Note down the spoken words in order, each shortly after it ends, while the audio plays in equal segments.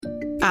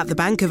At the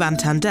Bank of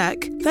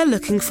Antandek, they're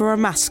looking for a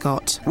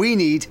mascot. We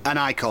need an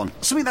icon.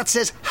 Something that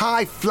says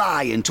high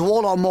flying to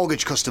all our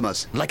mortgage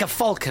customers. Like a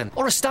falcon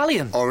or a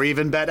stallion. Or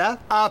even better,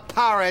 a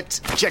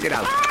parrot. Check it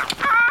out.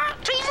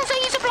 Trees and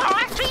seas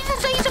apply. Trees and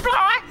seas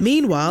apply.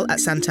 Meanwhile, at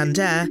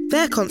Santander,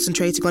 they're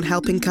concentrating on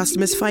helping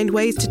customers find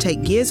ways to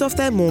take years off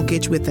their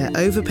mortgage with their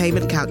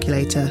overpayment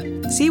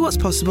calculator. See what's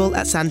possible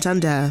at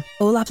Santander.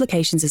 All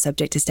applications are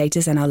subject to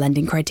status and our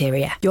lending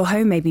criteria. Your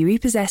home may be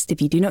repossessed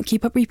if you do not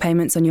keep up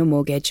repayments on your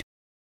mortgage.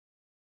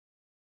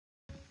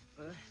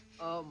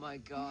 Oh my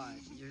God,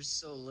 you're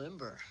so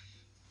limber.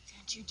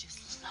 Don't you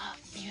just love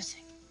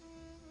music?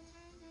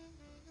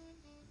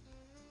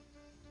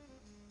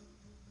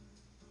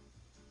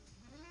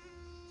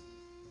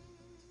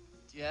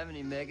 Do you have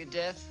any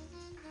Megadeth?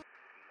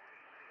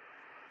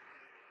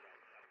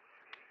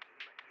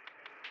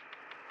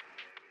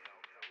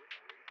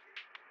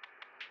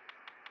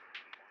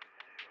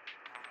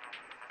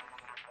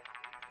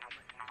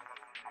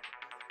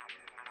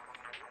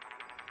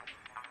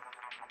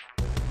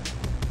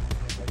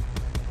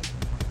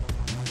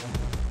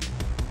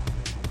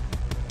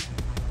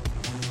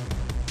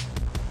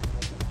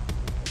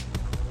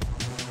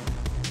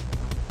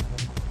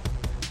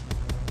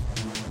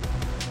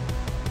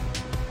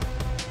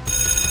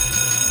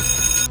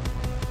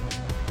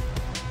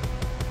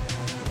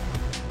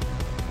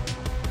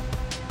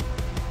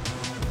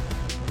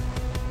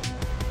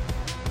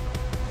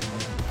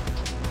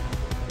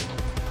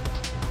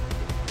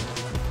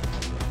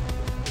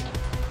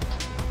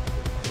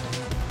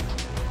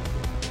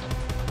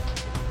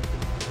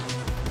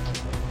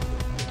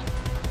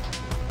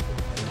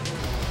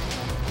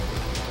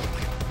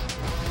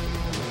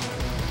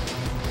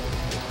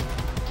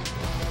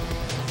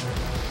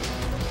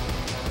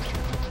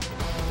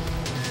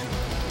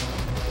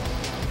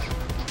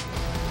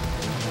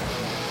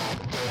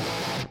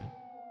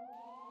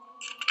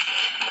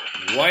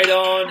 Right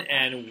on,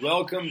 and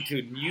welcome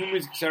to New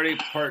Music Saturday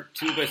Part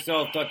 2 by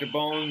myself, Dr.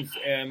 Bones,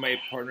 and my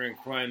partner in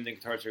crime, the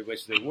guitar player,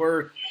 which they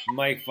were,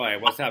 Mike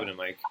Five. What's happening,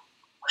 Mike?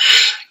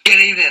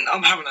 Good evening.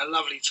 I'm having a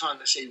lovely time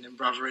this evening,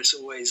 brother. It's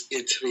always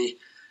good to be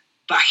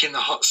back in the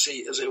hot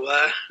seat, as it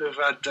were. We've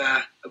had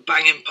a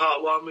banging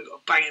Part 1, we've got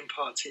a banging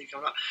Part 2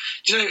 coming up.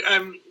 Do you know,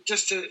 I'm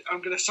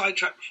going to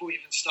sidetrack before we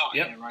even start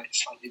here, right,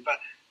 slightly. But,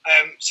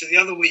 so the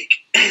other week,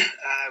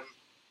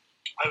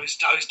 I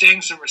was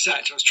doing some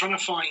research. I had some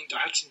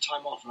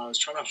time off, and I was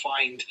trying to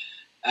find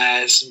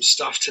some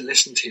stuff to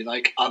listen to,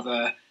 like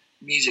other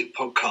music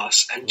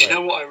podcasts. And do you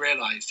know what I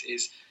realised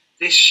is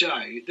this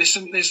show. There's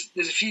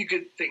a few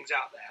good things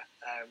out there.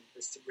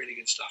 There's some really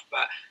good stuff,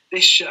 but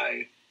this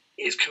show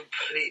is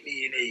completely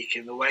unique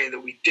in the way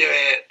that we do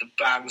it, the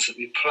bands that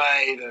we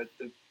play,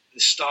 the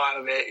style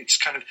of it. It's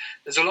kind of,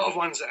 there's a lot of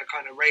ones that are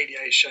kind of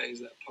radio shows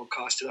that are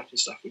podcasted up and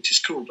stuff, which is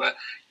cool, but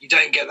you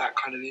don't get that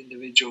kind of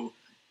individual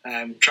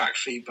track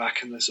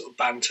feedback and the sort of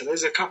banter.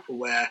 There's a couple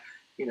where,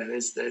 you know,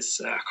 there's I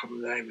can't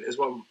remember the name, but there's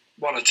one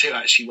or two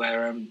actually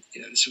where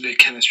you know, there's some good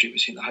chemistry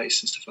between the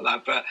hosts and stuff like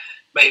that. But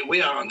mate,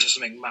 we are onto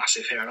something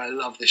massive here, and I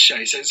love this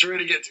show. So it's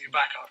really good to be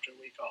back after a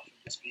week off and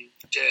just be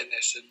doing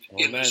this and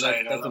in the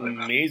zone. That's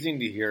amazing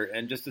to hear,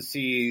 and just to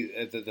see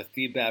the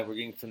feedback we're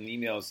getting from the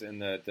emails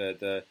and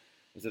the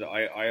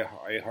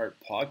iHeart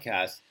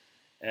podcast,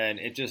 and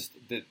it just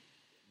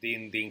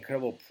the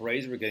incredible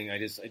praise we're getting,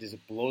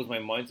 it blows my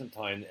mind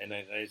sometimes, and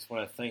I just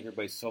want to thank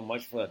everybody so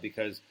much for that,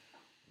 because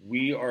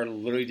we are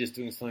literally just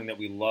doing something that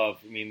we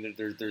love. I mean,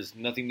 there's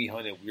nothing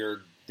behind it. We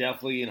are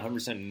definitely and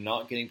 100%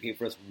 not getting paid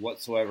for this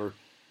whatsoever.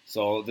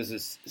 So this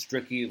is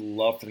strictly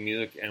love for the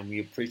music, and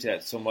we appreciate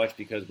that so much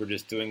because we're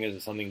just doing it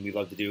as something we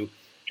love to do.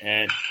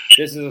 And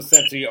this is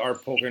essentially our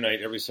poker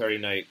night every Saturday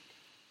night.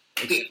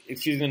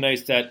 Excuse the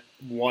nights that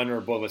one or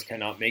both of us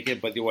cannot make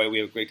it, but the way we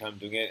have a great time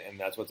doing it, and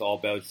that's what it's all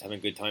about, just having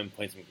a good time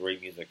playing some great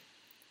music.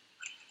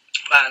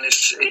 Man,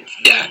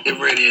 it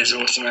really is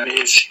awesome, man.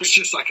 It's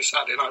just like a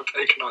Saturday night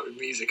poker night with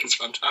music. It's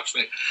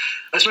fantastic.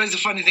 I suppose the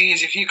funny thing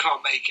is, if you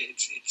can't make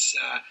it, it's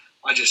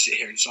I just sit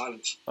here in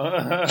silence.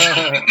 Whereas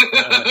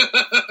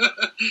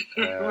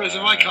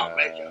if I can't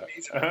make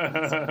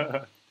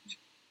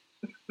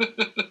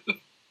it,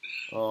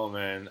 oh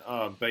man,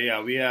 but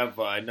yeah, we have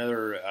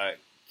another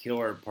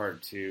killer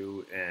Part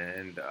 2,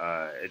 and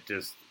it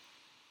just,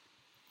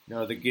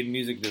 the good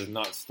music does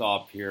not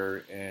stop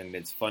here, and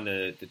it's fun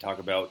to talk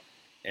about.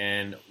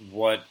 And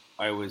what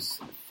I was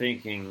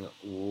thinking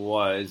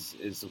since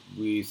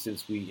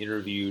we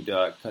interviewed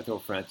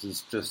Cutthroat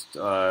Francis just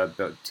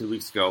about 2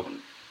 weeks ago,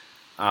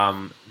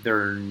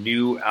 their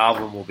new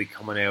album will be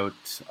coming out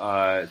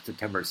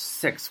September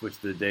 6th, which is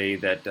the day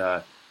that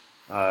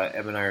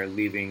Em and I are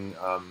leaving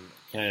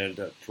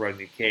Canada to ride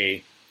in the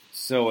UK.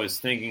 So I was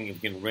thinking,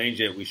 if we can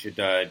arrange it, we should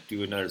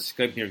do another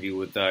Skype interview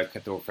with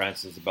Cutthroat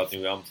Francis about the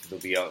new album, because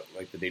it'll be out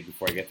like the day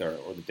before I get there,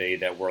 or the day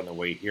that we're on the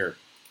way here.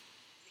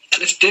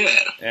 Let's do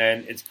it.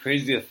 And it's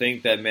crazy to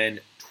think that, man,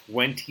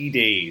 20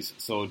 days.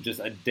 So just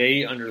a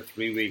day under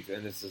 3 weeks,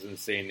 and this is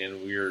insane.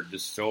 And we're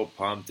just so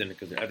pumped, and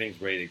because everything's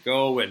ready to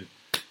go, and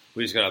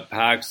we just got to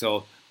pack.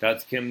 So,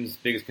 That's Kim's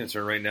biggest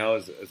concern right now.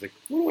 Is like,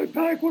 what do I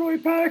pack? What do I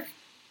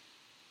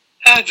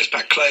pack? Just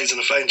pack clothes and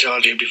a phone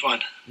charger, you'll be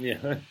fine.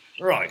 Yeah,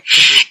 right.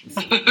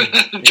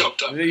 Job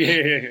done.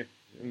 Yeah.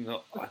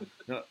 No.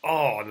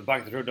 Oh, on the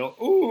back of the door.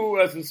 Ooh,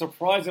 that's a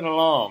surprising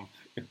alarm.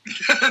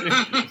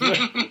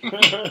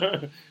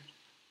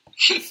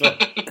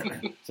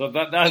 so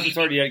that hasn't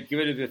started yet. Give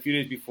it a few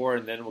days before,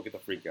 and then we'll get the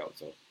freak out.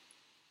 So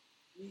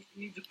you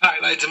need to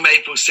pack loads of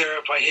maple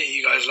syrup. I hear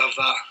you guys love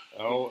that.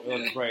 Oh,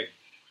 that's great.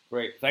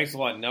 Thanks a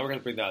lot. Now we're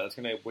gonna bring that. That's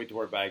gonna wait to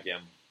our bag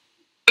again.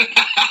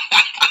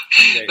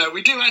 Okay. No,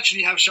 we do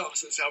actually have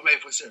shops that sell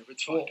maple syrup.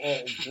 It's fine.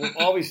 Well,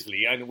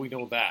 obviously, we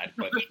know that,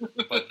 but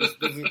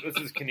this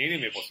is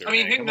Canadian maple syrup. I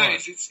mean, man. who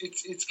knows?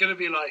 It's going to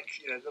be like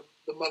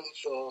the month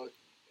or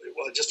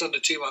just under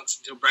 2 months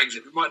until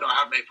Brexit. We might not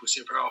have maple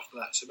syrup after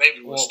that, so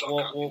maybe we'll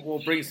stock up.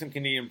 We'll bring some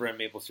Canadian brand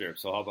maple syrup.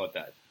 So how about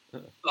that?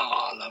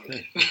 Oh,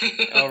 lovely.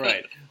 All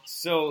right.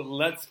 So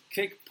let's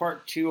kick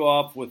part 2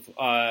 off with.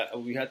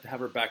 We had to have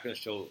her back on the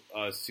show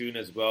soon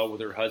as well with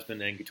her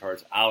husband and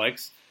guitarist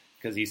Alex,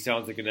 because he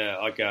sounds like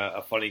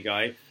a funny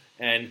guy.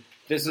 And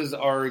this is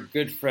our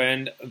good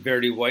friend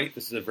Verity White.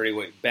 This is a Verity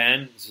White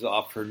band. This is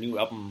off her new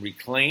album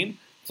Reclaim.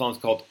 The song's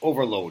called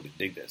Overload.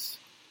 Dig this.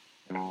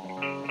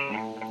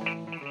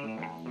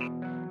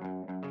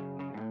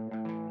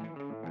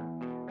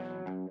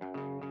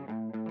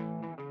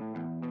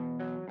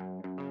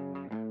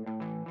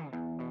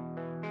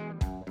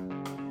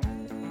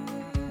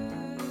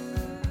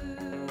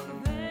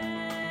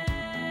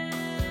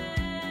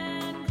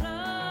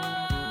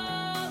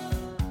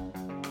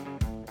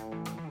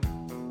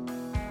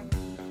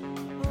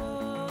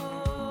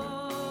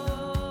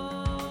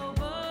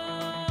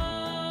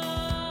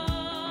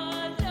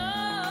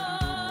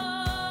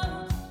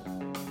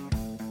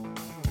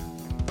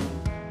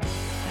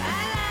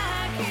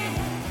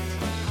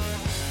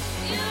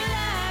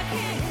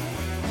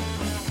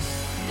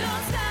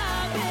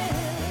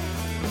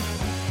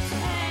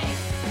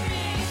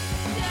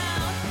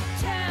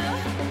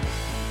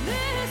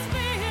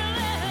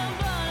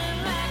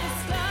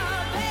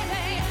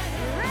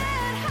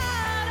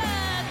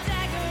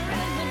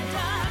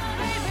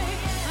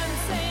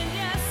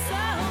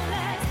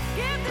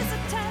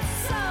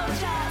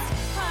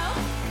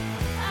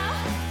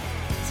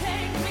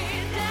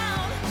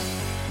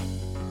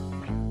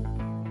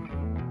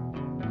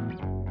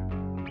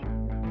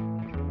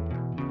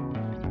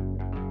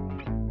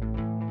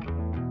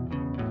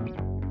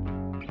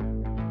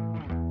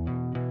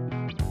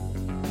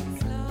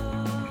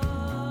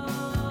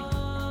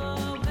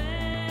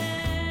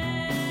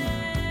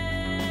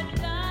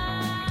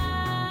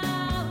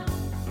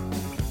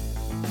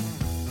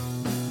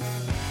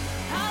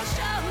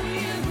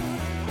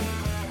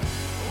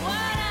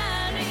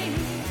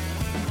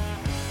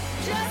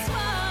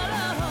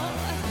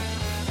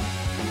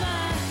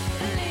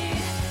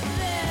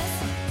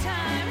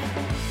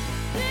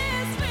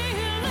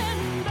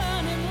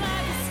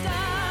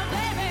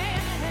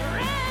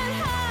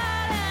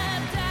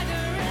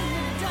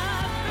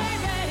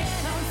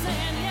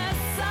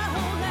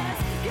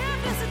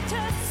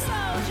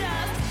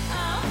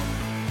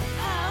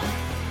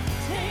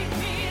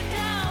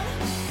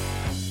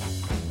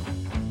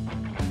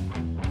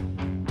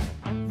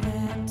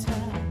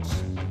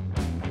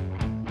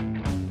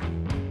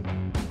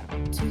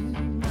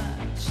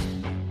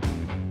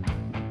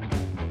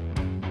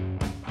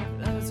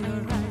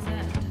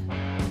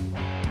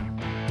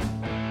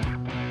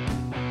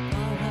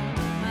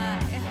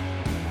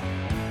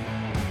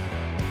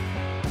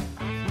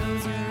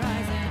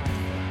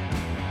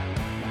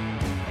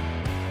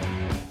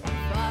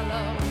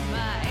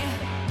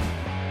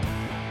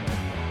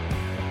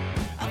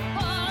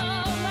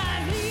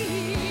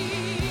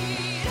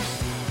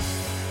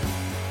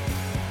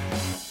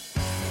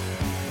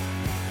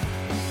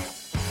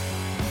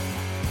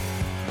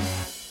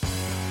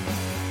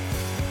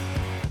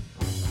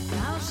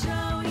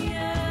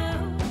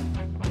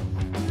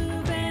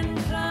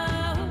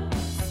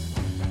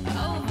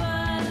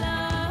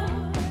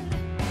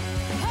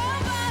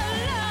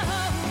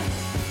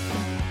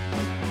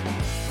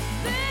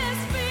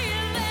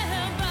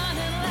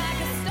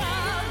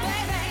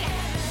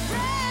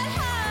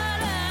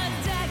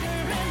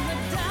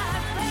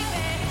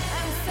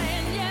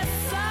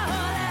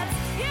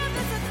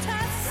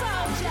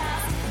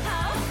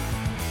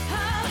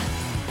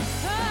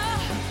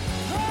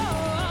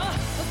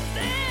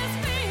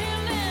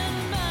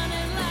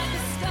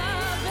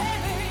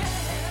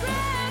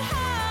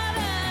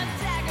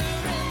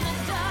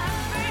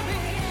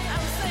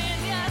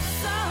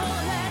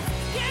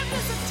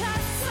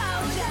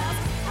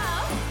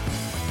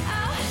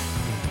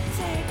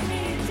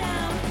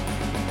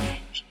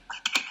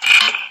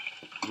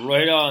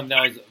 Right on.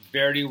 That was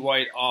Verity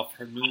White off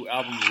her new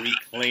album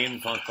Reclaim.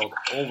 The song's called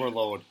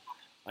Overload.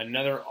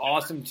 Another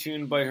awesome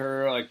tune by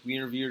her. Like, we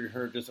interviewed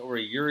her just over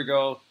a year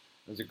ago.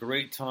 It was a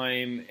great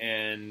time,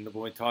 and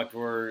when we talked to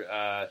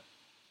her,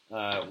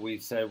 we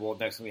said, well,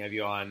 next time we have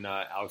you on,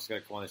 Alex is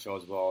going to come on the show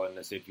as well, and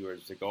I say a few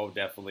words. Like, oh,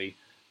 definitely,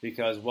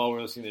 because while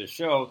we're listening to the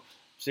show,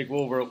 she's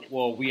like,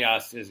 well, we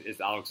asked, is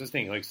Alex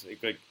listening? Like,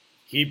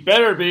 he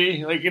better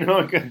be. Like, you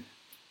know, they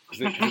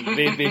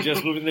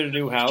just moved into their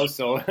new house,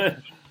 so.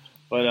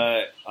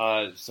 But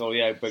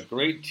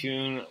great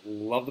tune.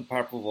 Love the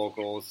powerful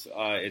vocals.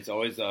 It's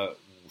always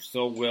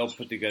so well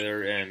put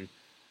together, and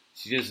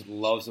she just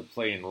loves to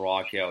play and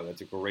rock out.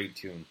 That's a great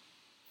tune.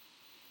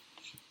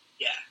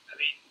 Yeah, I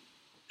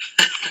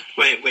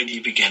mean, where do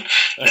you begin?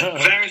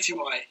 Verity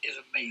White is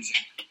amazing.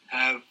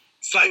 Her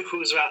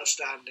vocals are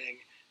outstanding.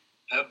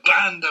 Her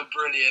band are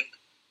brilliant.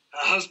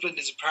 Her husband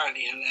is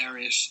apparently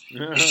hilarious.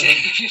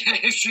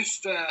 It's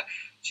just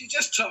she's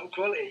just top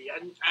quality,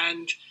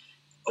 and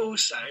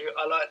also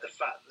I like the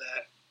fact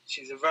that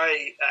she's a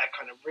very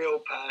kind of real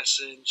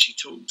person. She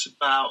talks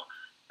about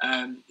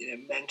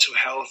mental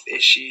health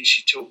issues.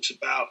 She talks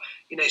about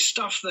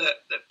stuff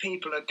that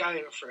people are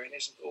going through, and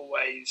isn't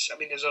always. I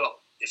mean, it's a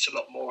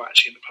lot more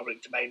actually in the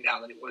public domain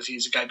now than it was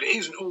years ago, but it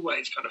isn't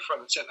always kind of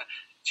front and centre.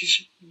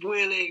 She's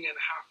willing and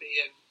happy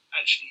and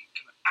actually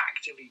kind of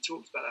actively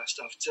talks about that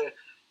stuff to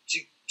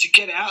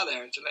get it out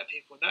there and to let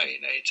people know,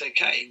 it's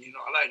okay and you're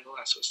not alone and all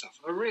that sort of stuff.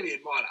 And I really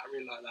admire that. I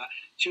really like that.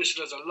 She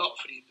also does a lot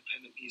for the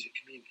independent music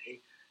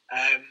community.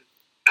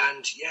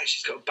 And yeah,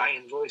 she's got a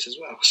banging voice as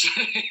well. So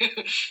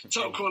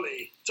top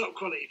quality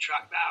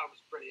track. That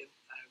album's brilliant.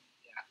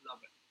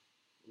 Love it.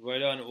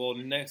 Right on. Well,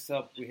 next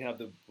up we have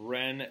the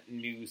brand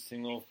new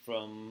single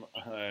from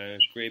a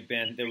great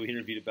band that we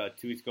interviewed about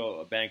 2 weeks ago,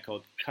 a band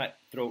called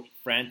Cutthroat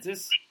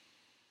Francis.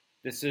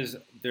 This is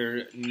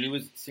their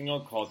newest single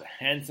called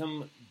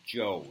Handsome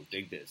Joe.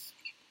 Dig this.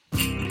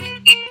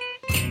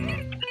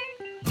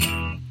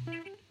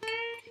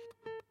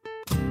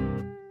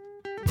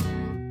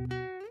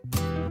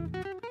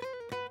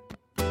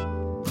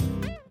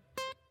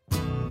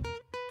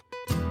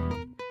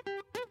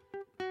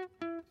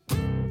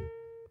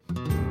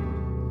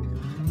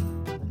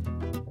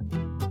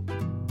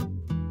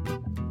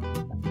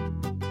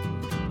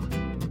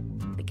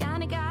 The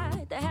kind of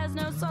guy that has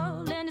no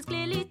soul and is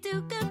clearly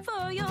too good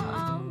for your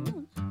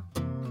own.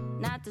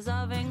 Not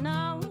deserving,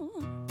 no.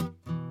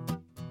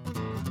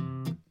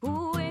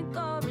 Who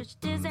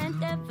encouraged his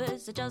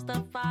endeavors to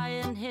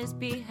justifying his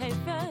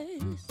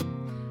behaviors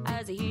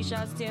as he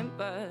shots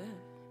timber.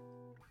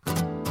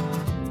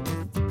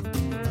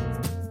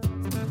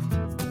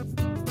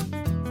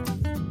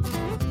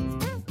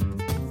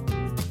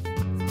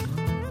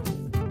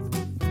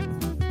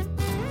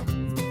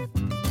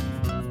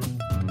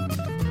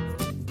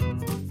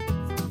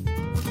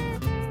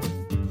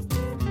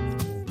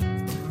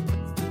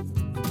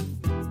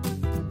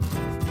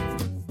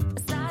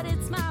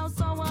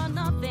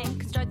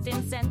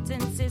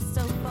 Sentences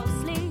so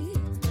falsely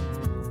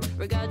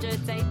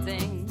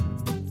regurgitating,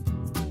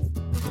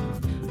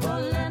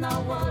 pulling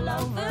a wool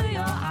over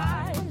your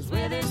eyes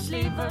with his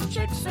sleeve of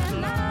tricks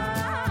and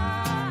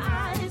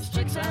lies,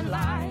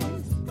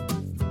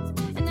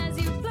 and as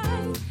you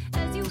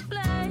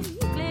play,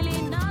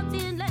 clearly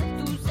nothing left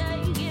to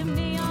say. Give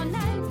me your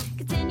name,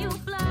 continue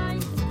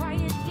blind,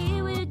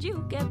 quietly would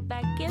you get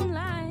back in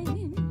line?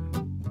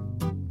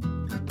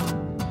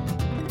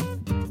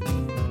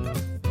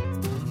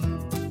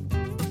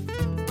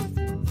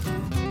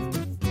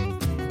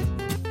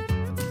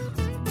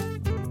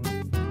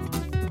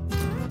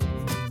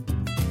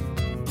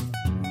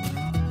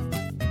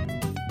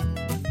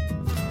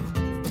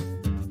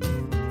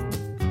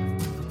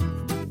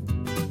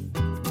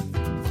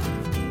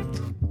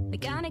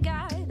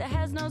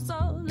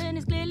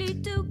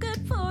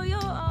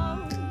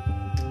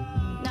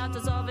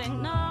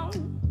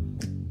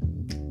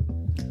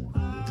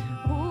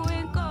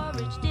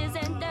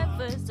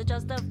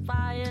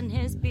 Justifying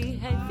his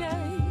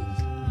behaviors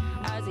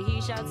as he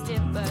shouts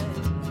timber.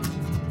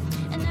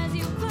 And as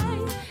you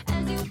play,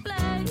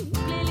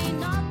 clearly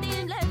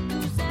nothing left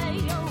to say.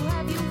 Oh,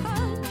 have you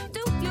heard?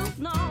 Do you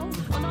know?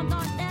 Oh, no,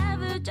 not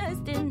ever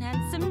just in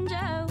Handsome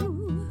Joe.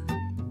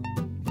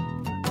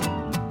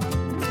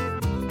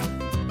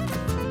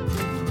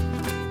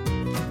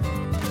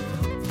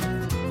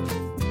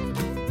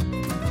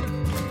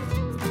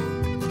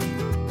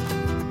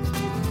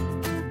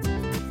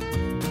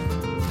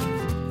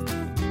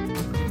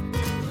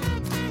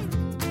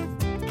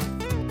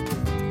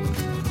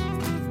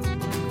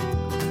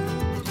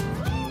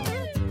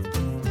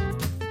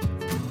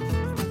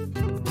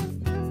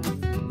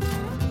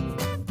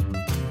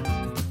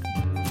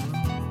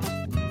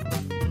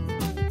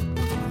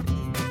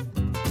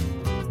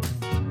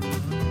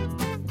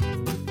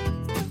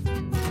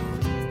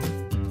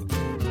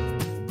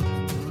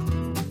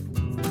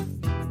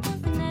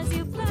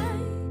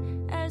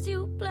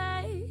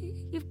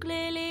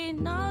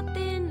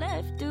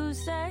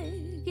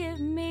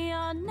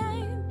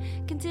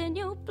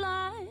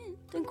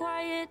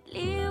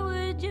 Quietly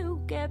would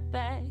you get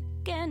back?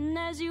 And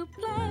as you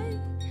play,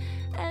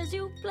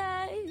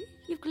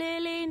 you've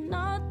clearly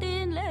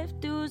nothing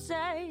left to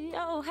say.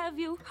 Oh, have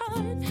you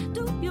heard?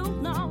 Do you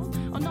know?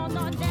 Oh, no,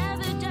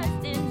 never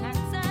just in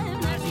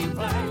Handsome. As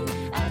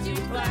you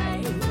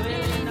play,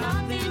 clearly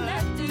nothing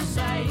left to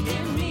say.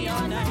 Give me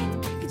your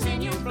name,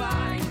 continue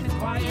blind, and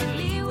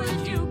quietly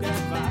would you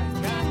get back?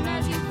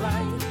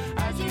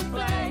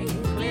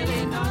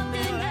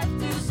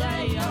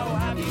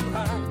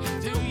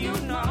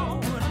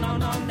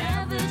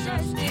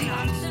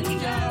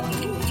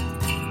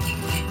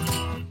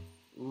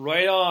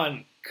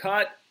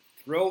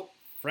 Cutthroat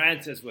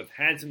Francis with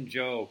Handsome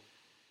Joe.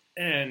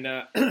 And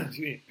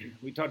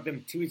we talked to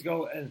them 2 weeks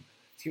ago, and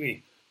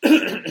they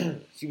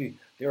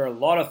were a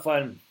lot of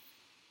fun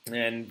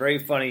and very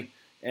funny.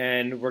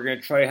 And we're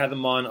going to try to have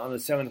them on the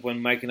 7th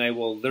when Mike and I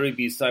will literally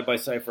be side by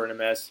side for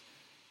NMS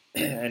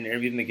and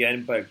interview them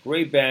again. But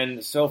great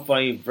band, so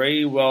funny,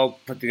 very well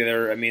put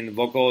together. I mean, the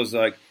vocal is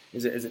like,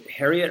 is it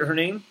Harriet, her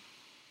name?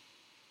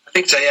 I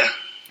think so, yeah.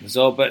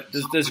 So, but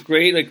this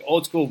great like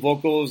old school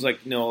vocals, like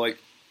like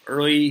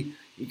early.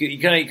 You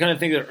kind of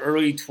think of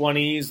early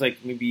 20s,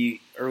 like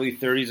maybe early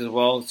 30s as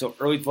well. So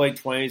early to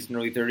late 20s and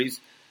early 30s.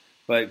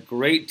 But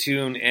great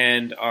tune,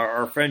 and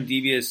our friend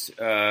Devious,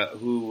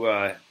 who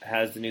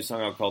has the new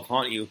song out called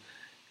Haunt You,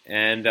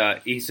 and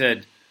he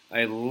said,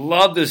 I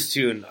love this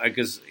tune,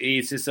 because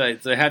he says,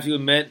 I have to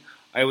admit,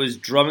 I was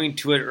drumming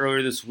to it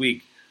earlier this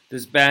week.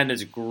 This band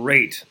is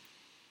great.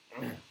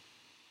 I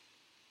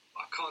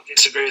can't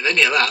disagree with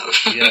any of that.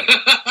 Yeah.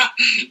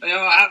 They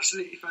are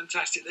absolutely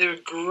fantastic. They were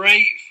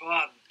great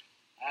fun.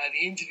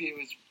 The interview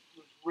was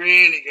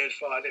really good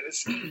fun. It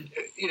was,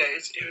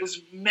 it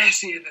was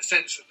messy in the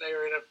sense that they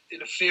were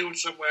in a field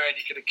somewhere and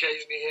you could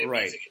occasionally hear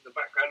music in the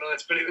background and all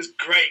this, but it was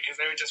great because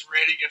they were just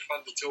really good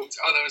fun to talk to.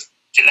 Oh, there was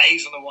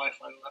delays on the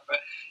Wi-Fi and all that,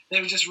 but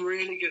they were just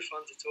really good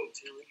fun to talk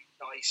to, really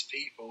nice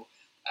people,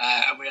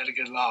 and we had a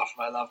good laugh,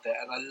 and I loved it,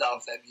 and I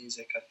love their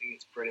music. I think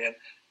it's brilliant.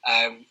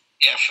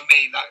 For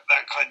me,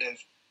 that kind of,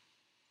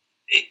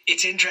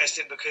 it's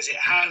interesting because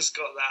it has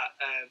got that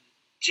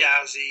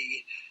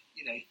jazzy,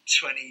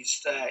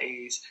 20s,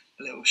 30s,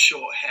 a little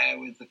short hair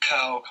with the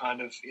curl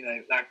kind of,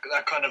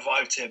 that kind of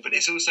vibe to it. But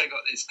it's also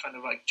got this kind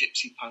of like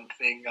gypsy punk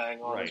thing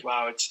going on as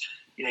well. It's,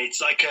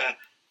 it's like a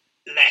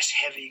less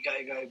heavy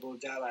Go-Go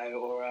Bordello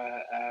or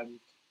a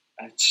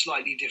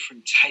slightly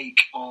different take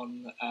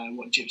on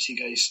what Gypsy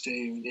Ghosts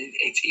do.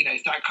 It's,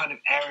 it's that kind of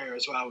area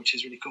as well, which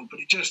is really cool.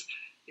 But it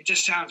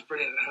just sounds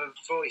brilliant. Her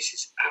voice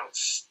is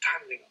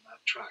outstanding on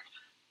that track.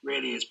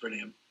 Really is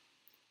brilliant.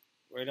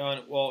 Right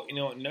on. Well,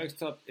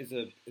 next up is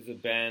a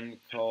band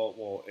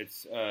called,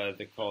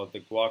 they're called the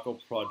Guaco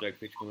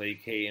Project, featuring Lady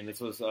K, and this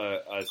was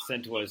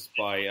sent to us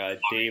by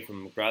Dave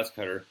from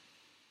Grasscutter.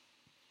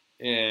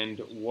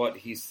 And what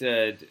he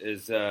said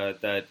is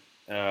that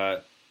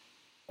the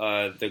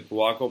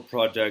Guaco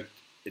Project,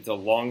 it's a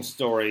long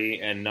story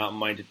and not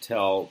mine to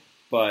tell,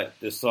 but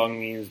the song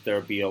means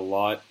there'll be a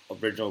lot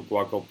of original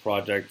Guaco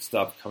Project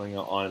stuff coming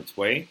on its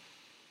way.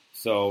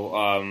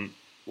 So,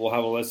 we'll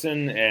have a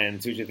listen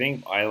and see what you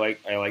think. I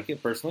like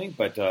it personally,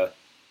 but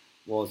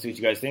we'll see what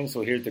you guys think.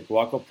 So here's the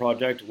Guaco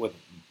Project with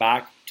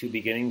Back to the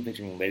Beginning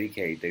featuring Lady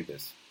K. Dig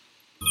this.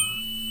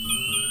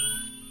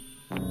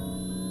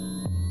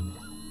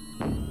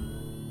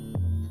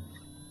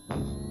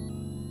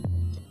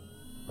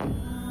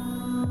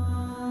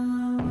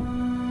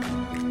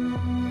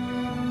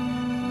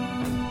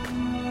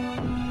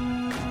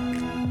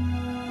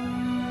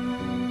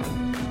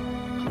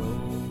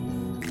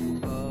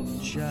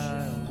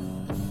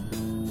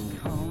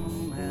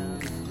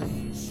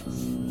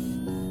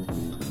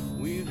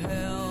 We've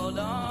held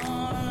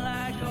on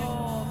like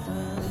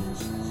orphans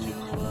to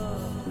a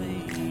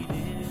fate.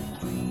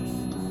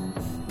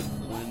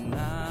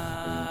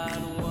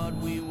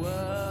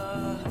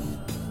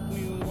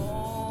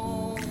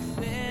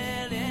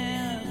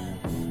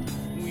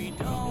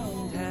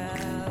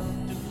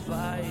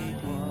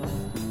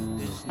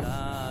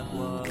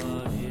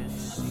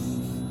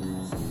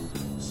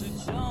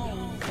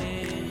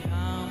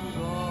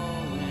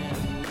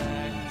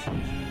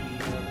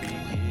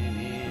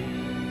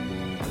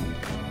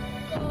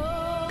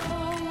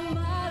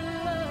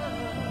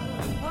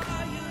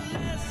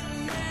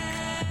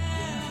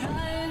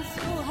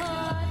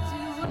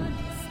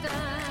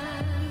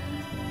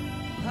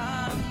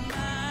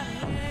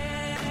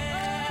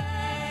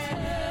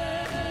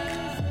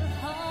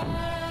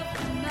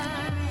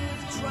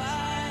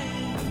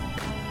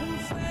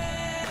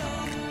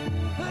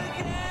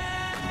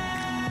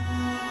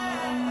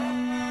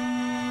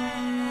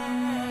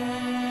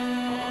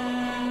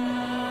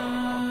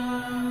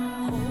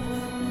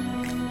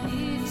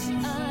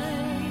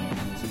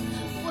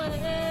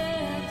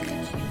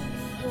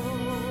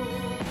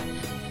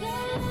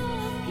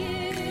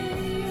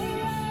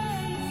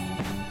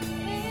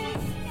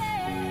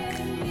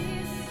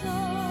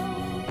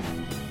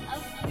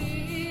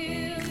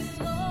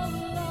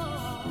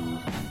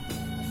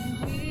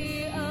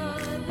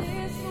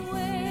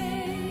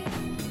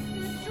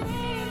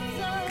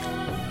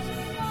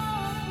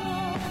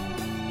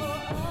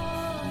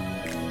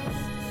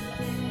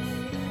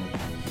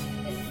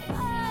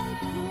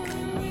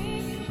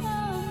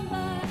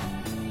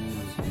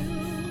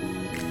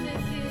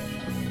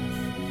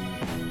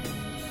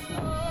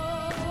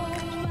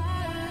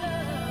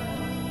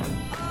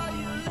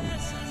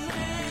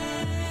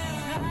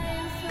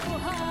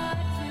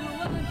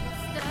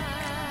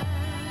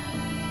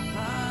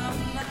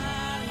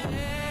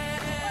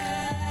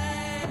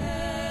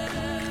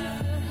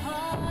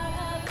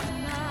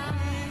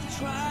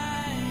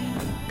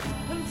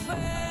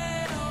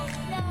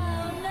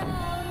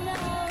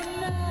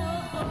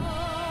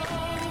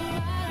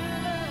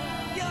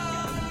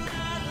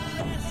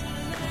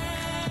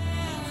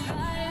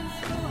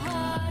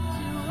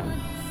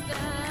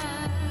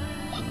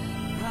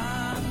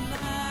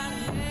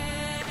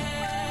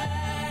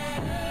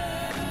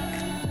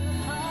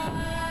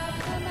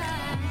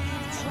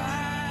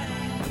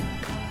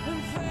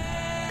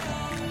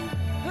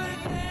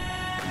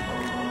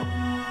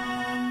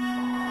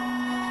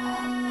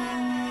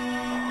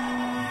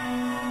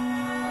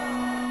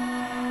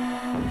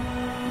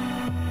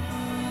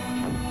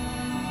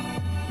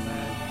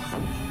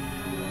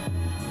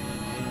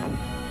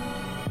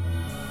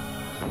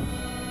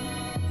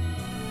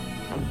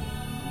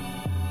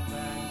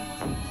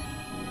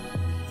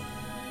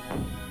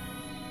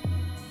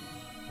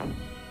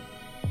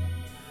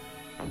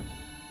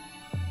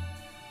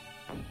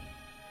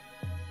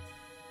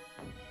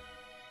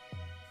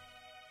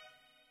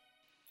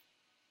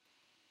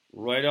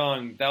 Right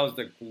on. That was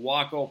the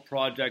Guaco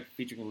Project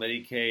featuring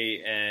Lady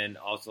K and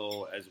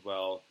also as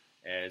well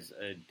as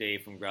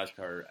Dave from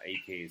Grasscutter,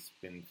 a.k.a.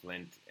 Spin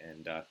Flint.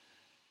 And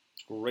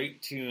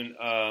great tune.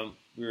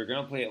 We were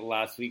going to play it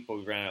last week, but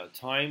we ran out of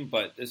time.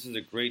 But this is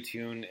a great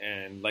tune,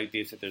 and like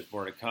Dave said, there's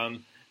more to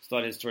come. It's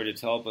not his story to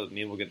tell, but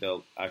maybe we'll get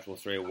the actual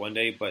story one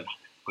day. But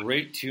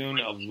great tune.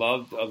 I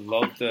loved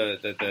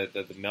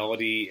the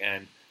melody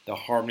and the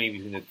harmony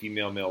between the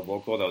female-male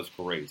vocal. That was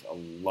great. I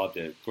loved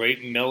it.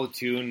 Great mellow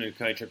tune and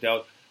kind of tripped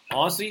out.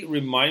 Honestly,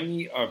 remind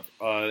me of,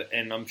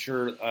 and I'm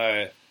sure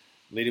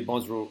Lady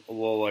Bones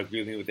will agree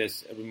with me with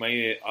this, it reminded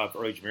me of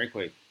early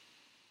Jamiroquai.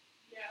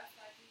 Yes,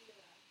 I can do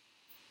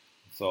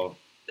that. So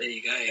there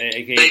you go.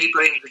 Okay. Lady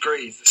Bones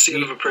agrees. The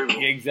seal of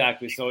approval. Yeah,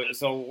 exactly. So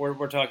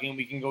we're talking,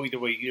 we can go either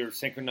way, either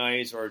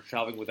synchronized or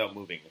traveling without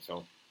moving.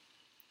 So.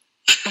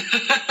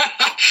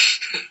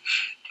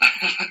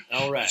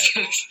 All right.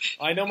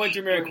 I know my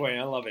Jamiroquai.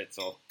 I love it.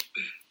 So.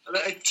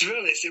 To be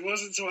honest, it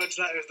wasn't so much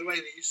that, it was the way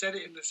that you said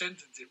it in the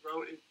sentence. It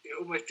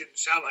almost didn't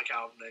sound like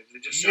album names.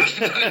 It just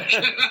sounded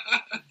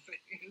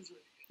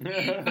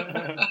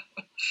like...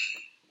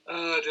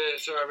 Oh dear,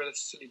 sorry, I'm in a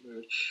silly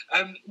mood.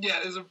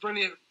 Yeah, there's a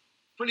brilliant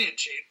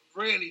tune.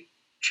 Really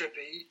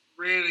trippy,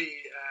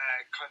 really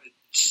kind of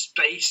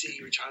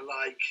spacey, which I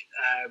like.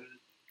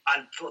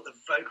 I thought the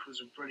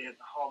vocals were brilliant,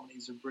 the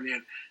harmonies were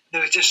brilliant.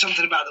 There was just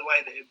something about the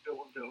way that it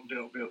built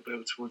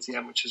towards the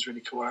end, which was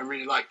really cool. I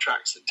really like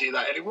tracks that do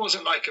that. And it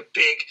wasn't like a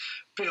big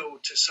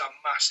build to some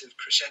massive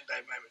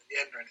crescendo moment at the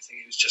end or anything.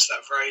 It was just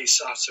that very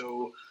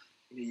subtle,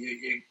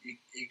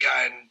 you're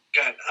going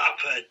up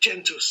a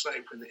gentle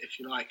slope with it, if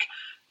you like.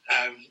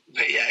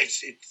 But yeah,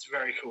 it's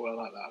very cool. I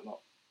like that a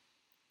lot.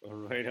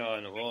 Right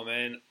on. Well,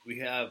 man, we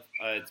have,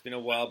 it's been a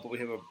while, but we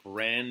have a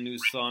brand new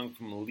song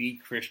from Lee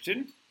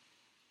Christian.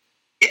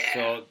 Yeah.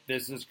 So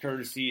this is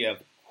courtesy of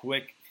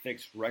Quick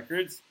Fix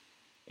Records.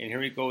 And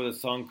here we go with a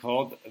song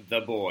called The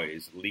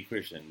Boys. Lee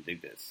Christian,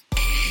 dig this.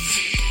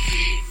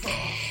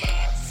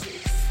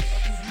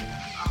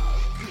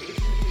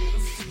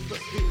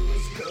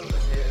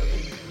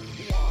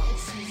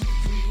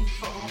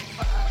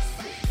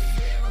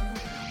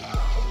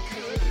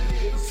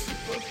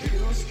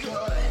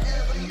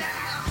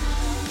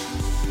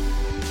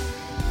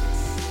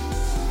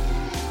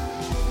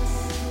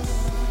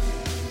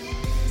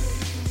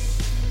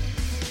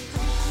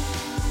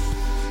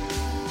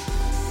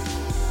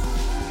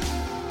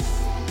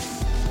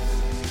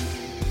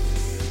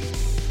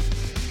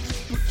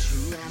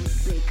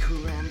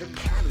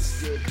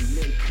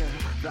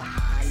 The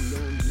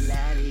Highland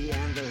laddie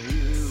and the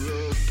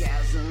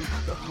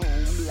hero-gasm, the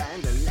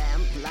homeland, the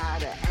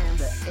lamplighter and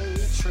the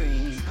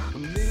A-train. A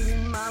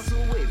million miles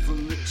away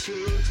from the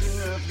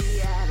children of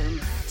the atom.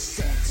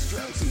 Sex,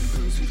 drugs and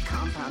booze with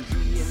compound B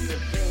in the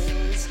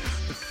veins.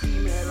 The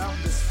female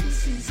of the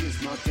species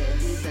is more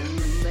deadly than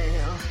the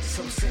male.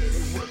 Some say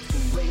they work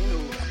for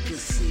Reno at the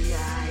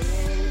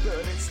CIA,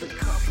 but it's the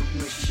comfort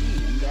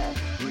machine that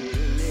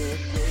really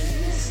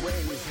pays.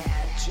 When we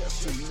had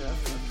just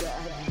enough of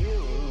that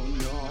hero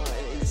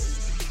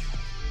noise,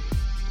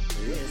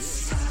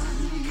 it's time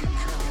to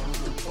call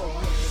the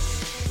boys.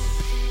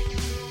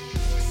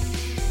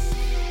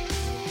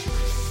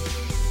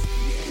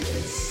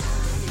 It's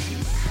time to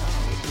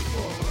call the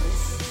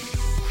boys.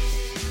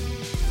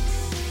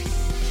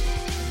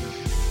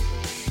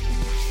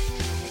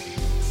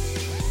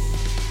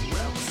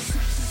 Well,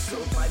 so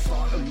by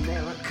far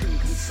American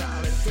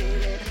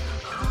consolidated.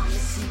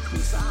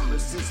 Sequence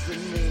Armors is the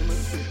name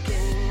of the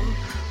game.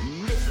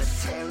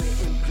 Military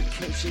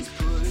implications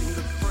put in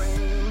the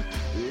frame.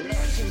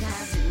 Legend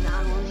has it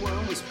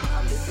 911 was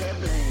partly their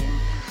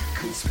blame.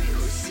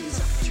 Conspiracies,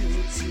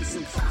 opportunities,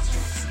 and fast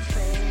tracks of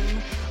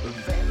fame.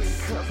 Very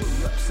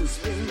cover-ups and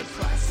spin the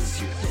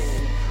prices you pay.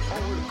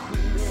 All the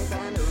Queen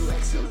and the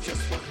Rex know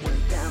just what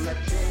went down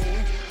that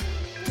day.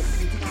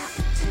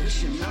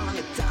 Decapitation on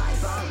a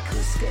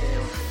diabolical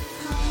scale.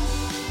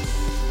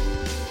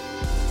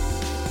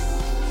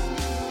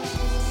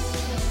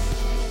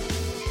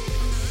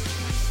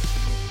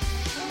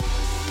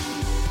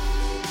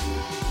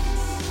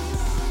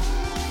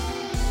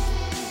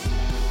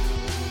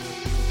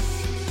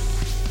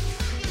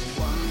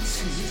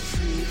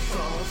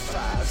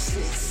 Five,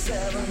 six,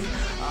 seven,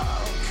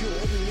 all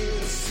good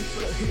little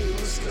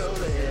superheroes go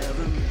to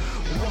heaven.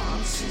 1,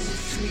 2,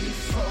 3,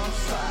 4,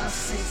 5,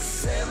 6,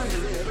 7, a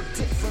little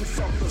different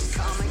from those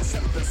comics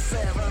at the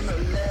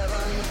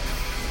 7-Eleven.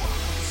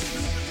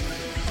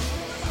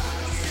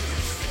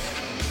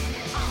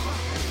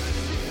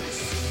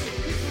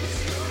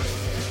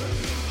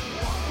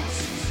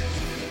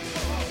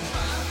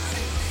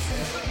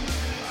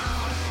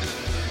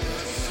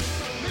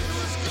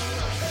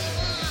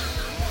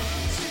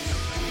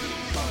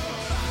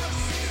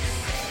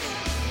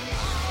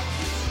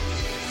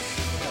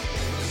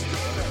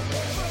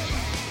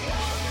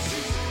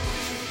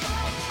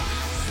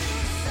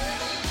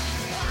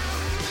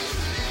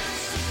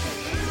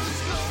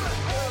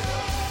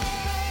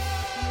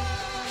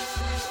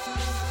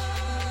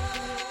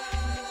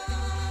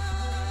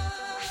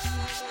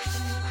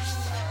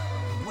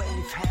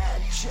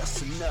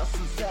 just enough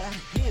of that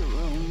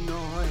hero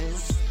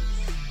noise.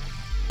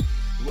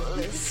 Well,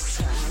 it's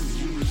time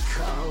you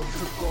call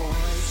the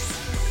boys.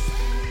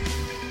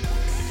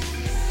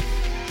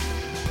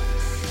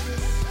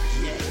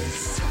 Yeah,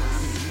 it's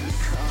time you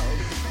call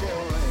the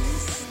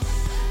boys.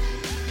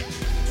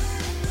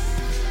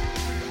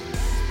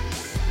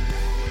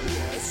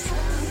 Yeah, it's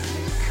time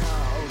you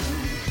call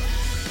them.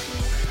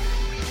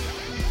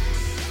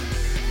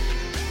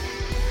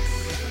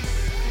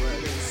 Well,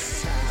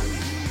 it's time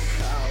you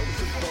call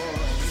the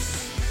boys.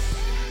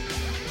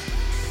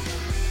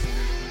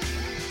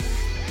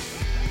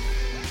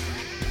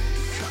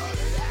 Call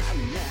it out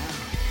now.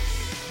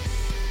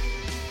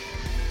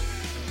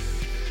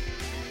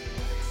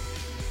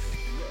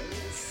 Well,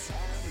 it's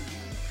time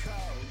you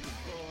call the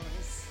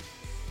boys.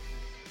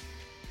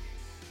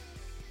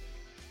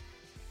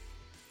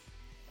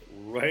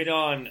 Right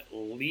on,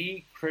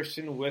 Lee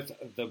Christian with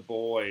The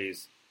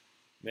Boys.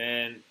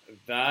 Man,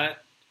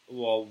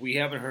 we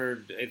haven't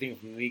heard anything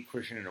from Lee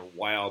Christian in a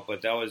while,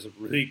 but that was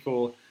really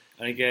cool.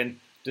 And again,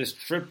 just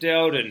tripped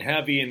out and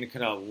heavy and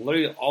kind of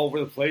literally all over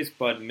the place,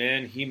 but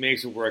man, he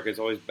makes it work. It's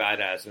always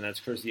badass, and that's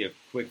courtesy of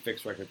Quick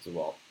Fix Records as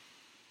well.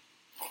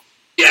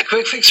 Yeah,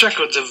 Quick Fix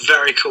Records are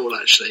very cool,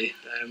 actually.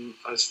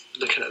 I was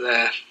looking at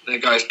their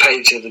guy's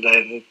page the other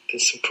day, and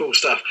there's some cool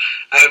stuff.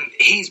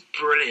 He's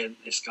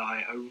brilliant, this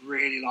guy. I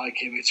really like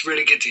him. It's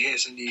really good to hear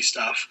some new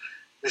stuff.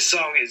 This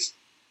song is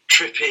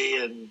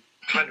trippy and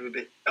kind of a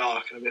bit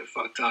dark and a bit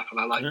fucked up,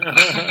 and I like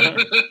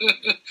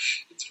that.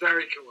 It's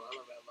very cool. I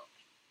love it a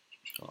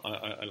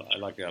lot. I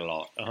like it a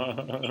lot.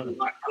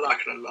 I like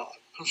it a lot.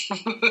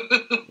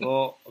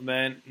 Well,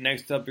 man,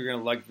 next up, you're going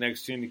to like the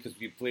next tune because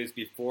we played this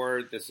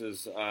before. This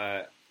is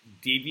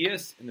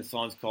Devious, and the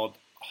song's called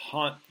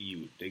Haunt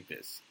You. Dig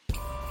this.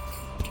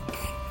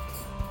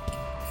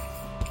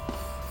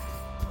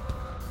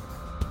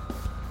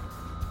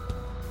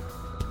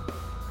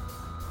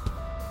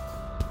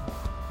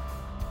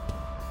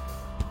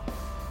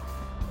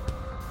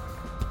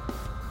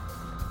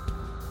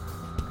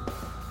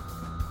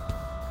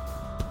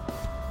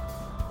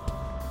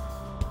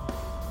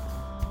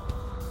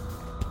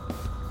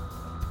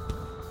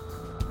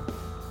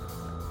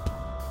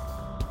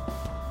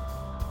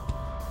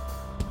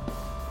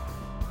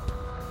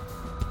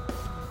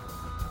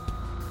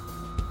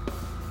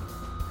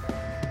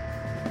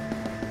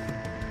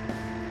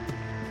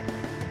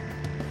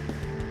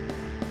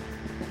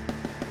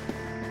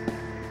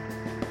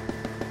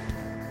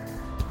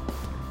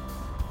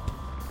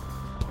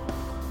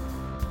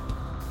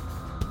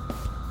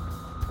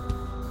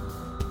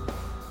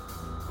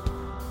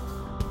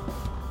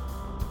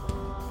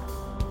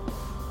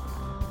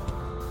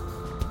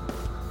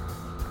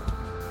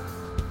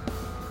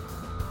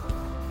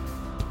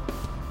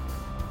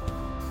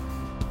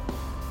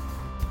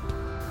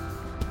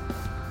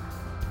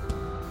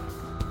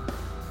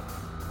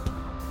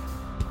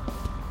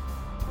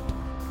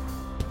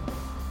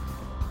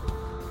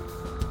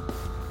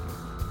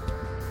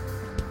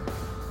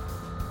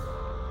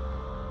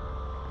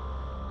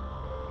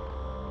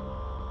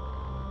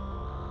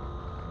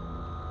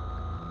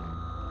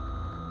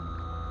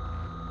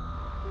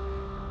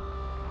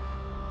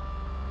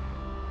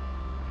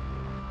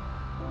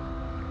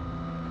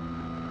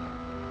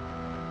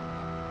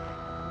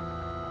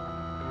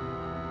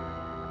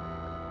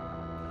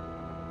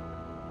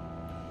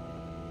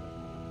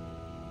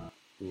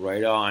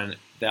 Right on.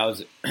 That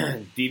was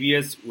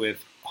Devious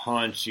with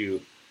Haunt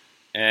You.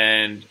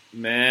 And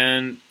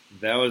man,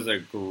 that was a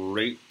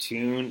great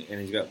tune. And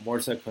he's got more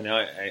stuff coming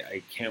out.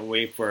 I can't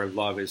wait for a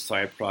lot of his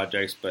side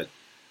projects. But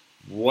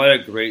what a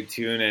great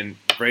tune. And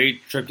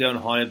very tripped out and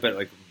haunted, but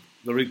like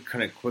literally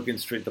kind of quick and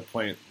straight to the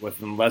point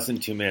within less than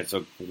 2 minutes.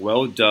 So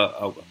well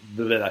done.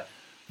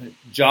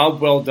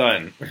 Job well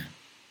done.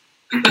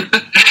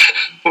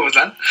 What was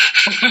that?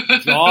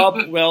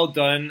 Job well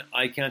done.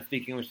 I can't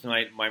speak English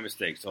tonight. My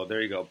mistake. So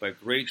there you go. But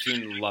great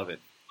tune. Love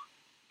it.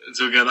 It's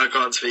all good. I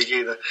can't speak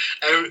either.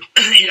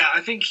 Yeah,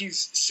 I think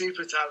he's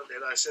super talented.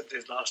 I said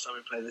this last time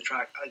we played the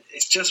track.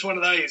 It's just one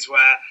of those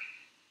where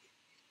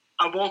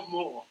I want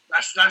more.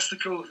 That's the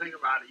cool thing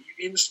about it.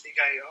 You instantly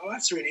go, oh,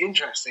 that's really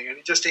interesting. And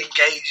it just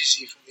engages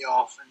you from the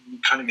off and you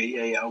kind of go,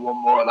 yeah, I want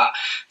more of that.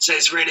 So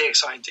it's really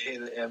exciting to hear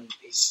that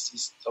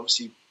he's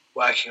obviously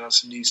working on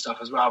some new stuff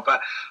as well.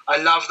 But I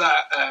love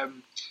that.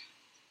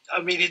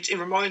 I mean, it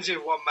reminds me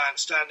of One Man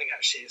Standing,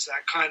 actually. It's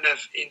that kind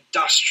of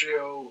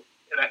industrial,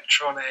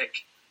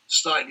 electronic,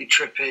 slightly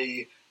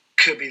trippy,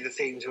 could be the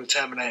theme to a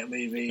Terminator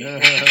movie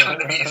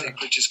kind of music,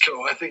 which is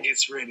cool. I think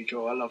it's really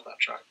cool. I love that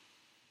track.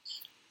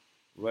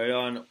 Right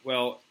on.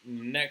 Well,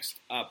 next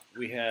up,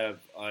 we have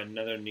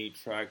another neat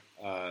track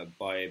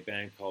by a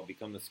band called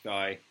Become the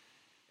Sky.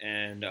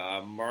 And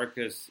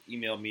Marcus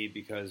emailed me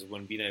because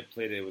when Beat Night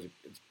played it,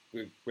 it's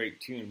a great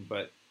tune,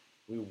 but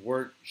we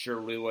weren't sure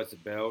really what it's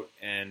about.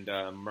 And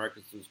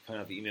Marcus was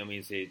kind of emailing me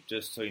and say,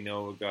 just so you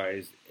know,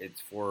 guys,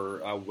 it's for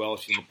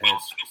Welsh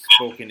independence,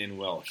 spoken in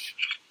Welsh.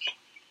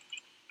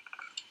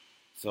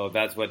 So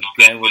that's what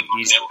Ganwood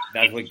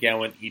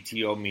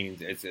ETO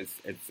means.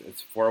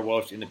 It's for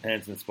Welsh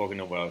independence and spoken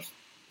in Welsh.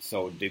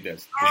 So dig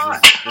this.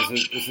 Alright.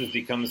 This is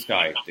Become the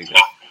Sky. Dig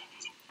this.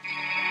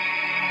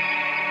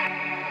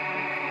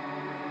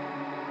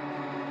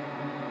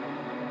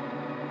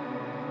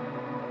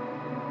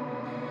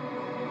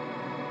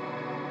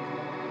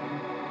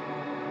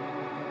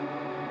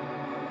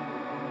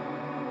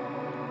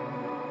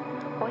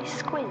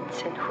 Oes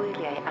Gwynt yn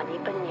hwyliau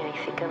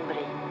annibyniaeth i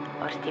Gymru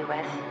o'r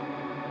diwedd.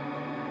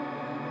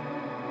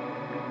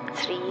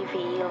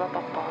 3,000 o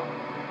bobl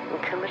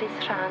yn cymryd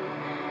rhan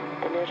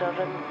yn yr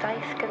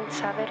orymdaith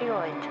gyntaf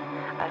erioed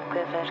ar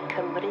gyfer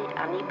Cymru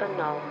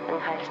annibynnol yng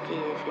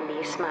Nghaerdydd ym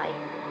mis Mai.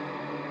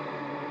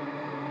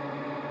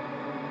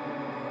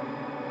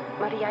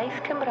 Mae'r iaith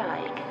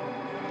Cymraeg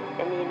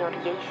yn un o'r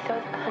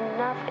ieithoedd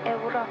hynaf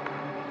Ewrop.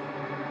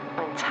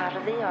 Mae'n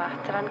tarddu o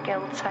adran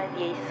geltaidd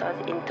ieithoedd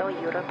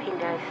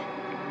Indo-Ewropeaidd.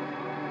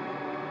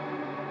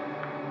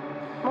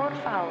 Mor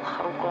falch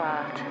o'n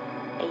gwlad,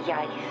 ei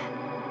iaith,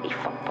 ei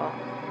phobl.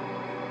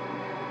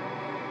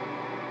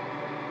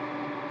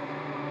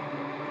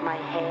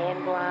 Mae hen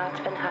wlad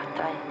fy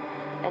nhadau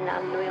yn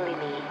annwyl i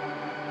ni.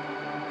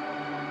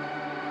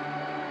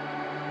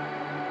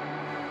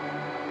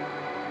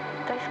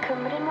 Daeth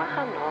Cymru'n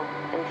wahanol,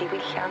 yn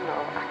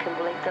ddiwylliannol ac yn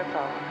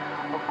wleidyddol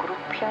o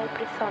grwpiau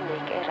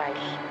Brithonig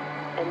eraill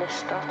yn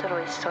ystod yr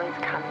oesoedd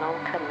canol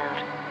cynnar,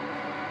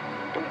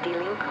 yn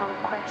dilyn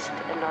conquest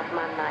y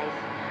Normanaidd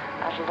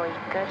ar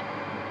Loegr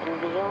yn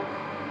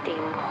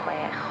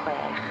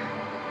 1066.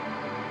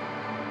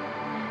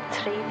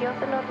 Treidiodd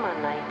y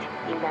Normannaid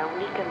i mewn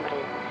i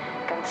Gymru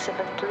gan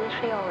sefydlu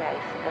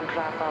rheolaeth yn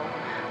raddol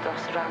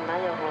dros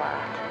rannau o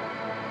wlad.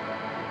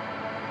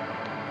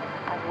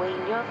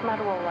 Arweiniodd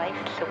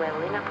marwolaeth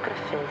Llywelyn ap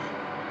Gruffydd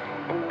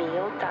yn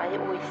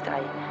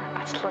 1282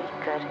 at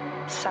Loegr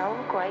sawl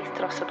gwaith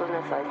dros y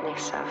blynyddoedd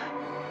nesaf.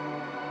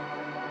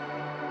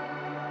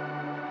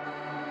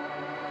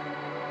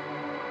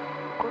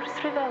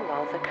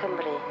 Gwrthryfelodd y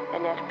Cymru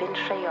yn erbyn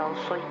rheol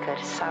Lloegr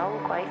sawl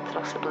gwaith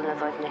dros y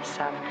blynyddoedd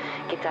nesaf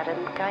gyda'r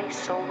ymgais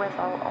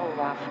sylweddol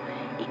olaf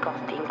i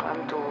godi'n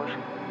Glandŵr.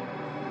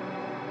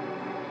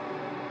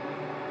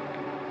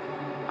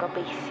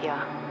 Gobeithio.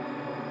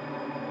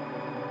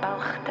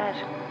 Balchder.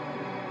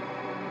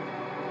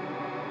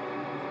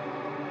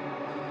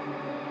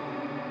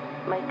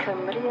 Mae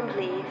Cymru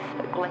ymhlith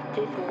y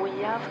gwledydd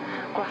mwyaf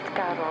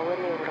gwladgarol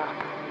yn Ewrop.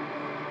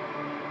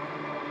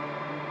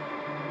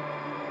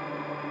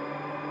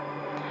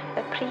 Y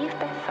prif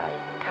bethau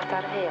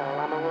cadarnhaol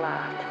am y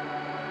wlad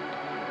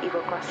yw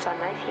y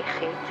gwasanaeth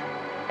iechyd,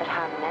 yr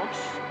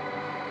hanes,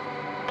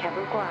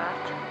 cefn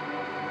gwlad,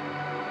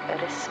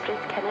 yr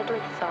ysbryd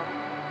cenedlaethol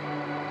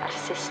a'r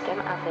system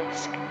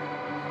addysg.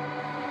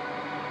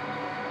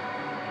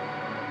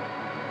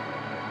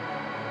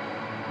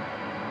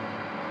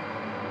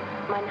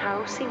 Mae'n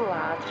haws i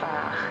wlad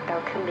fach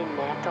gael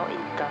cymuned o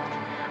undod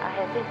a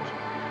hefyd,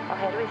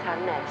 oherwydd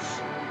hanes,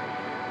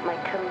 mae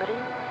Cymru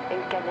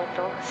yn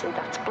genedl sy'n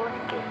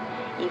datblygu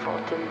i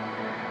fod yn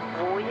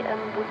fwy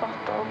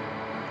ymwybodol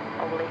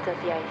o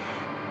wleidyddiaeth.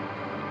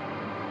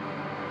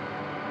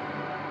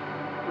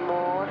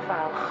 Mor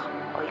falch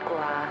o'i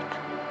gwlad.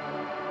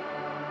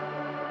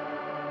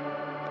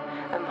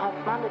 Ym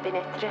mhobman y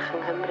bu'n edrych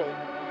yng Nghymru,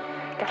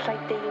 gallai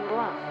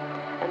deimlo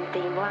yn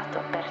deimlad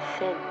o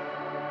berthyn.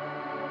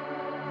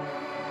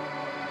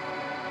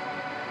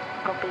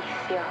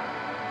 Gobeithio,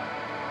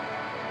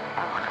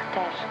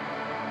 balchder,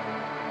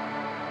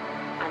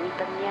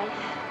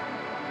 annibyniaeth.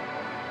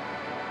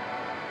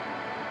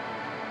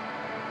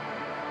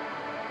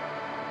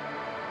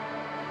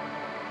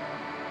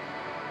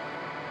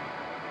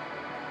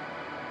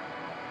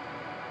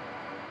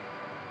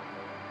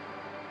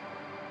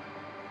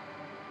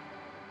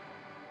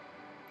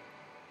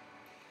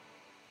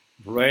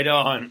 Right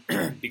on.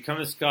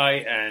 Become a Sky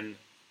and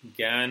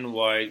Gan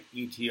White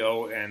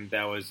ETO, and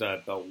that was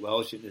the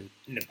Welsh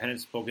Independent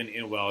spoken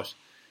in Welsh,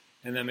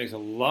 and that makes a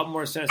lot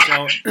more sense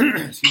now.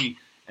 Excuse me.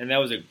 And that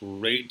was a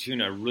great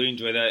tune. I really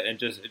enjoyed that, and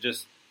just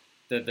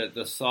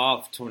the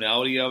soft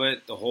tonality of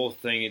it, the whole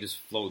thing, it just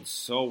flowed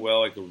so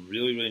well. I could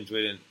really enjoy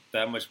it, and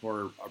that much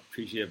more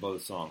appreciative about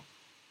the song.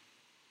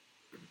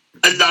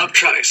 I love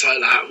tracks like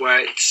that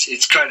where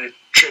it's kind of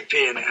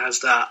trippy and it has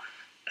that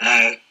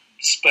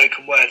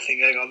spoken word thing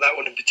going on. That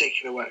one in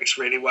particular works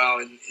really well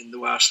in the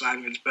Welsh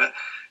language. But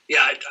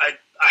yeah, I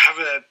have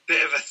a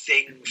bit of a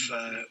thing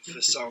for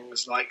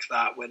songs like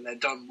that. When they're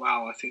done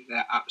well, I think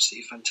they're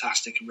absolutely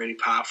fantastic and really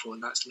powerful,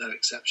 and that's no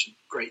exception.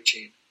 Great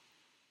tune.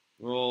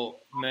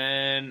 Well,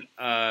 man,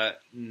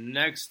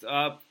 next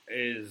up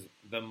is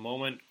the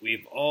moment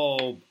we've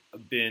all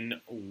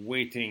been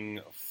waiting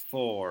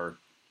for,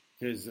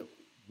 because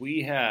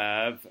we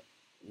have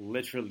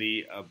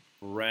literally a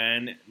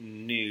brand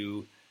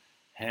new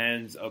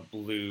Hands of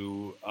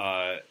Blue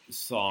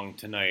song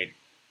tonight.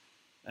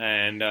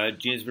 And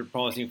Gina's been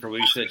promising for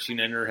weeks that she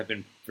and her have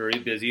been very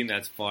busy, and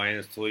that's fine.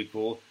 That's totally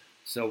cool.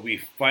 So we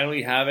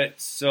finally have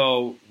it.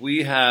 So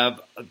we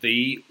have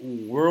the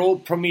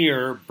world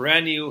premiere,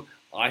 brand new.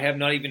 I have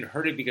not even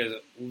heard it because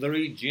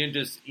literally Gina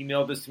just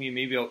emailed this to me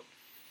maybe a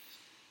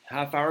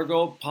half hour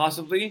ago,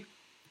 possibly.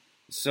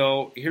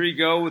 So here we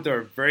go with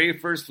our very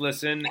first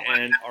listen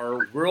and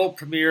our world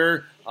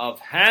premiere of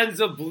Hands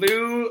of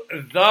Blue,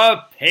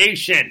 The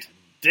Patient.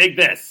 Dig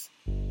this.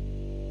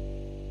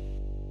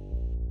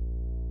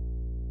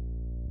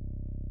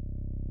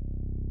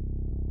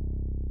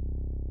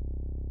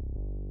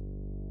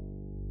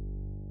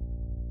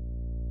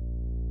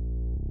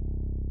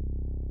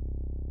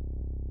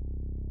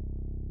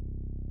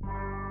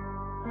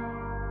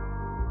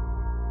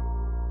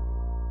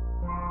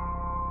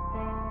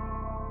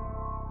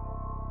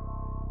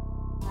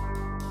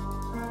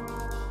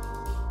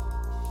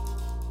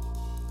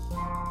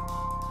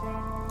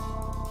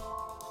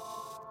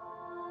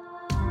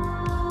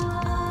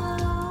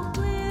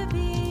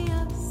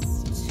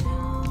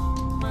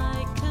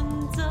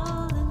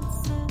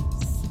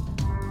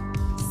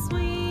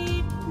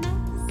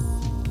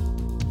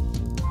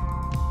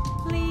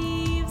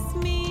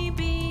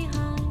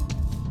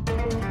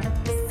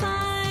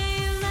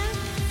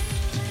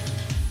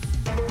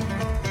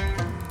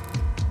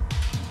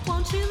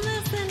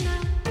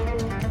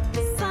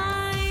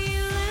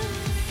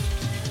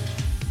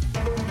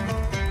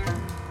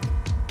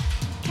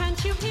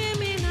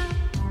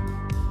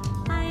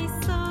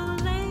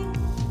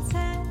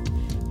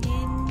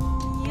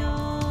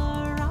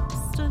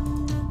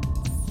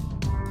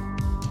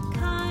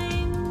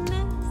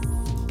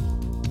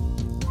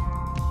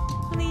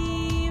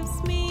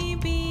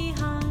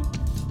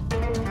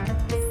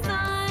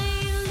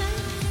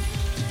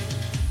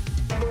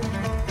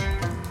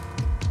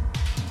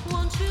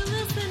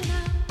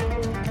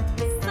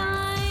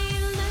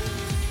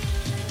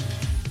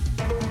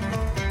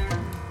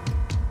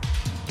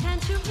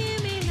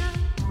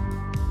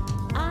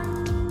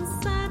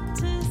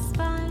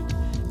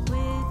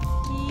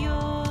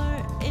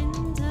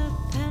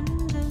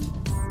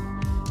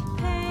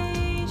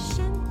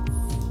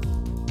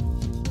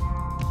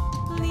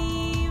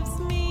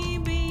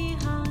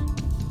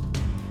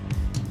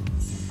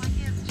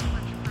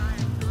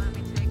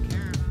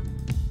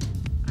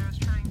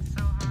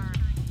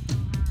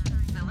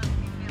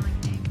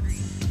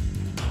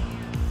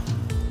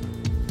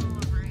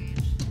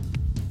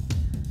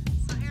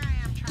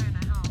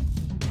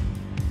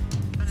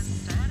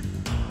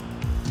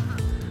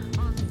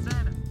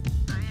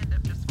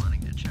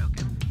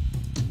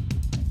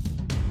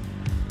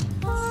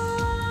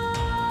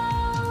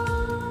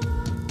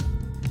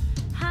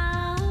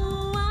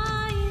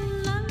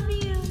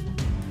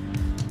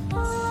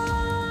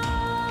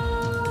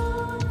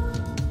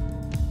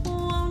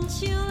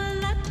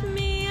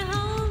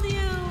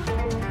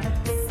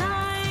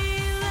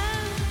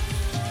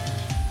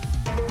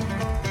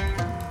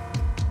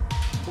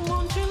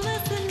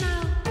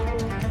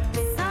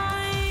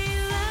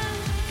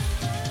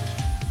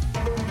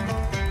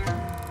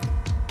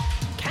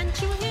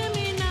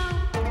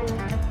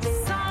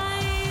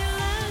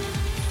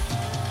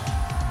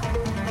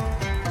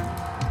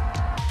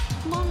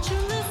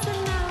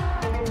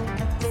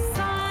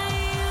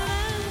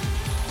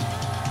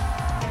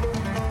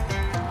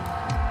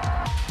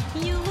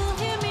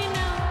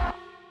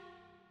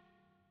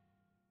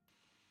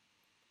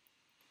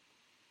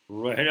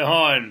 Right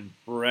on.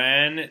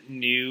 Brand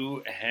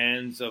new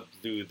Hands of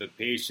Blue, The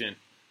Patient.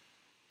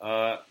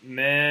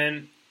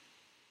 Man,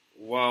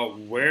 wow,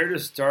 where to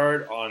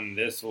start on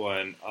this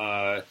one?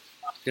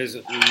 Because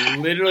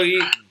literally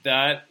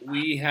that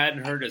we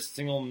hadn't heard a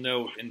single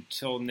note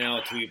until now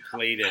until we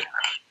played it.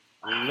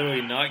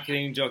 Literally not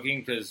kidding,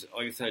 joking, because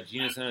like I said,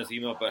 Gina sent us an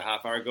email about a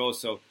half hour ago,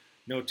 so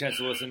no chance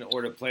to listen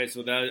or to play.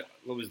 So that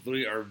was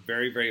literally our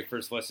very, very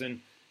first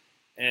listen.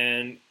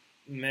 And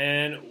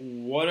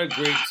man, what a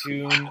great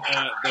tune.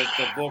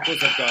 The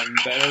vocals have gotten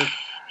better.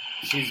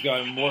 She's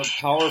gotten more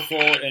powerful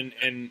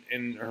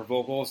in her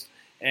vocals.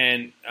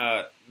 And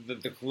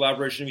the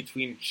collaboration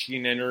between she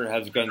and Ender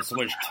has gotten so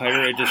much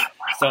tighter. It just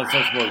sounds so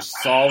much more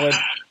solid,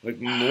 like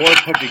more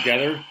put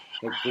together.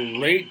 Like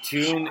great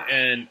tune,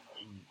 and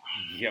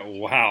yeah,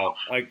 wow.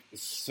 Like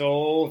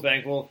so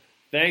thankful.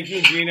 Thank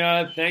you,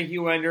 Gina. Thank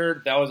you,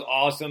 Ender. That was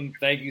awesome.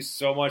 Thank you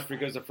so much for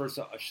giving us the first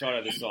shot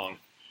at this song.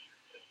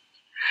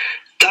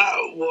 That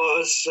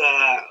was, do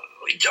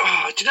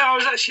you know, I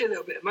was actually a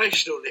little bit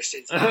emotional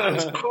listening to that. It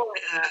was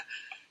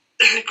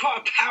quite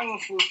a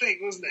powerful thing,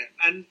 wasn't it?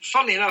 And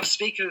funnily enough,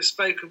 speaking of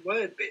spoken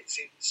word bits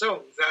in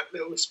songs, that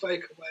little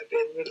spoken word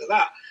bit in the middle of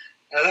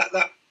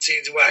that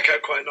seemed to work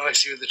out quite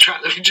nicely with the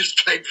track that we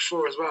just played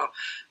before as well.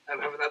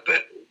 Having that,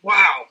 but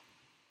wow,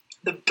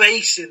 the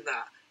bass in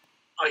that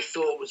I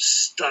thought was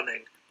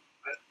stunning.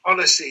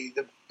 Honestly,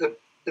 the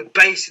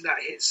bass in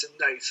that hits some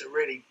notes that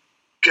really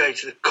go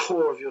to the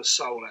core of your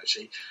soul,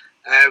 actually.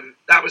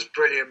 That was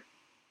brilliant.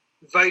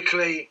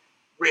 Vocally,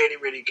 really,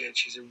 really good.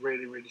 She's a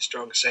really, really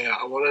strong singer.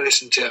 I want to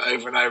listen to it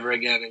over and over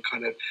again and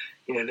kind of,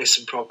 you know,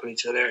 listen properly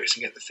to the lyrics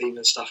and get the theme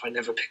and stuff. I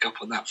never pick up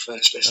on that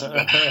first listen.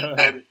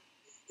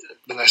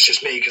 But that's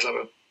just me because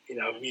I'm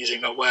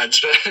music, not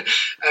words.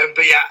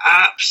 But yeah,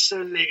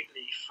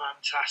 absolutely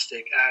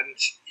fantastic. And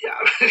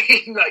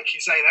yeah, like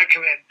you say, that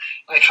came in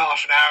like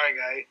half an hour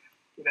ago.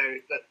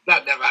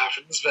 that never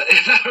happens, but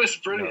that was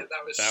brilliant. No,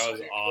 that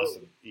was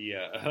awesome. Cool.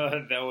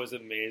 Yeah, that was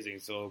amazing.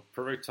 So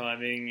perfect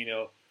timing,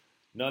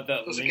 not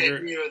that doesn't linger.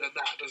 get nearer than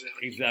that, does it?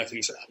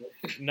 Exactly.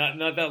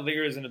 not that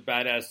linger isn't a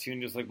badass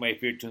tune, just like my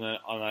favorite tune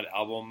on that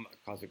album,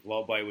 Cosmic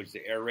Lullaby, which is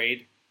the Air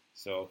Raid.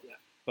 So, yeah.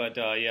 But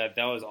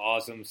that was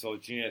awesome. So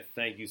Gina,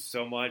 thank you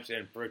so much,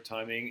 and perfect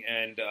timing.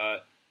 And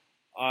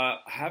I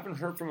haven't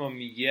heard from him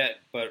yet,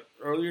 but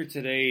earlier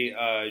today,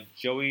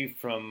 Joey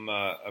from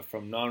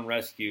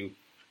Non-Rescue,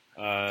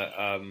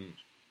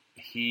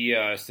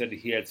 he said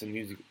he had some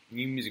new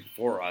music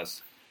for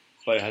us,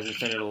 but hasn't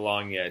sent it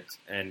along yet.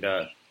 And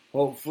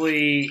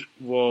hopefully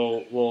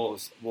we'll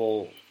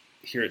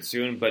hear it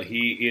soon. But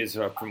he is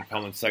from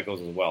Common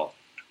Cycles as well,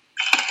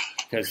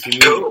 because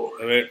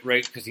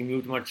he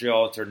moved to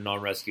Montreal to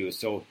Non-Rescue.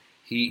 So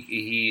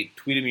he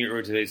tweeted me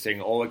earlier today saying,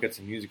 "Oh, I got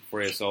some music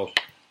for you." So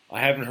I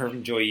haven't heard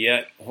from Joey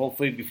yet.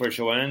 Hopefully before the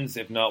show ends.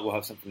 If not, we'll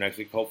have something next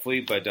week,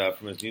 hopefully. But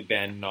from his new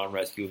band,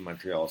 Non-Rescue in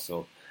Montreal.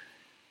 So,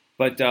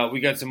 but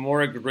we got some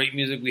more great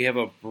music. We have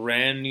a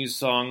brand new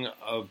song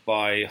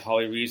by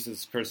Holly Reese.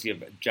 It's courtesy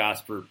of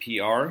Jasper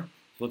PR.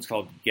 So it's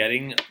called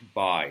Getting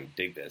By.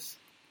 Dig this.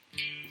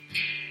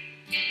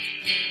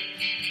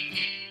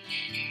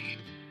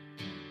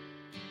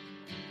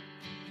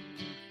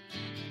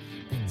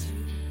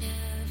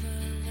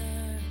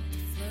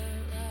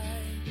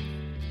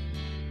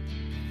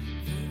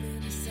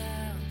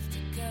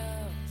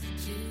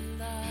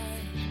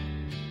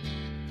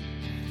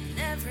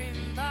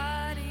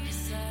 Everybody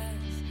says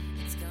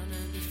it's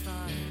gonna be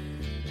fine.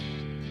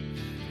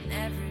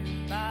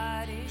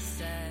 Everybody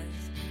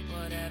says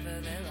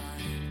whatever they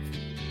like.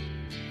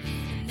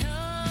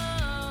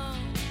 No,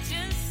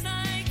 just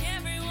like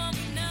everyone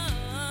we know.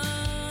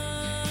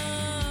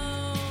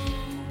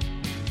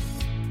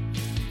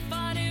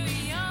 Far too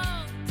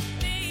young to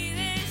be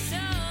this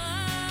old.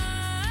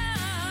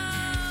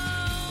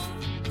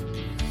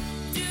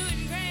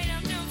 Doing great,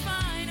 I'm doing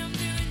fine, I'm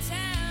doing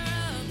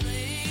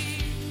terribly.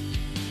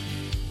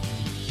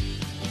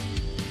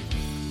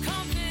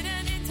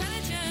 Confident,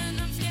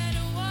 intelligent, I'm scared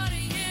of what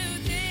you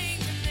think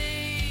of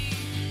me.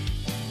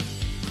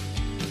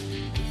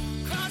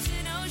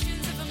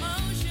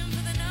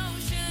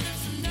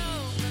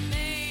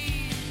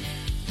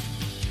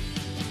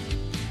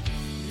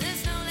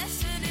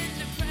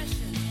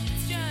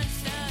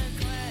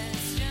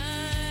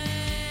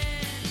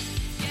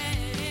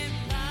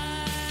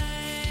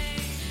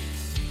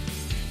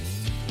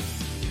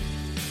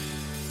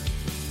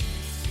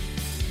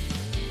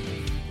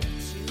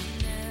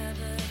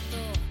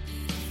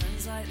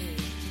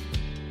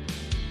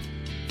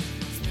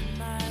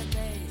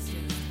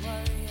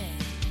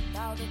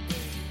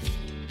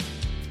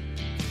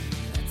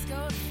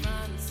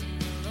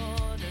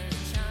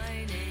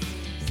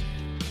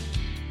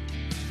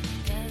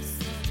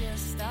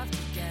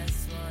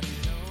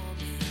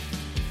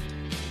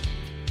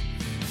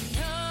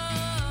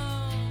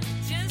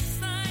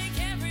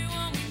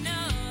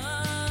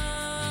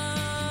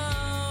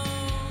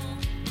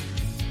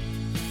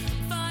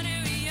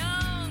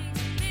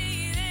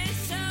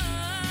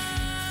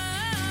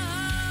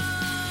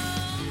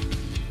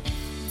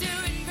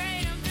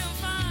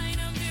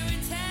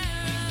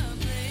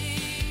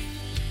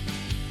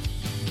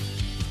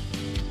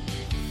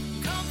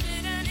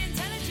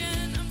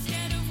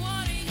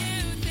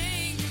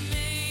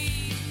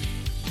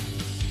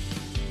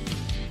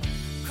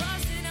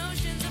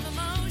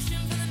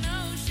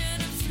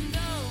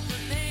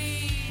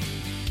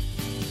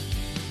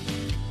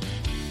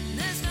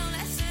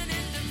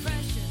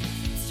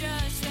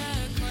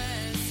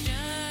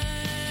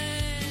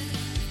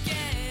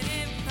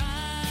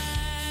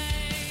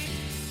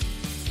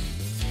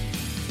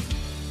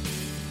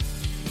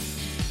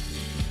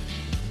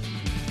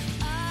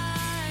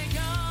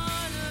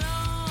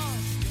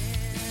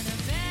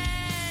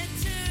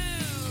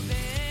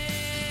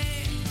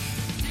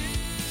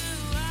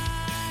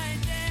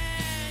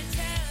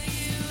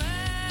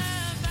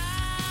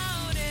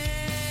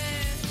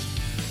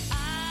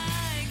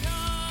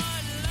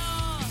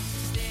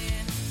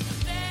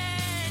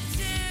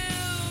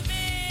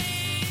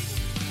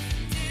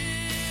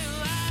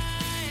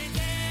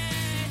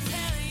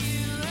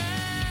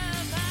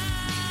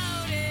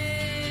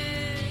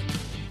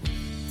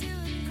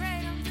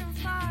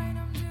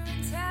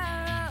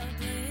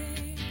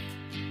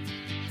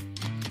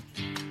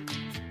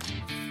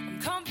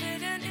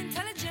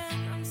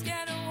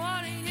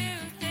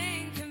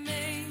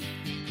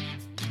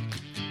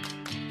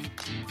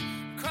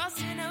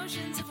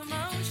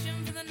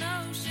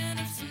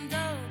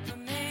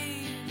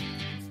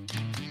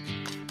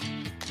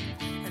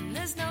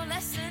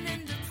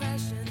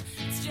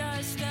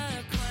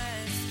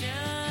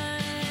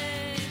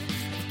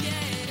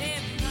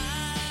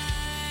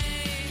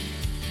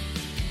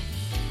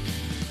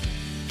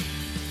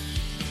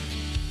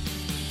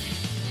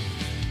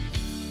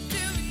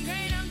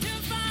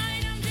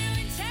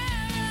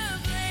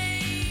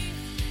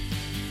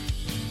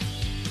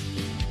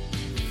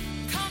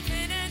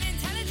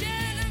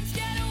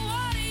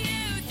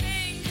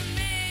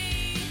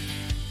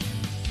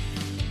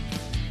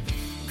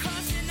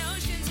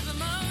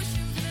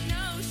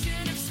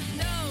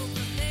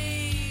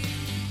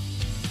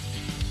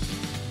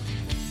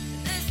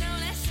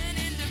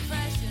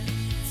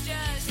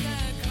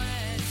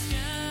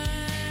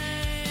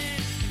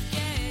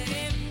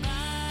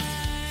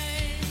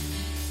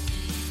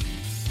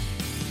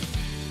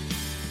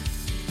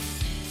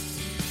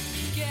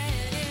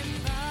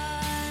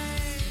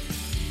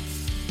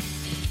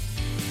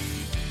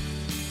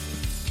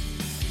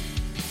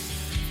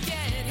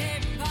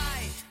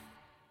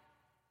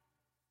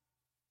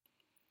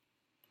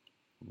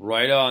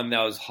 Right on.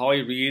 That was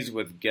Holly Reeves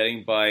with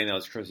Getting By, and that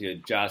was courtesy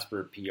of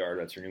Jasper PR.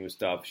 That's her newest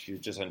stuff. She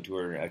was just on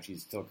tour. Actually,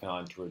 she's still kind of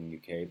on tour in the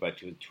UK, but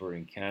she was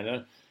touring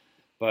Canada.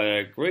 But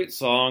a great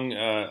song,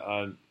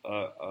 a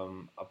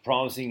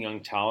promising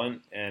young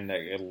talent, and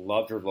I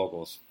loved her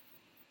vocals.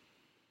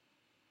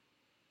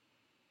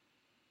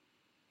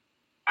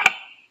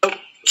 Oh,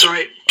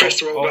 sorry,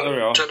 pressed the wrong there we button.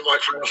 go. Turn the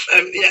microphone off.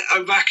 Yeah,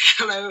 I'm back.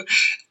 Hello.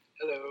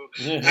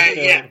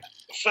 Yeah,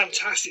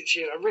 fantastic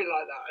tune. I really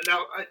like that.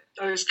 Now,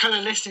 I was kind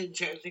of listening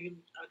to it and thinking,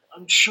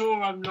 I'm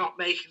sure I'm not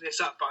making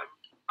this up, but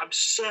I'm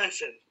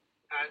certain,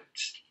 and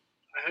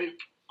I hope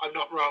I'm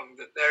not wrong,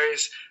 that there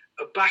is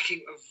a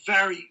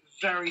very,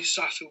 very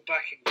subtle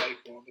backing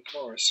vocal on the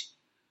chorus.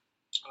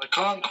 I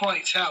can't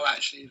quite tell,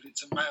 actually, if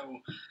it's a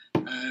male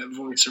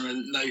voice or a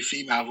low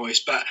female voice,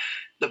 but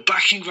the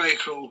backing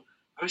vocal,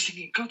 I was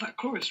thinking, God, that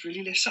chorus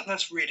really lifts up.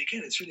 That's really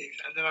good. It's really,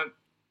 and then I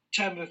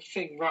turned the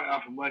thing right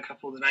up and woke up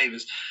all the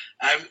neighbours.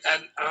 And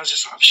I was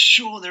just like, I'm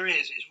sure there is.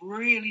 It's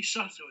really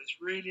subtle. It's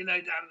really low down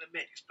in the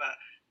mix, but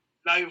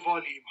low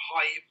volume,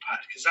 high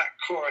impact, because that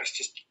chorus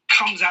just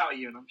comes out of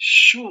you, and I'm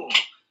sure,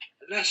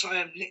 unless I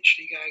am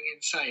literally going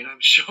insane,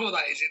 I'm sure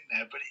that is in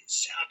there, but it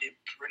sounded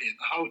brilliant.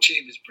 The whole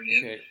tune is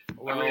brilliant. Okay.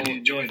 Well, I really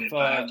enjoyed it.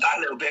 But that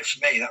little bit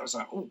for me, that was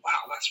like, oh,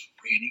 wow, that's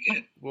really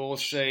good. We'll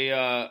say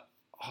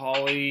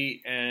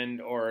Holly and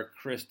or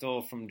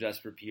Crystal from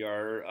Jasper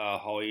PR.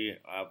 Holly,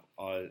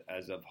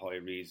 as of Holly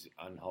Reeves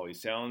on Holly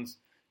Sounds,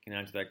 can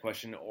answer that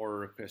question,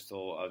 or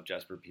Crystal of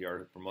Jasper PR,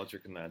 who promotes her,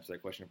 can answer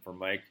that question for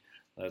Mike.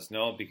 Let us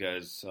know,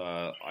 because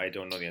I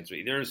don't know the answer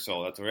either,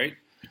 so that's all right.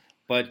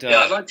 But yeah,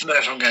 I'd like to know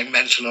if I'm going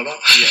mental or not.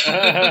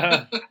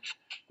 Yeah.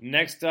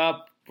 Next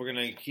up, we're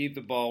going to keep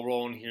the ball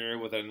rolling here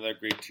with another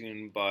great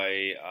tune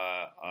by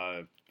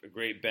a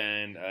great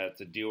band.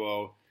 It's a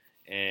duo,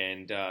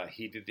 and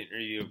he did the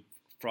interview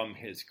from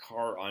his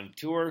car on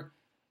tour.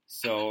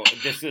 So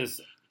this is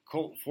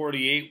Colt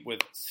 48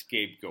 with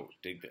Scapegoat.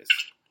 Dig this.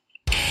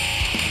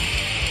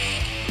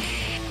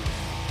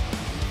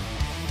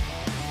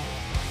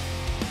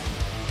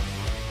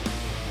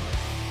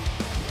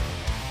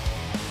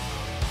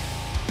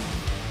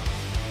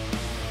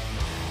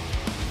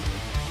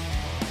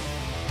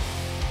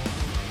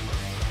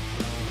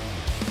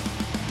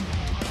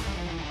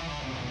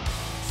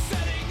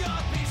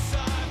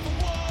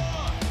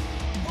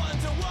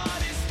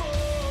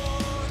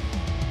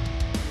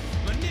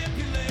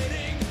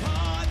 Manipulating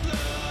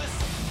heartless.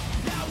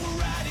 Now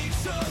we're at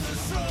each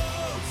other's throats.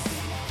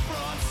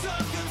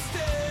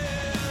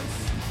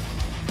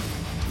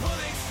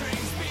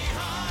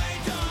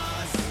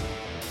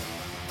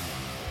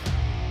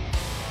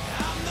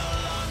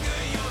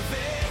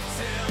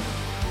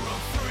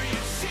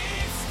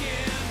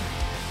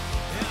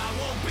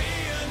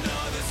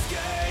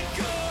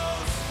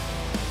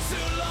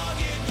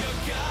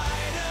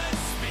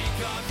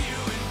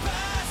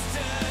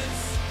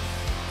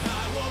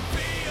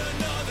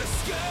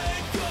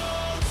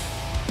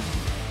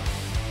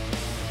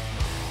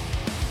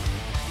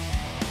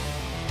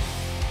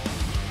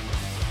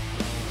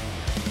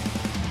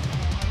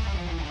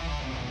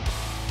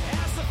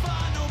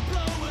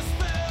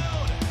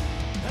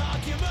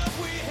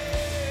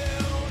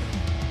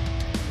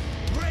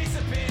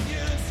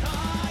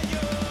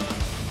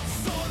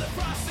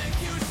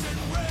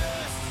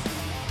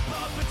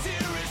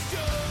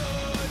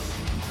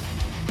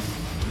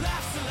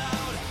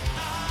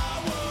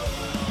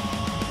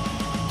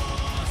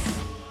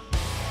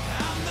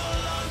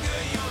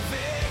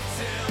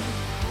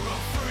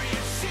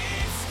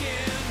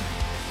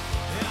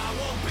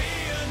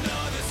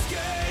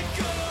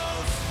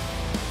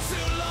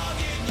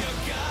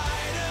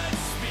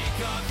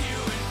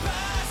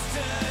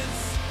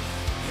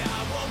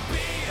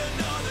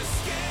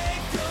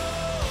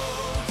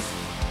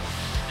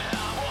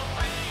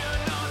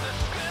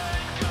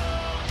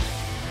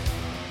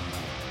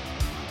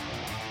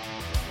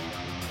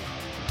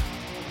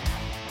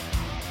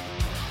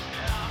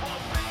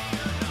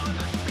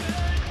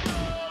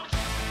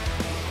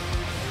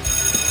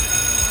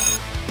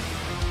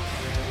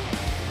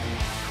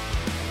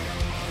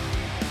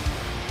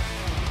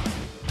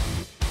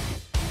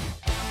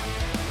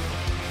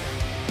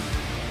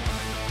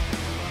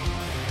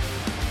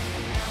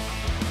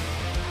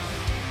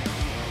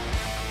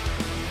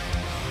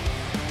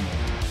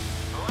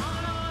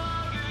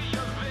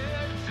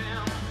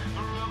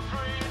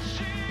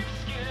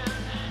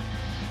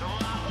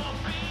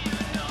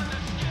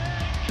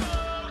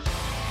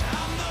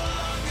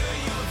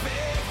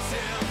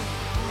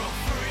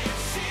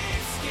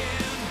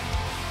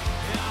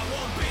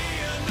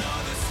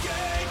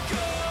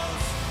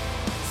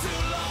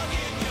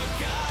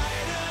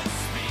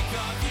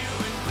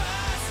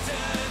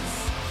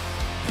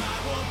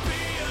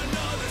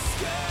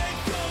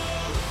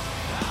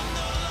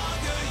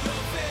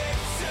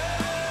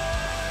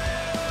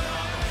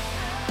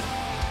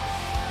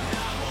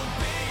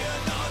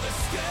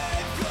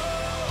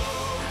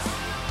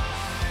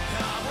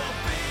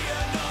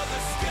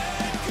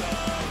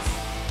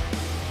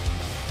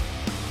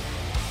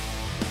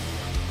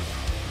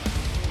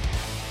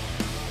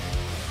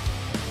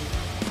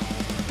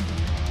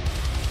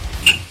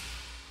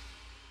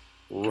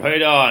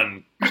 Right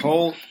on.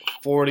 Colt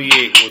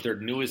 48 with their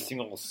newest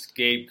single,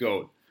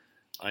 Scapegoat.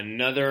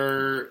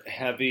 Another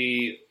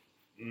heavy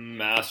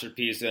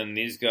masterpiece, and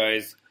these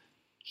guys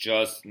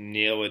just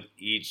nail it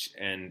each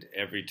and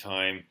every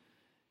time.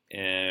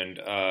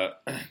 And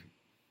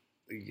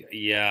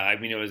yeah, I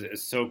mean,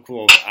 it's so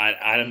cool.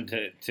 Adam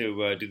to do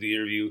the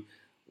interview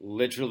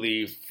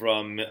literally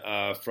from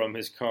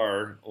his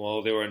car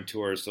while they were on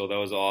tour, so that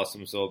was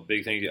awesome. So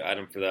big thank you to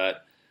Adam for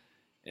that.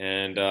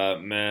 And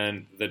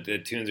man, the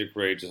tunes are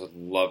great. Just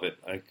love it.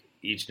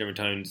 Each and every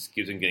time just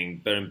keeps on getting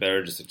better and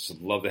better.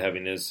 Just love the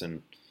heaviness,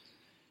 and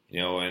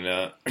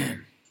and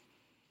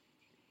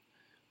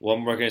what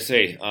more can I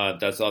say?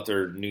 That's off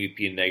their new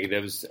EP,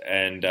 Negatives,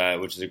 and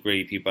which is a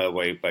great EP, by the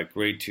way. But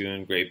great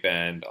tune, great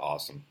band,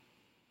 awesome.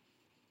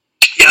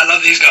 Yeah, I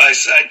love these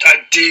guys.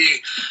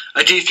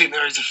 I do think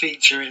there is a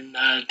feature in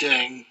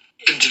doing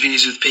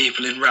interviews with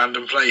people in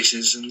random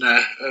places, and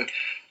a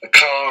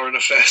car and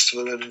a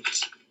festival and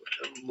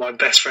my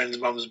best friend's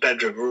mum's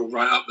bedroom are all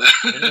right up there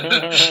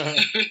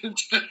in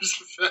terms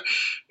of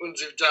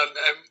ones we've done.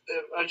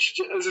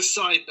 As a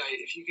side note,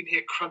 if you can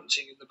hear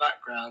crunching in the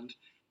background,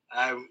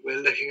 we're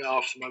looking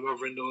after my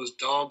mother-in-law's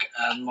dog,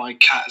 and my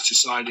cat has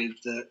decided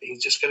that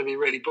he's just going to be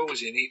really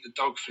ballsy and eat the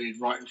dog food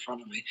right in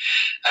front of me.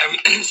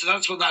 So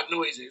that's what that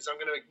noise is. I'm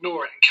going to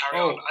ignore it and carry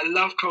on. I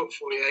love Colt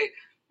 48.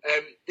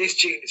 This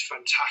tune is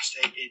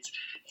fantastic. It's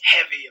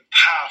heavy and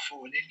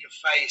powerful and in your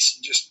face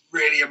and just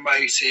really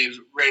emotive,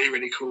 really,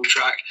 really cool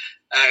track.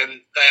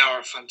 They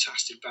are a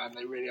fantastic band.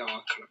 They really are a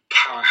kind of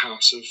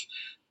powerhouse of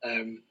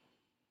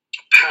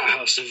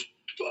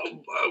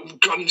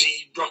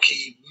grungy,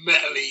 rocky,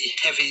 metally,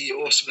 heavy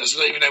awesomeness.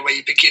 I don't even know where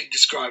you begin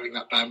describing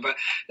that band, but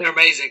they're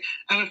amazing.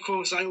 And of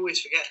course, I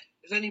always forget,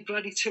 there's only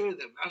bloody two of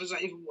them. How does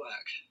that even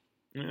work?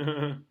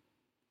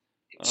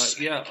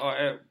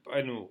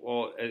 I know.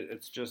 Well,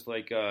 it's just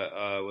like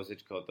what's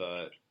it called?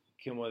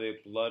 Kimmo the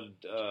Blood.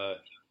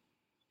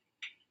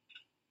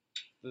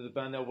 The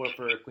band that worked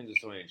for Queens of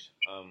Stone Age.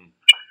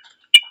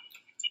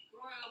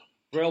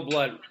 Royal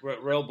Blood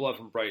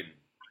from Brighton.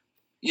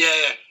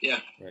 Yeah.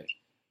 Right.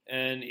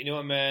 And you know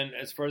what, man?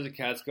 As far as the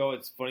cats go,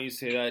 it's funny you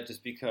say that,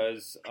 just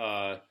because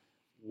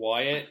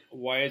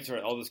Wyatt's our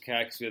eldest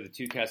cat, because we have the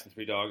 2 cats and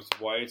 3 dogs.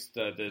 Wyatt's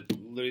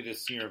literally the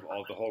senior of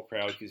all the whole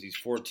crowd, because he's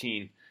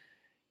 14.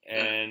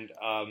 And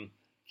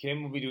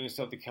Kim will be doing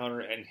stuff at the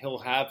counter, and he'll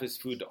have his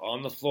food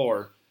on the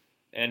floor,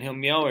 and he'll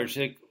meow at her. She's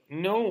like,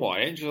 "No,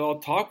 Wyatt, I'll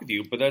talk with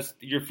you, but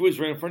your food's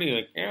right in front of you."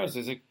 Like, yeah, it's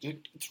like,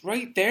 it's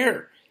right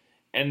there.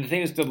 And the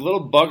thing is, the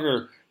little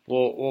bugger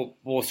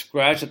will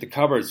scratch at the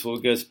cupboard, so we'll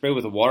get a spray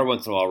with the water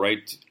once in a while,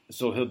 right?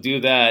 So he'll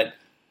do that,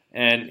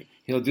 and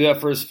he'll do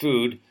that for his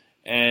food.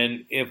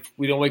 And if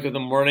we don't wake up in the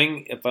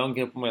morning, if I don't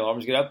get up when my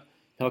alarms get up,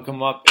 he'll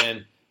come up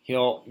and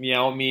he'll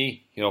meow at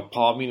me, he'll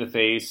paw me in the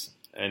face,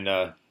 and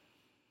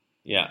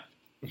yeah.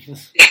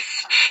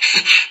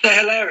 They're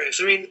hilarious.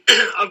 I mean,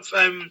 I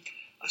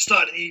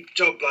started a new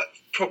job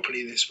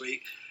properly this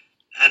week,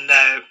 and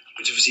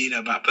which obviously you know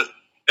about, but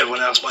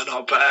everyone else might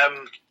not. But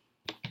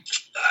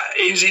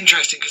it was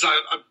interesting because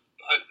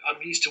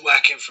I'm used to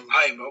working from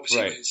home. But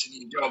obviously, when it's a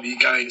new job, you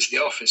go into the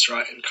office,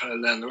 right, and kind of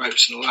learn the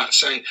ropes and all that.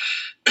 So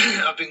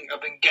I've been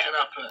getting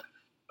up at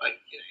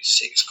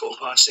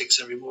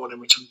 6:15 every morning,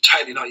 which I'm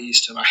totally not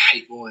used to, and I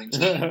hate mornings.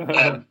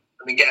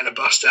 I've been getting a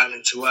bus down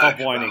into work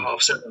at about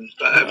 7:30,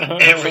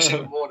 but every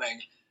single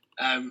morning,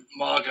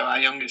 Margot, our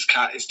youngest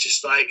cat, is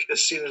just like,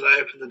 as soon as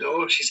I open the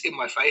door, she's in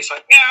my face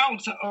like, meow.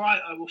 It's like, all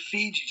right, I will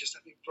feed you, just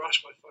let me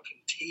brush my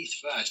fucking teeth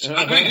first. You know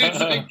what I mean? It's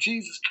like,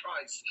 Jesus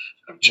Christ,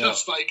 I'm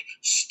just like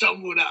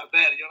stumbled out of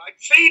bed, and you're like,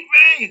 feed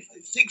me. It's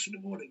like 6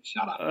 a.m,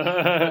 shut up.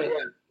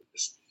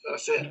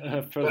 That's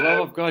it. For the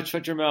love of God,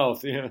 shut your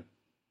mouth. Yeah.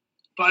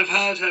 But I've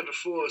heard her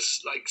before,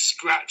 like,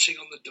 scratching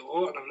on the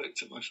door, and I've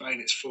looked at my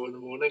phone, it's 4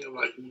 a.m, I'm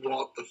like,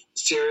 what the,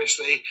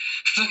 seriously?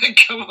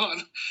 Come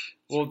on.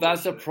 Well,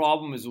 that's the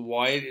problem, is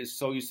Wyatt is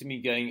so used to me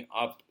getting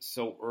up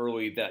so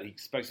early that he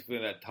expects to be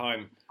at that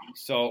time.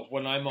 So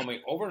when I'm on my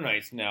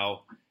overnights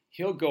now,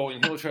 he'll go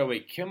and he'll try to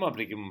wake Kim up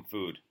to give him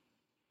food.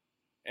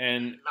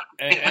 And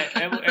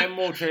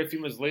we'll try to feed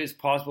him as late as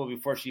possible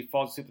before she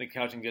falls asleep on the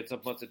couch and gets up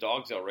and lets the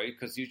dogs out, right?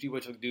 Because usually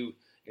what she'll do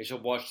is she'll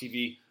watch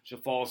TV, she'll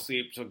fall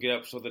asleep, she'll get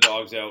up, she'll let the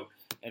dogs out,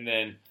 and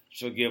then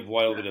she'll give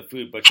Wyatt a bit of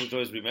food. But she'll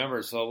always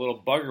remember, so a little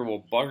bugger will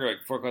bug her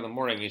at 4 o'clock in the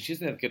morning, and she's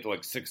going to have to get to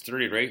like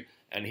 6:30, right?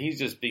 And he's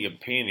just being a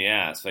pain in the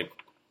ass. Like,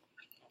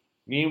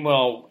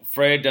 meanwhile,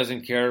 Freya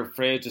doesn't care.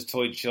 Freya just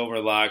totally chill and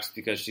relaxed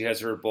because she has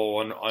her bowl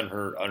on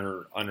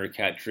her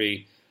cat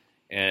tree.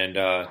 And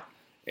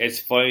it's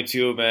funny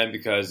too, man,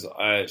 because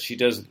she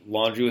does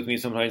laundry with me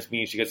sometimes.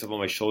 She gets up on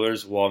my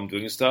shoulders while I'm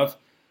doing stuff.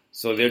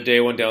 So the other day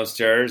I went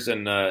downstairs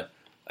and I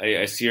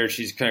see her.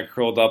 She's kind of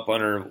curled up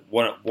on her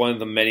one of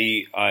the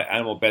many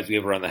animal beds we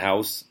have around the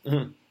house,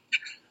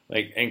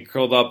 and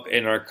curled up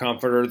in our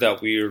comforter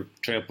that we were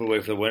trying to put away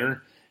for the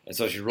winter. And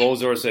so she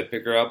rolls over, so I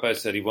pick her up. I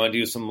said, "You want to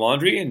do some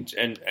laundry?"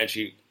 And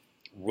she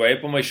right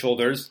up on my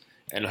shoulders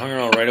and hung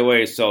around right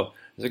away. So I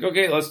was like,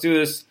 "Okay, let's do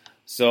this."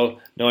 So,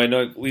 no, I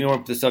know Lena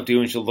put this stuff to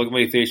you, and she'll look at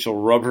my face, she'll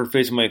rub her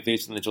face on my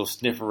face, and then she'll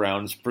sniff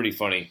around. It's pretty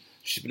funny.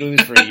 She's been doing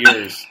this for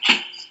years.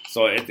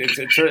 So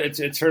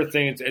it's her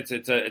thing. It's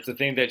a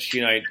thing that she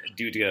and I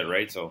do together,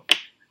 right? So.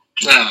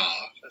 Oh,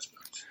 that's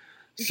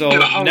nice. So do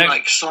a whole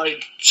like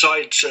side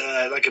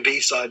like a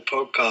B-side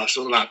podcast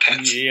all about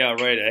pets. Yeah,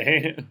 right.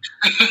 Eh?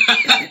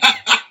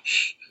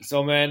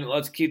 So, man,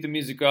 let's keep the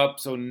music up.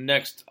 So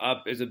next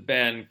up is a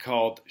band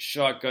called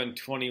Shotgun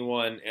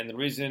 21, and the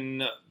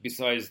reason,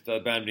 besides the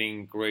band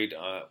being great,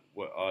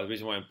 the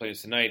reason why I'm playing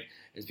this tonight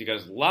is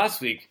because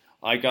last week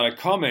I got a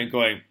comment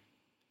going,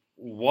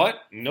 "What?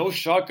 No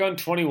Shotgun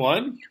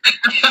 21?"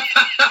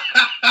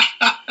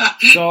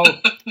 So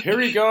here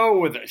we go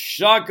with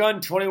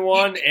Shotgun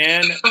 21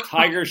 and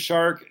Tiger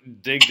Shark.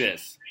 Dig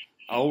this.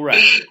 All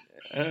right.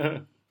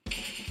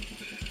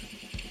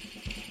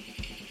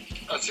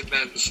 That's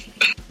immense.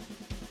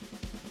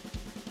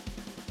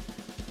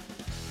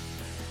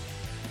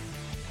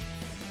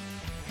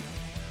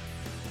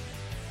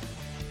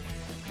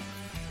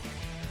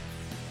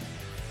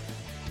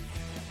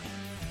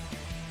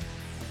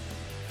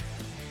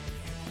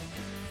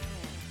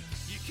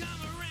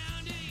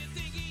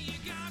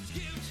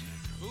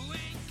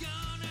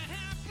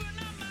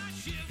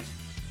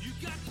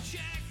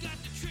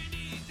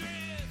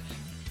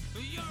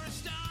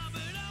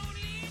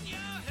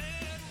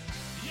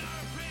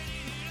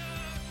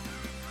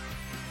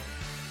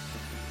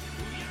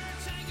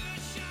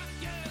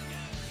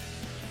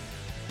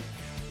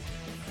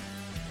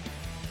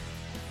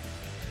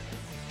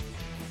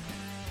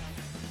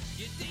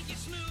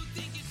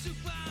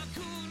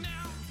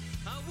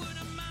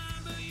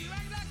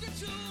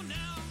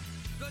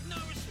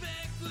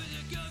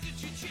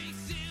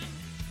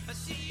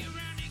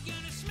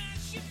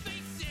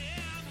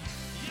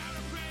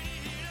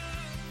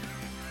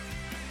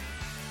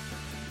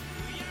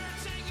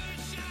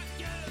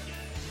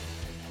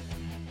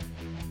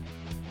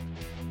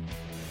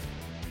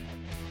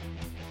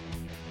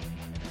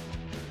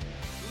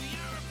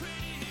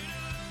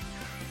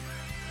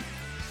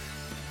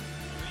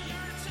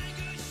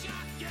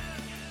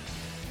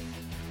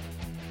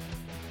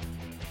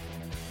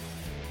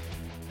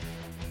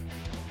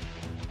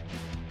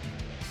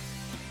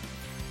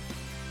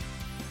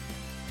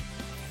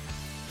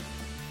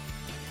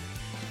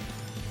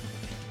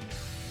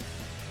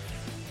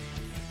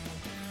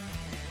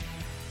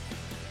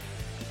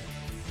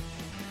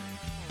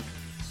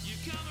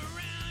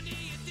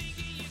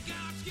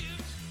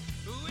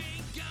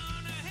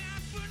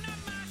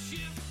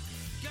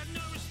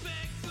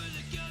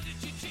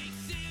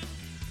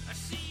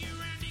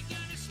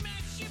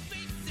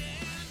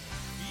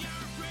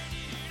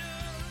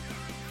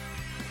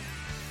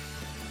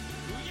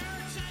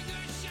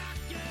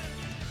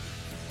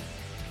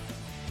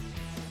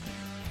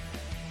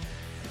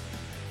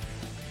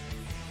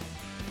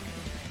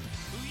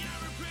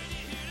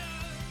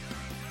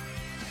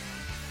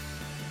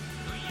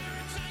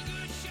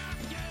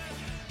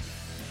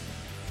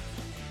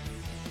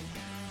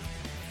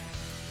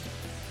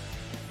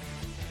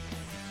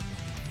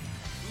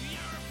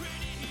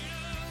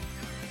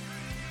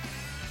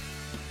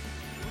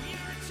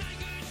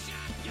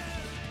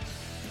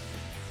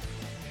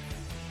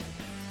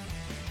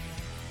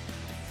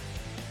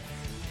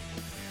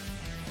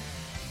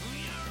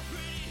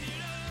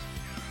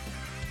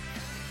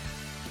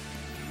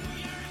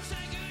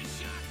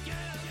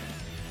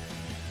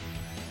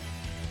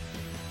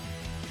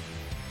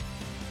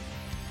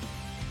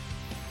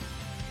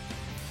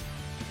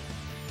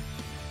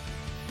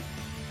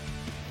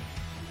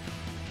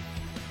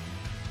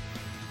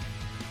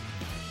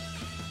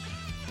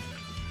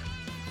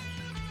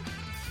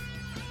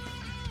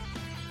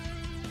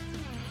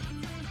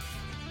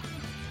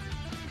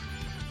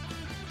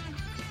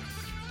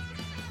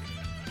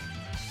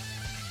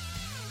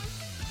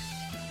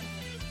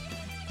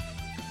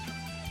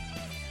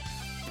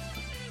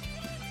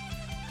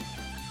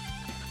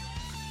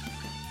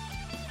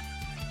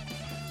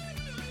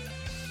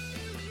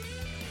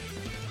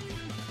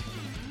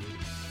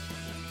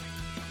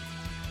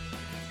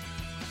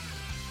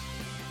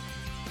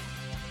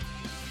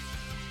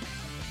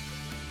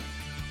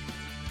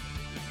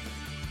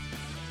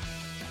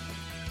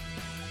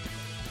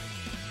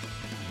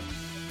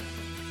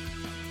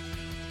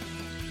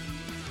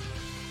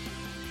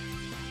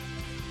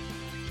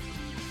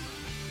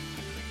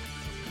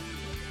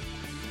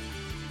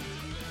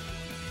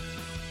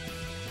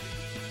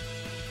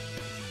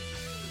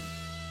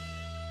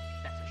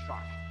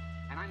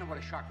 know what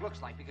a shark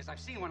looks like because I've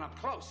seen one up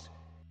close.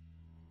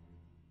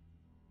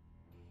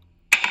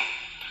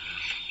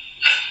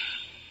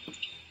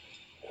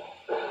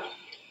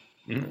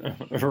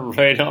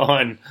 Right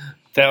on.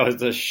 That was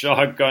the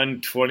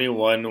Shotgun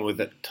 21 with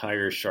a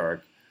Tiger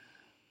Shark.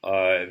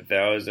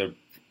 That was a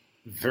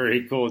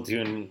very cool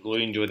tune.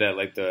 Really enjoyed that,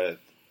 like the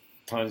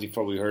times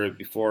before we heard it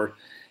before.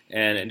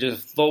 And it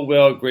just flowed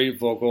well, great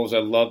vocals. I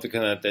love the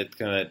kind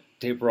of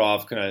taper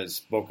off, kind of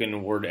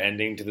spoken word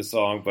ending to the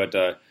song. But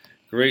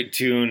great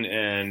tune,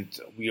 and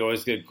we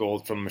always get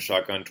gold from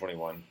Shotgun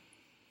 21.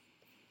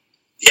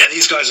 Yeah,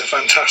 these guys are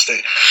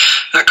fantastic.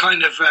 That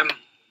kind of,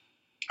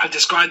 I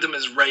described them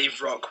as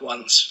rave rock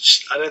once,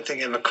 which I don't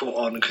think ever caught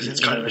on because it's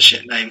kind of a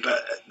shit name,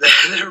 but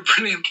they're a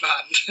brilliant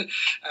band.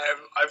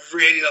 I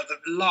really love them.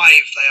 Live,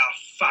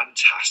 they are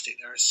fantastic.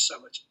 There is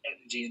so much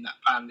energy in that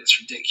band, it's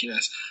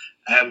ridiculous.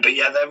 But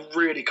yeah, they're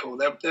really cool.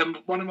 They're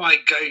one of my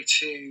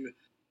go-to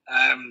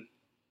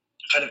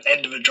kind of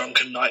end of a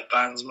drunken night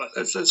bands.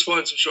 Let's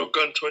find some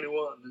Shotgun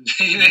 21 and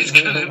it's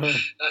kind of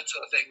that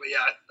sort of thing. But yeah,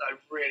 I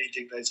really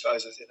dig those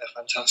guys. I think they're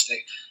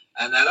fantastic,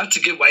 and that's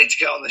a good way to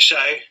get on the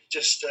show.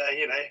 Just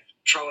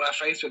troll our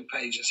Facebook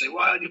page and say,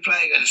 "Why aren't you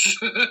playing us?"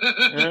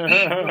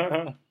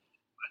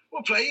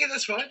 We'll play you.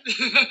 That's fine.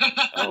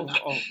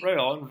 oh, right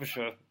on for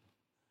sure.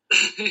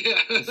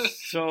 Yeah.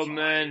 So,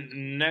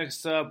 man,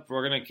 next up,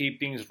 we're gonna keep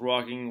things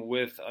rocking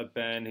with a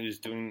band who's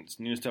doing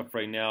new stuff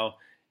right now.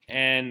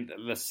 And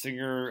the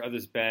singer of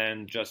this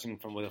band, Justin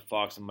from With a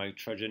Fox and Mike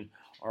Trudgeon,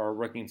 are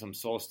working some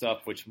soul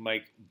stuff, which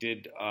Mike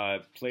did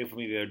play for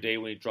me the other day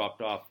when he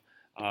dropped off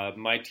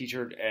my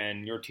t-shirt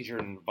and your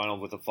t-shirt and vinyl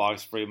With a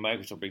Fox for you, Mike,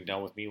 which will bring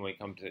down with me when we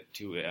come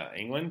to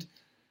England.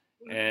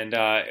 And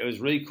it was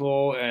really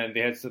cool, and they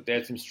had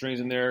some strings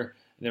in there,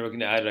 and they were going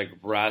to add like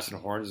brass and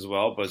horns as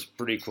well, but it's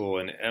pretty cool,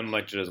 and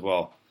Mike did as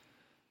well.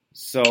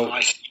 So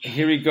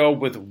here we go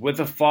with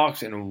a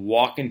Fox and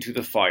Walk Into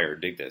the Fire.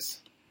 Dig this.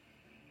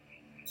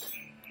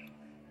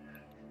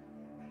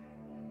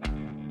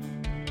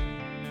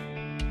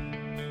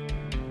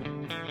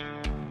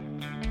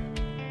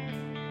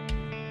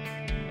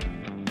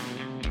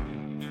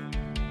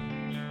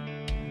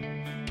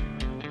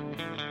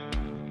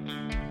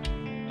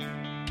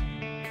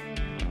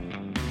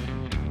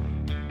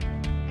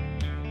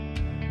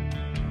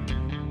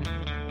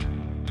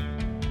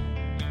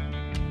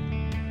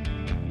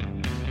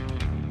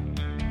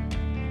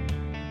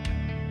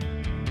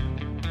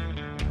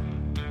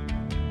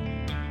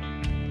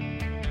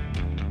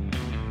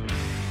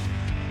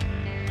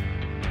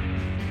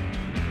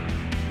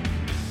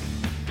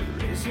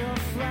 Your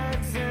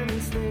flags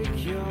and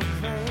stake your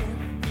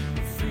claim.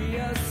 Free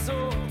your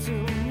soul to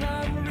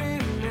not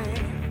remain.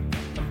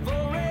 I've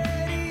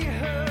already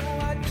heard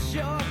what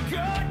you're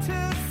going to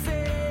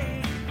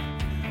say,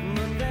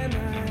 but then I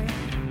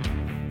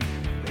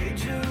made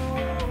you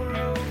war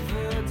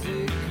over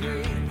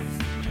degrees.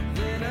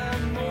 Then I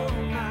know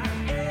my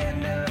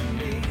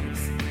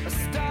enemies. I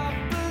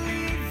stopped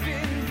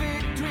believing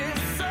victory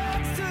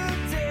sucks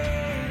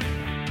today,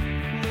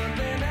 but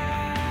then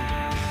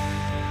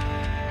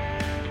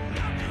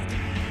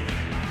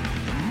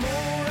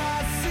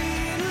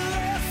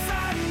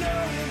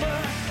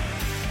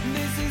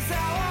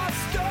how our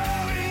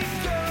story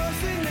goes,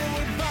 and then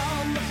we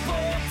bomb the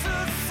fort to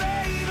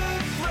save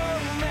it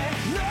from me.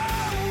 No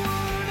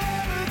one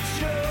ever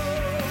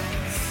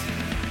chose.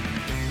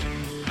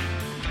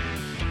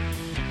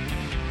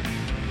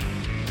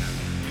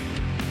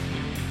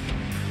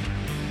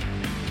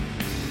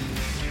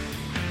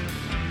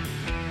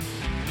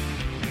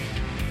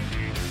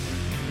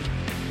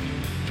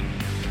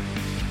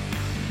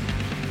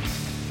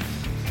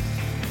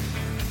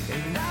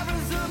 And I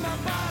reserve my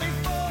body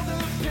for the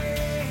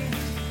pain.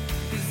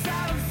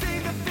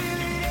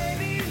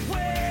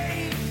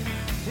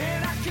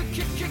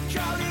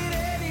 Call it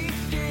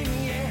anything,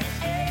 yeah,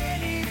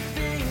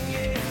 anything,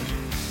 yeah.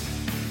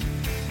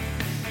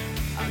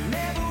 I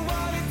never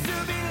wanted to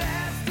be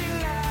last in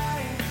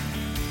line,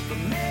 but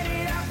man,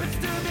 it happens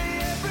to me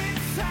every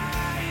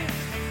time.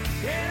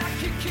 And I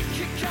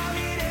call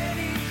it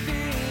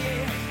anything,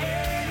 yeah,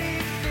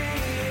 anything,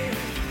 yeah.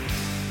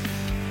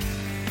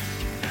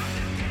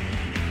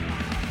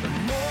 The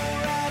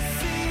more I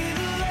see,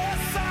 the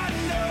less I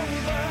know,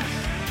 but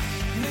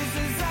this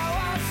is how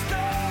our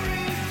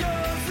story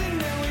goes, and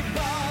then we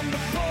bomb the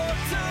port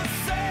to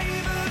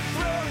save it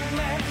from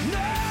me.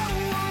 No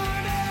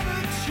one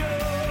ever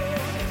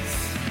chose.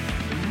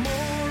 The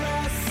more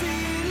I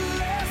see, the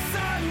less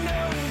I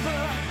know,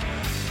 but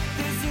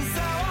this is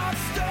how our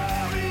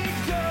story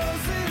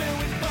goes, and then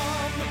we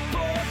bomb the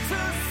port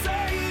to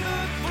save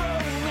it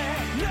from me.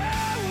 No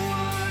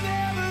one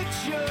ever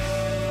chose.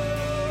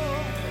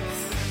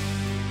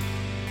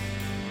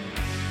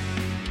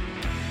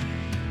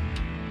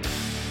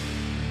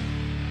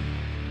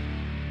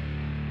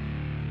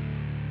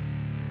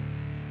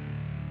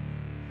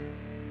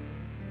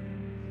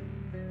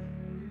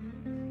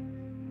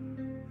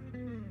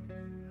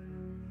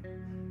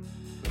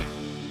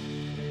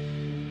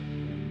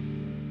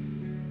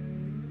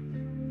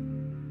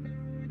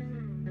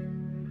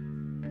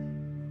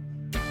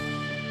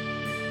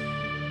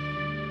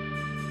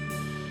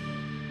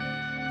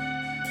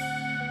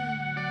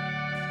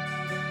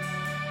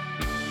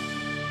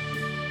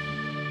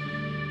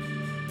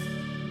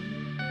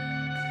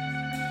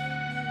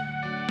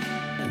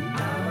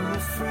 I'm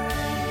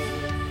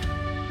afraid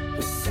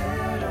we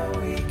said all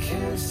we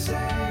can say,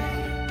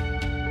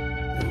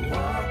 and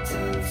walked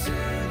into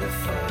the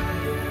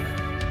fire.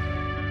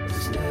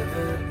 It's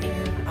never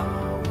in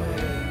our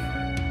way,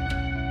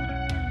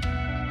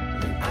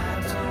 and I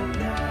don't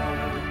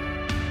know,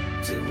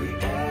 did we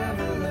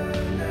ever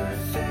learn a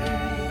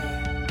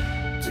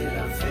thing?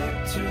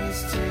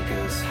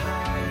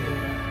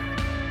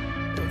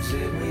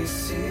 Did we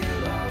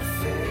seal our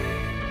fate?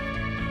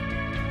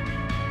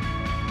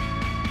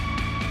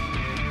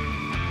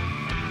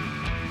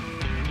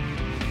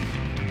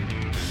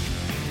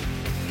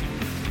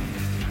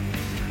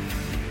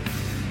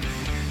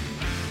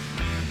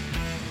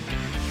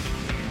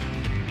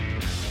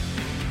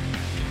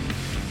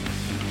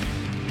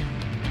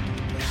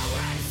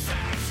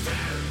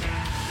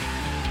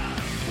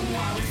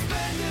 While we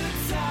spend the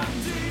time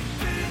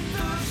deep in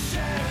the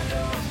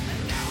shadow,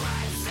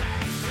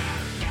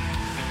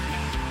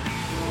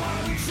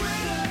 while we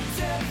trade a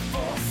death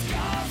for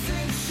scars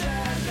and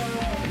shadow.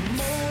 The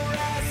more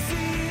I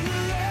see, the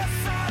less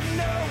I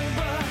know,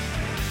 but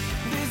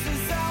this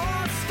is how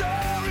our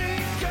story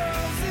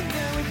goes. And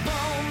then we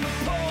bomb the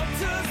port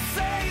to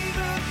save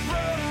the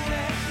throne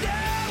that no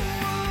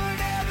one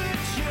ever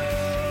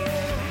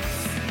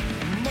chose.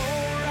 The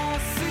more I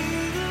see,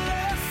 the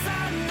less I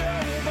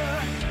know,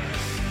 but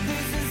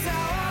this is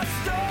how our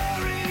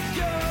story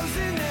goes.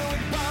 And then we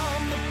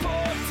bomb the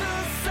port to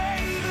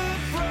save the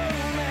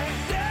throne that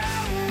no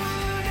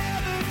one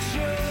ever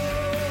chose.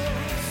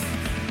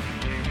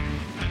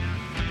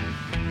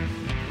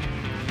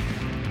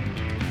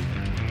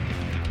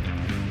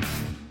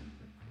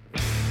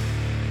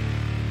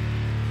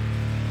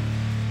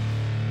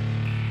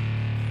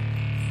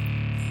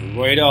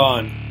 Right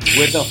on.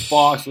 With the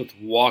Fox with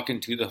Walk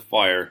Into the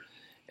Fire.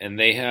 And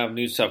they have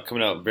new stuff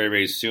coming out very,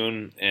 very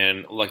soon.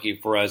 And lucky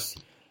for us,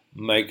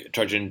 Mike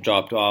Trudgeon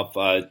dropped off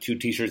 2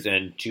 t-shirts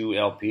and 2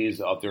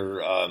 LPs of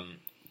their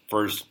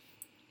first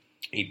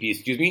EP,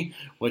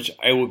 which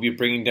I will be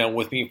bringing down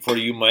with me for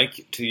you,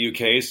 Mike, to the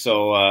UK.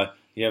 So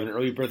you have an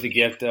early birthday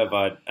gift of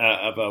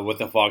a With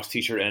the Fox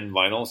t-shirt and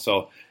vinyl.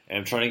 So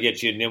I'm trying to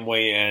get you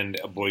Nimue and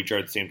a Voyager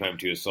at the same time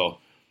too. So,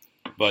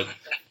 but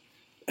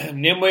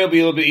Nimue will be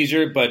a little bit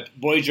easier, but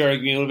Voyager I'll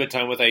give me a little bit of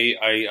time with.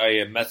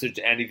 I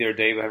messaged Andy the other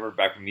day, but I haven't heard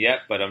back from him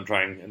yet. But I'm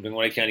doing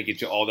what I can to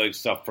get you all the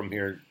stuff from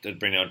here to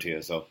bring down to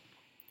you. So,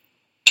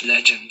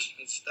 Legend.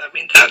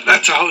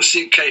 That's a whole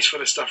suitcase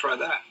full of stuff right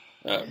there.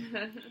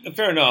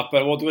 Fair enough,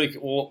 but we'll see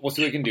what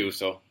we can do.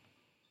 So,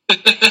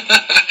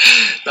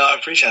 No, I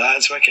appreciate that.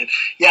 It's wicked.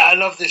 Yeah, I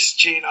love this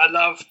tune. I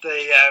love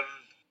the.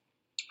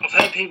 I've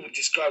heard people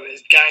describe it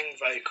as gang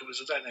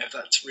vocals. I don't know if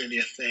that's really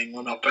a thing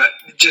or not, but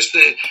just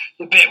the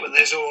bit where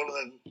there's all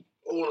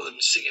of them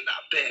singing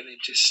that bit, and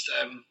it just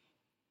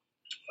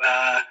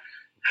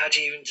how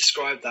do you even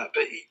describe that?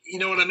 But you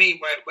know what I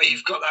mean, where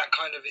you've got that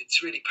kind of,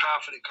 it's really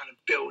powerful. It kind of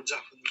builds up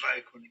in the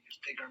vocal, and it gets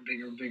bigger and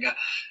bigger and bigger.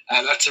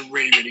 That's a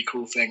really, really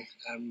cool thing.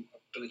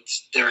 But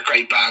they're a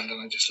great band, and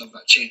I just love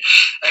that tune.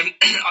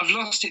 I've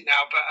lost it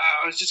now, but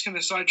I was just going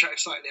to sidetrack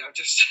slightly. I've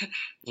just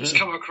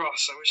come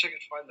across. I wish I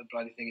could find the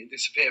bloody thing. It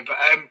disappeared, but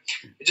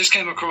it just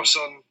came across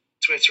on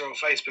Twitter or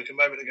Facebook a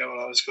moment ago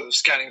while I was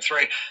scanning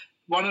through.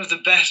 One of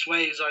the best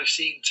ways I've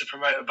seen to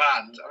promote a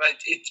band.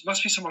 It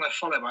must be someone I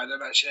follow, but I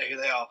don't actually know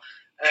who they are.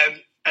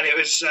 And it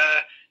was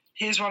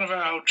here's one of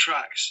our old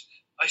tracks.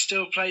 I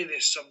still play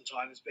this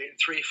sometimes, but in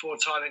 3/4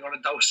 timing on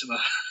a dulcimer.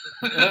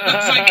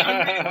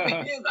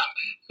 I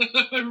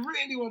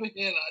really want to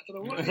hear that. I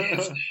don't know what it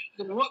is. I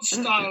don't know what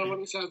style or what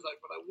it sounds like,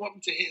 but I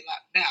want to hear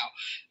that now.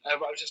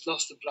 But I've just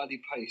lost the bloody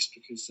post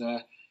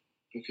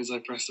because I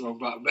pressed the wrong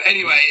button. But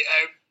anyway,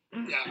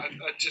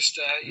 I just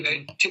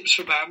tips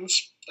for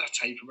bands. That's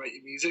how you promote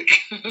your music.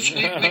 That's how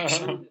you make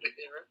someone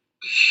hear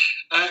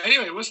it.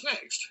 Anyway, what's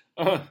next?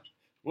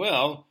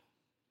 Well,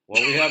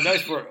 what we have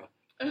next for.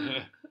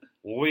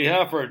 What we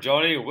have for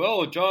Johnny?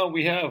 Well, John,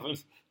 we have.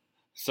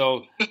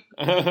 So,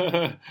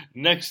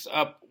 next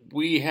up,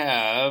 we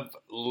have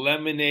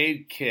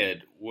Lemonade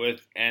Kid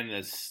with And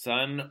the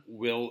Sun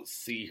Will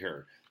See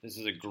Her. This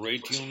is a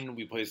great tune.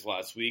 We played this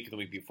last week, and the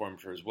week before, I'm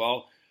sure, as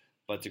well.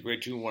 But it's a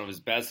great tune, one of his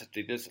best.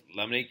 Take this,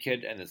 Lemonade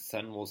Kid and the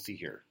Sun Will See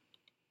Her.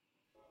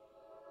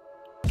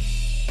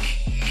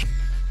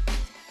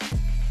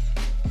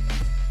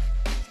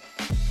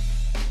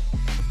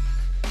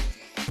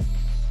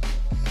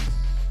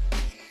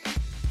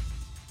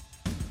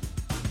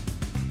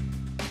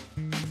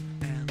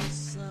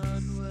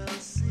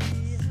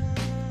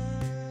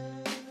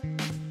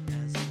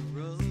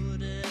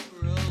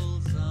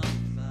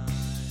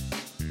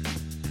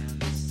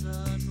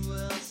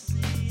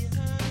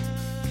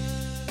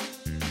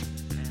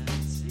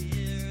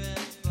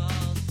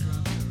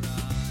 From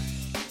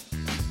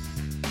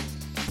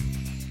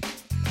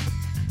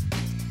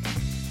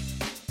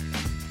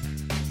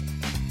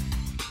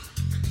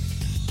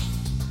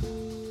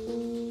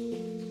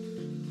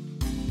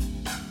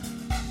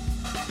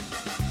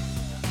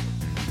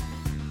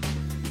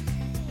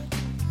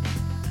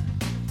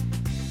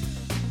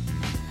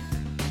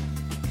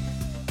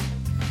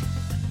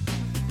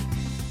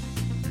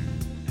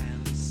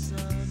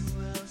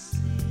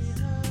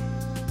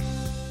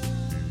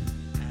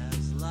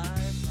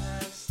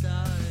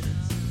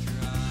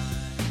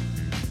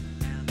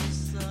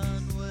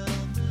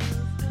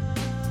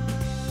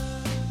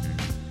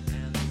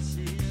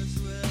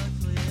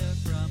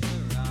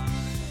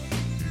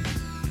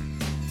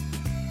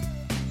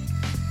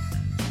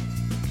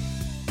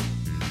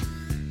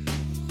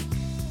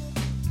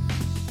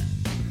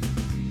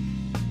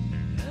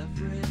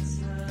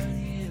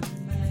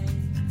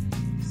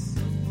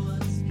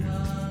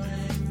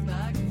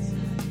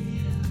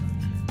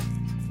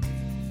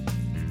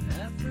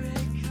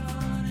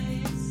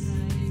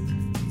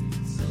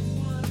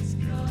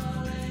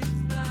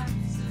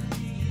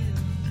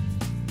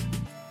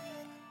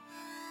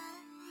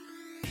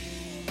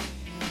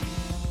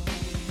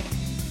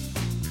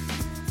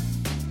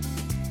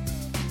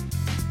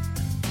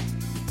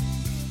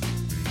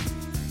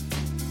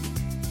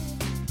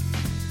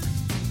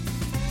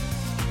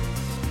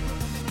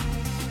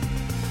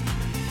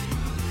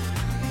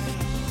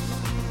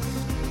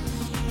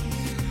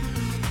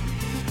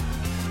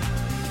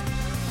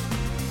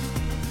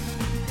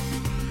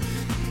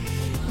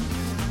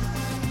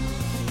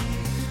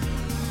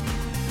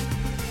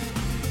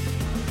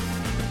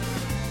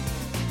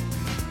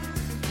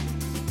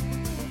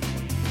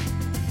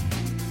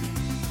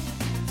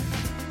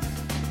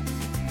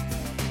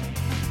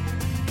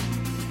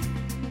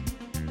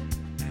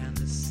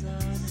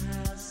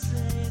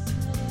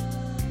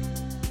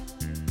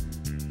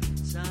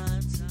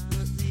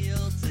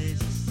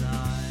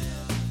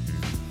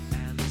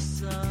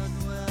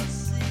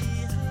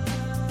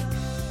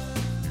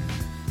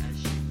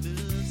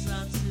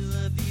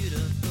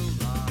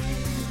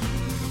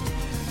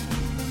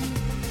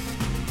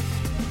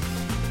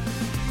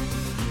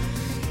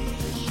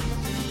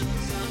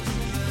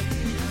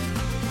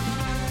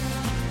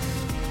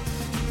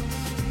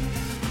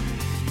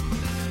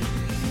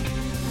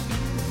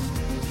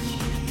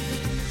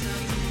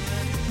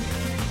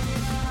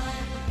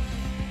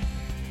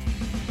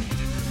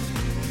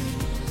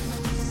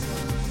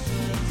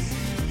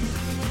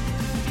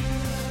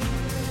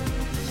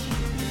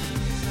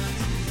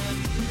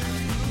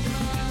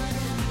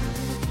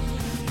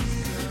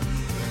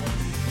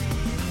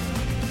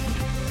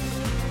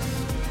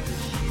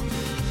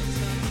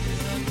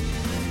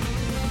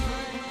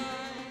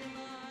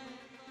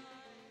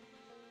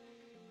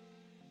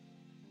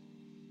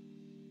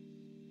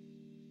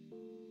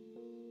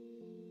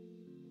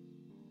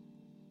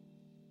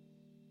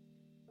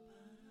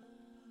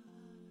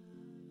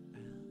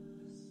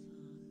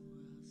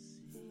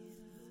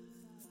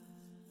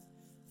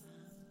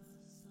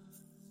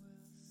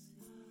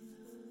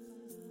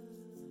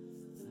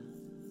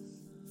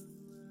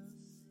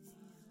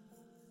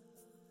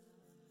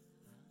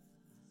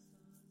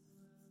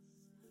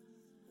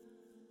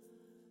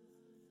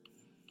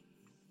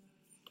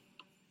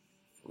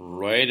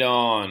Right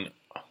on.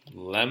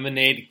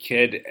 Lemonade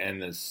Kid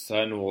and the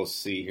Sun Will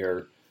See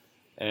here.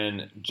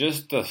 And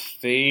just the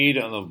fade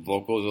on the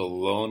vocals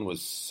alone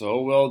was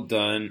so well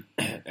done.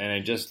 And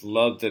I just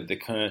loved the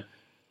kind of,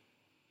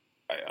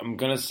 I'm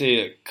going to say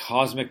a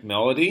cosmic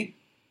melody.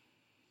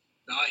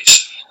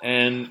 Nice.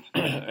 And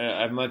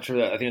I'm not sure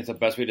that, I think it's the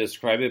best way to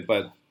describe it,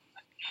 but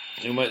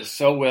it went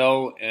so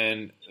well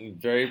and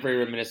very, very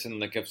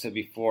reminiscent. Like I've said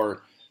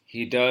before,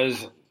 he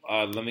does,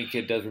 Lemon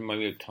Kid does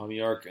remind me of Tom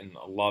York in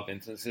a lot of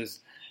instances.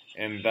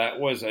 And that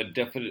was a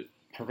definite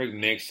perfect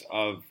mix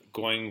of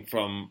going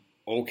from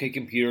OK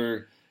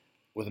Computer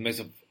with a mix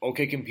of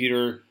OK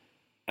Computer,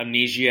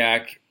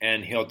 Amnesiac,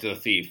 and Hail to the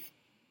Thief.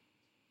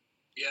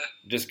 Yeah.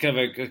 Just kind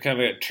of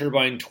a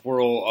turbine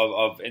twirl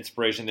of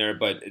inspiration there,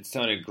 but it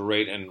sounded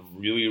great and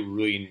really,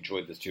 really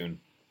enjoyed this tune.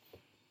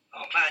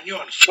 Oh man,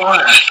 you're on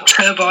fire.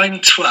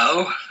 Turbine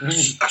twirl.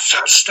 That's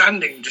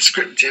outstanding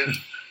descriptive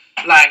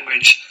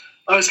language.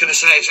 I was going to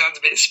say it sounds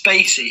a bit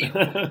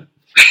spacey.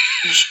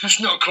 It's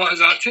not quite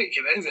as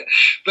articulate, is it?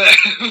 But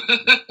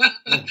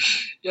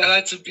yeah,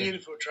 that's a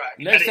beautiful track.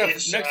 Next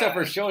up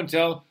for show and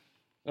tell.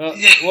 Well,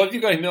 have you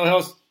got,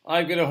 Millhouse?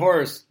 I've got a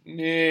horse.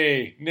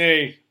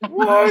 Nay.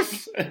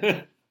 What?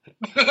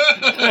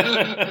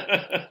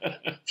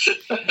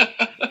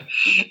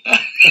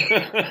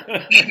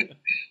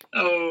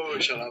 Oh,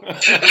 shut up.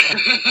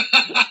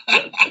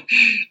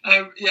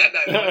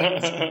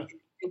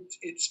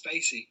 It's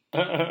spacey.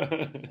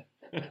 I'm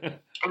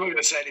not going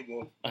to say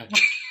anymore.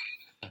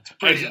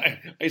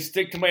 I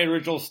stick to my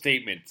original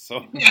statement.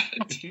 So yeah,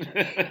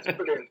 it's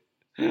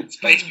brilliant.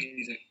 Space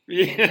music.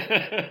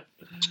 Yeah.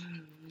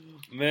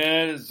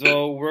 Man,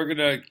 so we're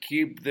gonna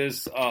keep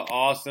this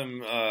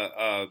awesome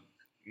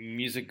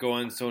music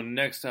going. So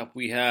next up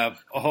we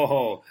have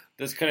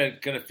this kind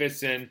of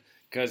fits in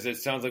because it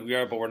sounds like we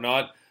are, but we're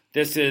not.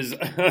 This is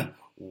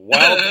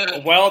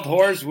Wild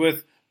Horse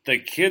with The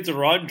Kids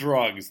Are on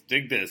Drugs.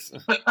 Dig this.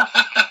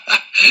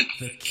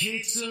 The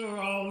kids are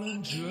all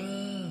on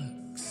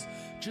drugs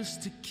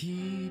just to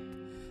keep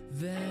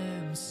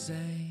them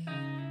sane.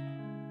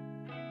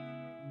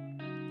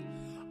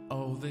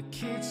 Oh, the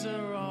kids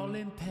are all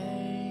in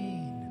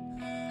pain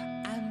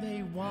and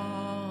they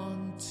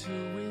want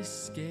to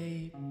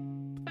escape,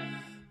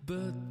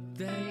 but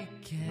they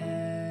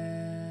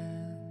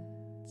can't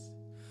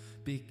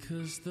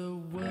because the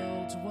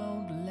world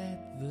won't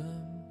let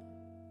them.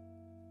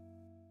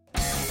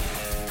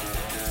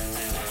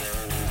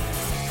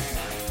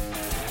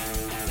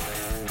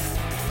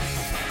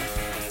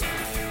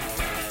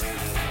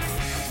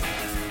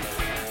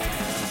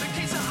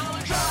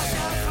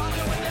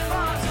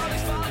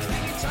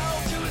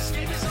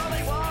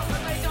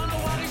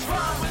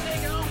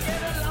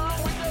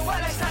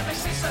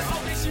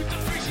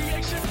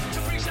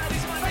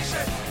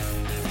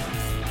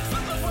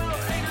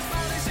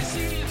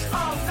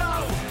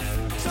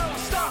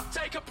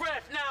 Take a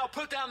breath now,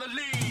 put down the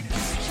lead.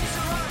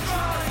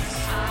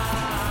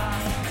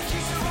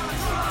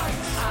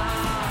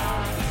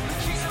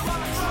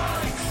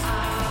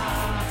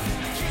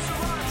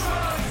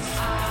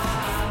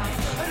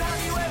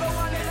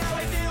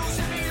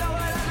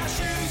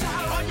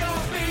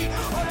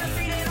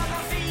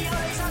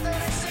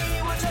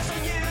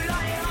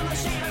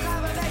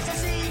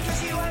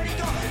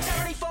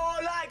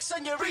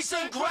 On your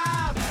recent grab,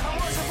 I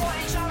was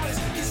avoiding showers,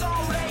 cause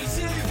old age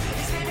too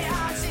is limit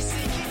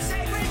artistic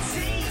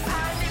integrity.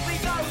 And if we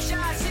go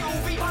jazz, it'll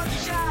be punky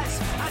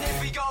jazz. And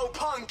if we go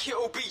punk,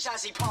 it'll be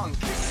jazzy punk.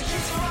 The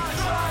kids are on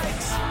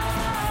drugs.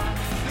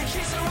 The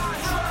kids are on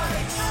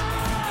drugs.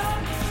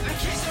 The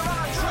kids are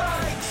on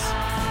drugs.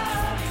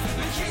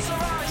 The kids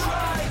are on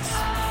drugs.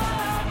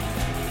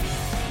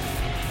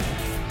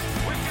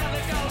 We're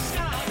gonna go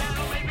sky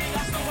now, maybe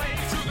that's the way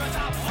to the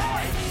top.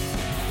 Hey!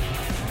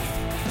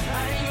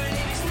 And even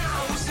if it's not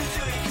who's to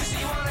do it, cause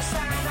you wanna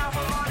stand out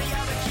for all the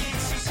other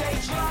kids who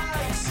take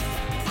drugs.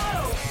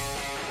 Oh!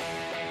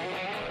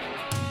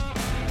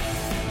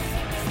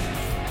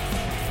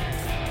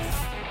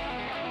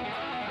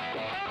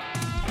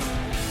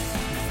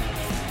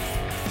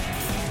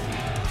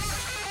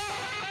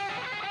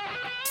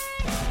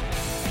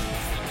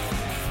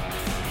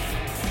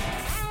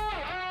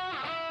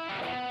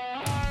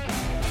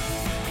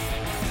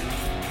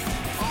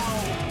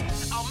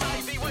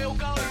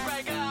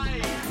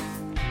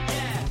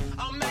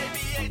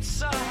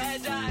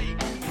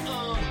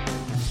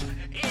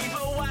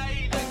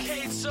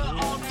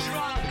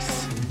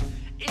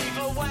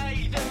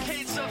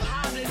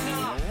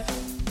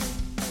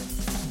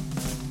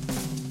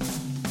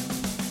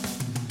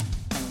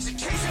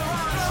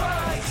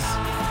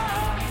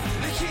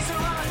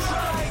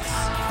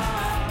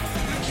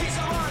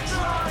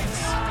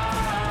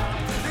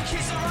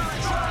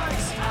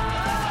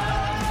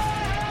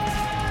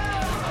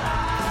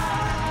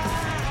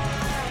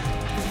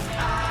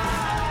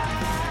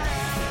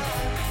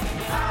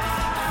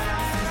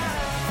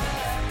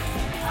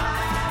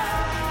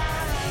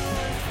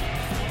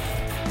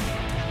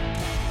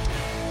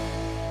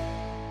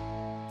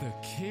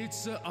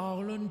 Kids are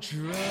all on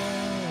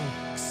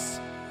drugs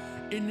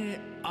Isn't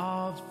it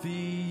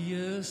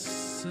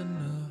obvious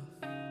enough?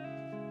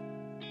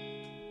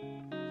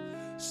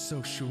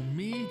 Social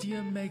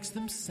media makes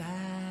them sad,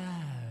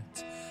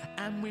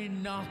 and we're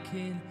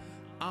knocking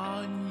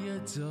on your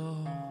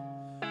door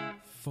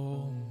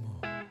for more.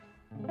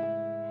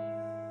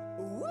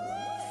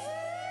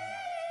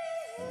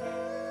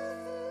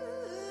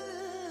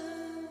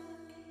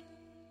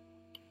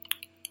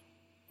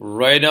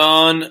 Right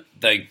on,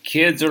 the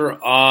kids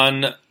are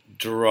on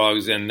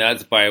drugs, and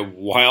that's by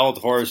Wild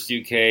Horse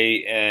UK.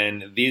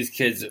 And these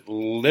kids,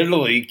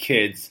 literally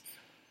kids,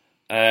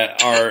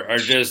 are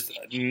just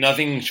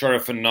nothing short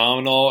of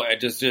phenomenal.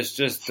 Just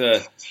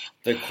the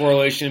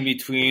correlation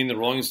between the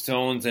Rolling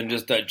Stones and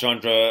just that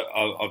genre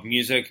of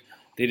music.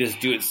 They just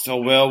do it so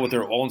well with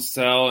their own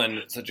style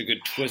and such a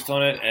good twist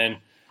on it. And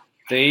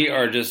they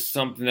are just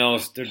something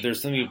else.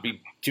 There's something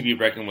to be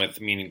reckoned with.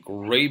 I mean,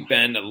 great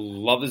band. I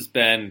love this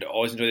band.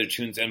 Always enjoy their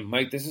tunes. And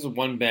Mike, this is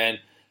one band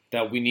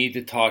that we need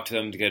to talk to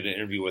them to get an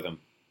interview with them.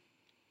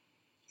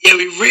 Yeah,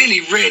 we really,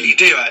 really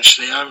do,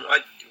 actually.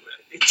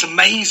 It's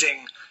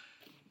amazing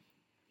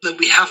that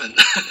we haven't.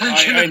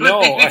 I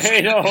know.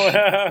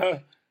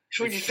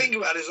 When you think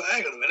about it, it's like,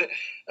 hang on a minute.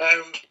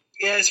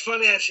 Yeah, it's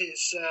funny, actually.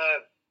 It's, I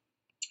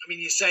mean,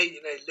 you say,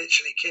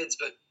 literally kids,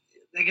 but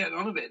they're getting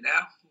on a bit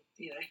now.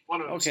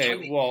 One of them's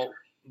 20. Well,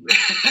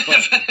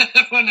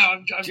 well, no,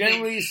 I'm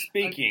generally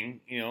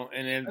speaking,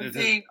 and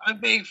I'm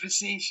being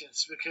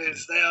facetious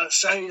because they are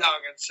so young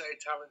and so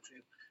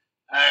talented.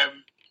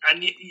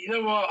 And you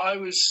know what? I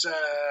was, a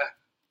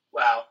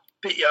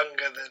bit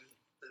younger than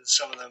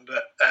some of them,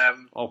 but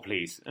oh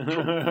please, but no,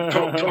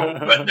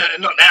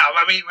 not now.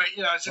 I mean,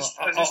 I was just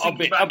a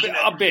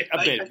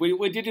bit.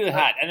 We did do the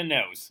hat and a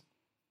nose.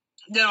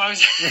 No, I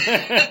was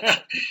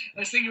I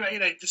was thinking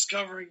about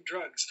discovering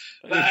drugs,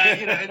 but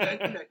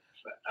I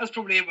was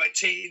probably in my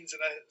teens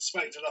and I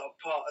smoked a lot of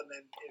pot, and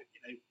then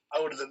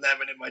older than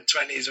them and in my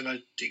 20s when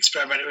I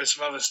experimented with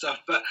some other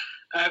stuff. But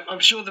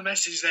I'm sure the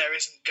message there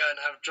isn't go and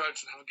have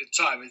drugs and have a good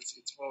time.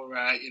 It's more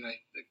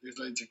there's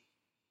loads of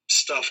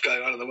stuff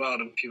going on in the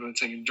world and people are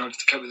taking drugs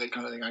to cope with that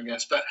kind of thing, I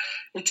guess. But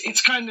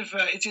it's kind of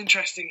it's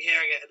interesting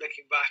hearing it and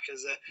looking back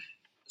as an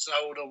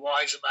older,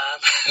 wiser man.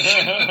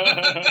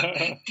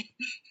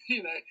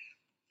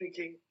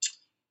 Thinking,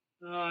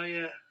 oh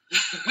yeah.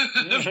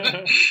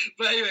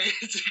 But anyway,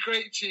 it's a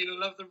great tune. I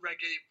love the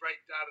reggae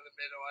breakdown in the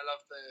middle. I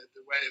love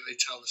the way that they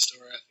tell the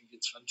story. I think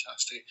it's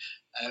fantastic.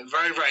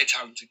 Very, very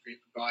talented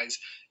group of guys.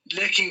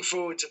 Looking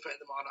forward to putting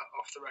them on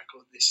off the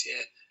record this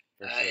year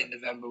in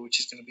November, which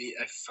is going to be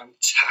a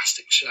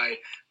fantastic show.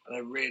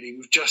 And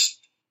we've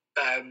just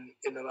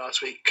in the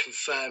last week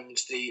confirmed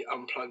the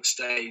Unplugged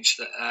stage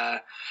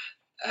that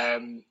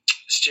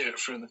Stuart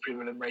from the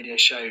Premium Radio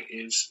Show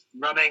is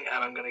running,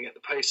 and I'm going to get the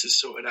posters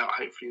sorted out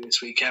hopefully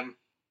this weekend,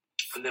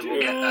 and then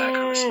we'll get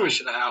kind of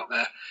smashing it out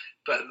there.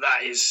 But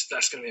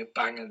that's going to be a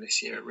banger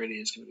this year. It really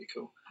is going to be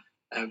cool.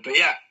 But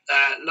yeah,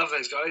 love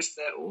those guys.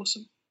 They're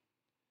awesome.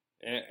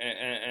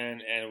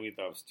 And we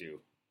love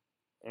Stu.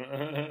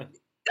 And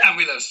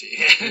we love Stu.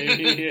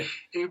 Yeah.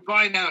 Who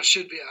by now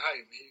should be at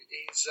home.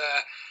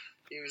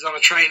 He was on a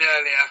train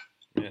earlier.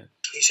 Yeah.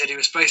 He said he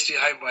was supposed to be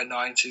home by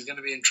 9, so he's going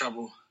to be in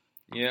trouble.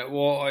 Yeah,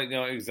 well, I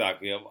know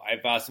exactly.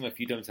 I've asked him a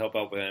few times to help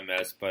out with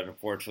MS, but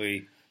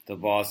unfortunately, the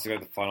boss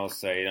got the final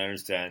say. I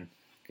understand,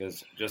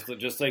 because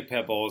just like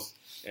Pebbles,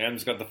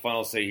 M's got the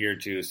final say here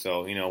too.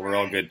 So we're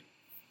all good.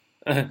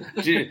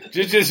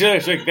 just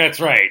like, that's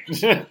right.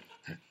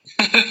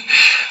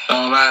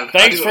 Oh man!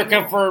 Thanks for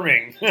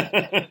confirming.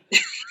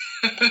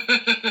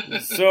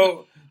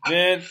 So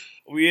then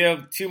we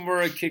have two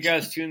more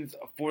kick-ass tunes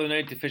for the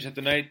night to finish up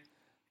the night.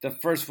 The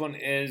first one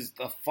is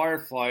The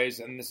Fireflies,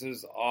 and this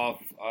is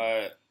off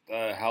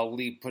how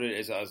Lee put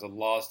it as a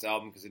lost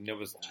album because it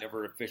was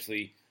never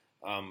officially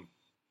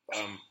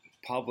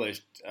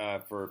published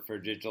for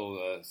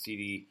digital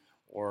CD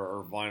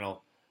or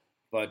vinyl.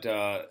 But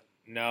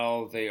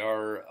now they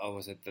are,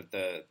 was it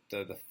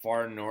the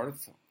Far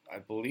North, I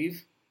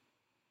believe,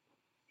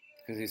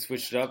 because they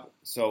switched it up.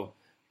 So,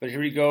 but here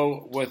we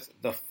go with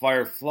The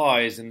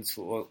Fireflies, and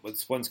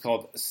this one's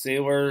called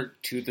Sailor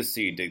to the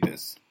Sea. Dig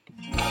this.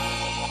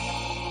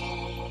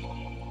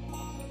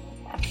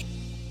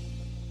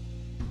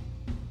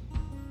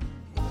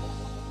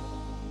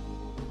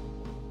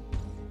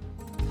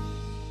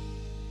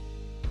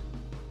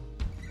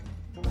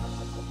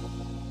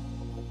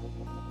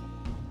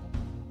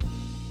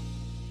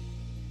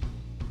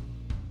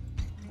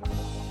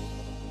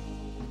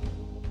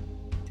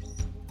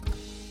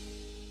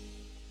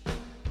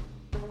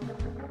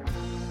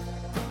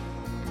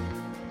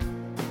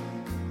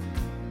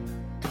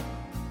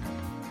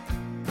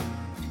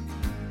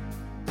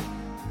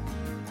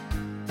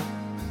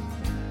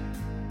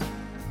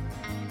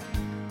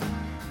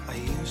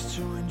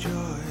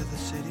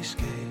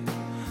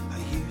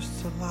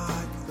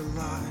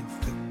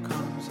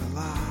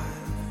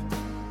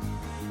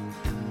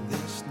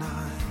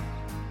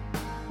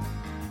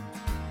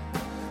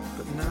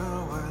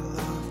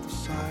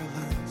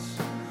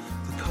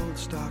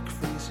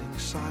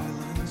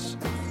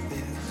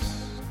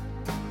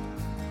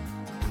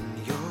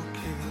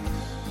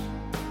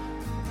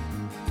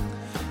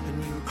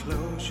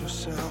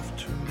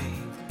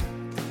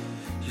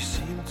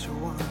 to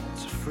want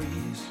to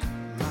freeze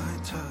my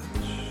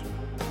touch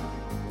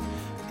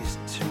is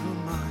too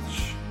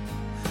much,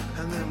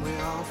 and then we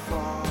all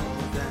fall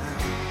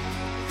down.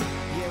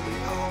 Yeah, we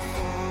all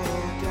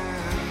fall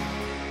down,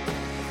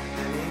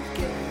 and it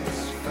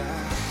gets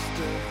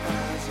faster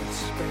as it's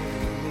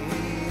spinning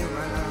me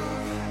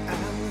around,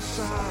 and the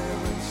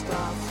siren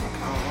starts to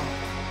call,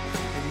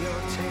 and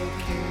you're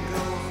taking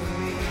over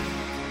me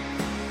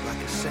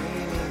like a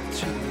sailor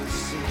to the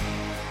sea,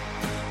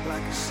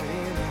 like a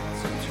sailor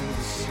to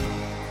the sea.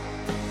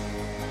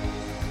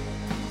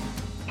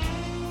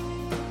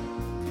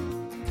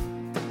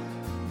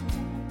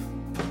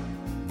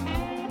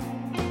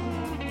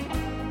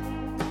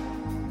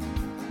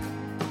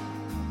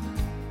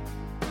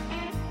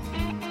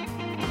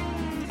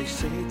 They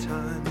say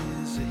time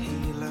is a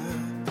healer,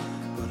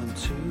 but I'm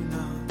too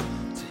numb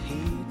to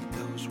heed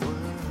those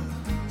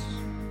words.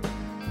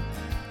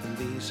 And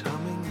these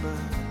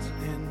hummingbirds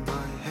in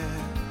my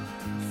head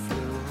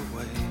flew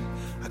away.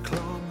 I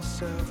claw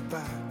myself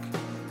back,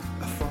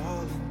 I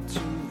fall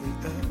into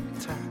the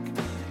attack.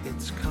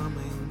 It's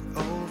coming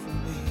over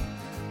me,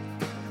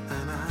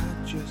 and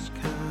I just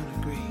can't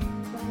agree.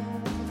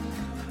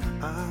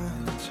 I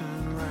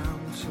turn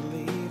around to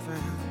leave,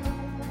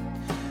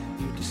 and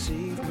you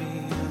deceive me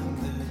in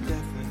the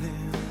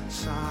deafening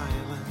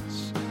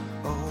silence.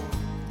 Oh,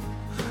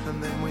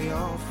 and then we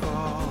all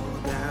fall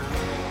down.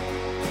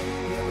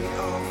 Yeah, we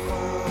all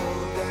fall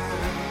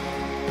down,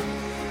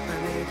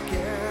 and it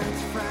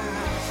gets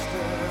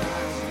faster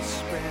as it's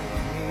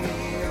spinning me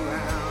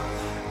around,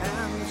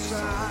 and the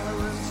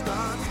siren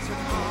starts to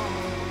hum.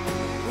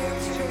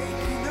 It's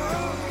taking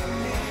over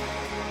me,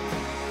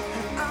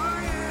 and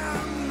I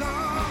am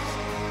lost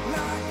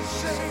like a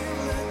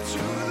sailor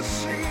to the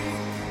sea,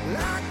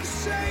 like a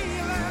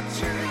sailor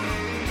to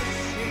the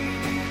sea.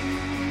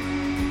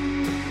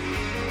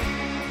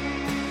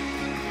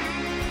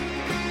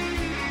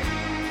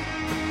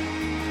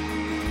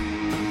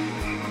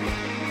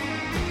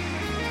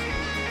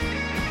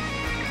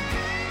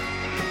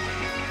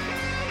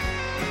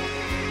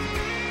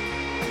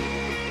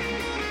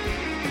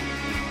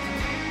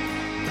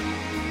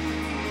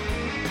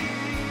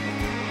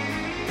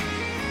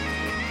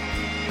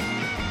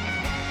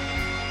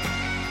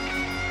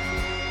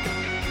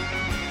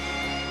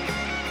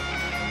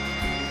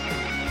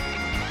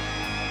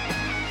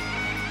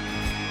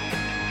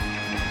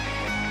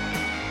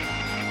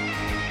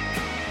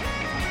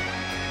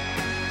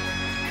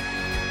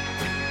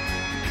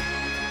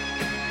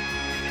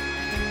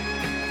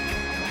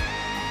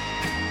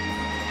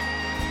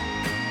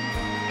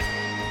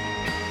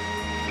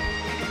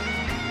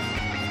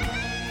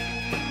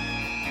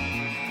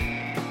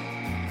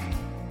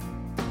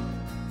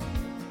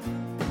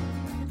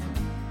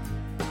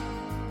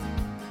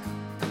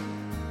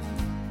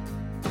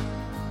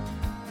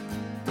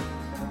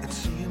 It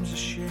seems a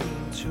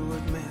shame to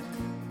admit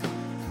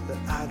that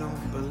I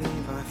don't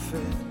believe I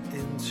fit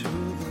into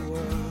the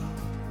world.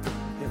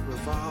 It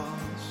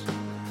revolves,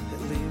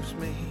 it leaves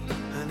me,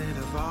 and it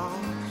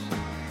evolves.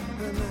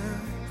 And I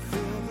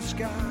feel the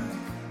sky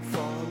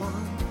fall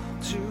on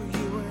to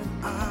you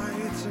and I.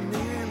 It's a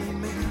nearly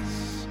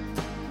miss,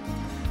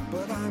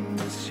 but I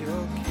miss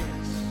your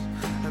kiss,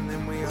 and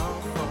then we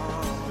all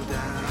fall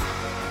down.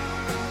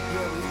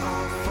 Yeah, we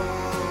all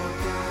fall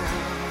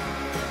down,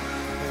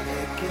 and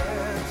it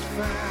gets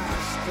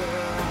faster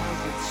as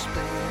it's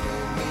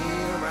spinning me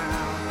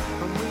around,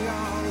 and we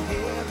all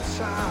hear the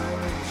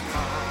sirens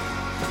call,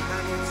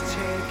 and it's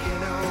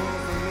taking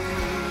over me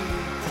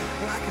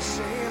like a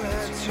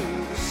sailor to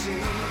the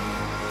sea,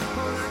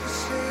 like a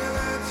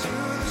sailor to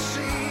the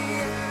sea.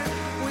 Yeah,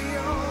 we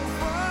all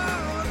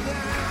fall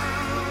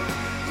down,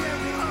 yeah,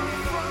 we all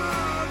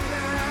fall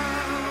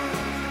down,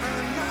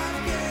 and life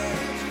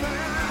gets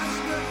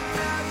faster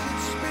as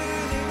it's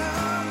spinning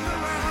us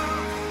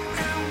around,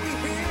 and we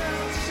hear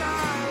the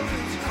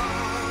sirens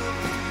call,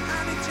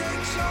 and it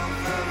takes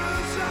over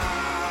us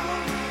all,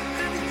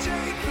 and it's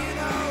taking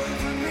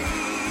over me,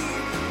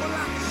 well,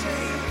 like a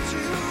sailor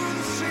to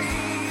the sea,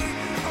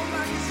 oh,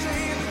 like a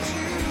sailor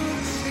to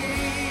the sea.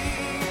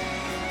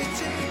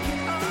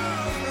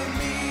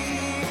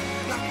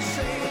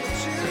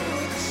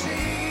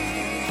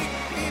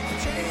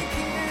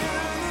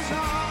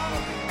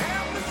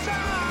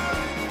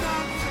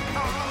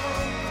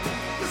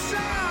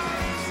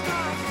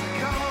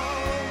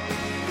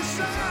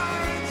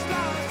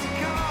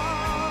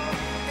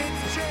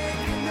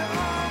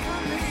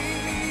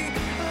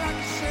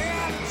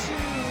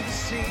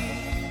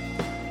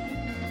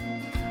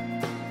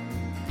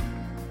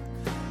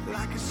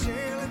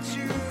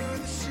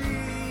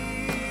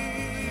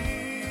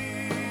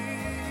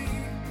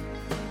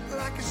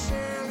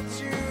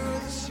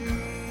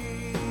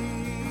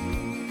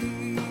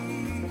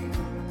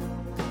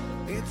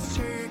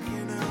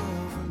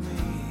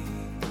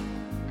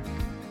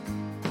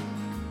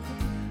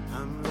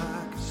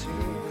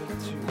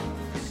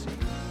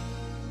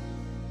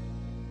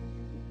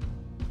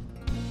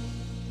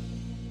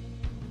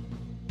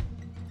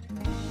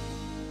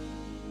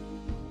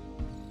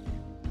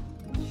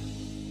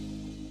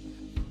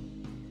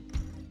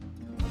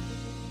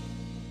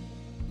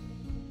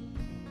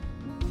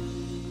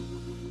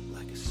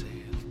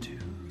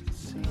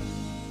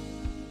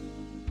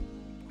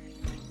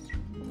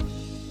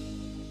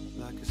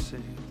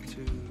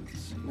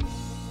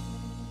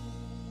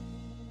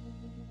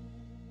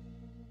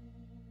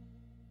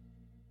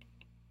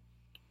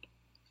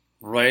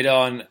 Right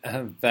on.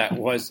 That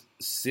was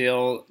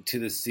Sail to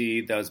the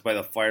Sea. That was by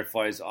the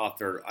Fireflies off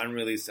their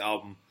unreleased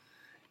album.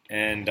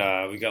 And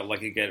we got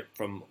lucky to get it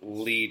from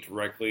Lee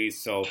directly.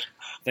 So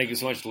thank you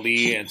so much,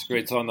 Lee. And it's a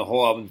great song. The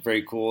whole album is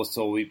very cool.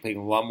 So we'll be playing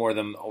a lot more of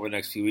them over the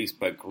next few weeks.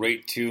 But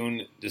great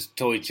tune. Just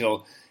totally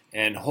chill.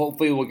 And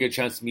hopefully we'll get a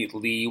chance to meet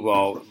Lee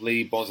while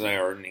Lady Bones and I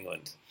are in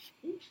England.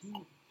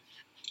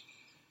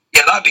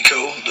 Yeah, that'd be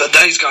cool.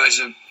 Those guys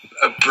are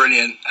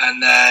brilliant,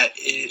 and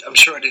I'm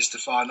sure it is The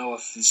Far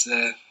North is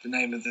the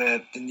name of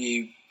the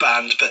new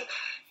band. But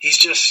he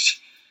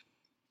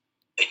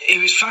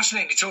was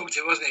fascinating to talk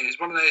to, wasn't he? He was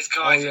one of those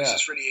guys that's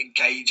just really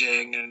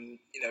engaging and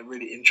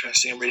really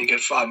interesting and really good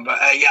fun. But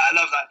I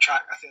love that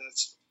track. I think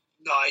that's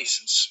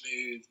nice and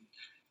smooth, and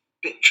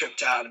a bit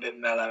tripped out and a bit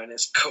mellow, and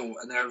it's cool.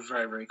 And they're a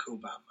very, very cool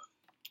band.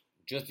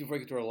 Just before we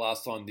get to our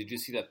last song, did you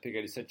see that pic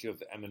I just sent you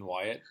of Em and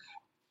Wyatt?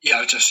 Yeah,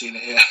 I've just seen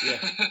it, yeah.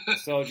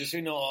 So just so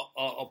you know,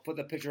 I'll put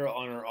the picture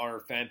on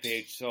our fan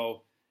page.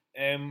 So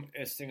Em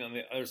is sitting on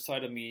the other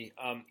side of me,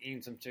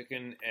 eating some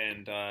chicken,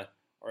 and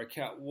our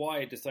cat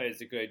Wyatt decided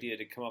it's a good idea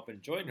to come up and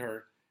join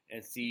her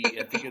and see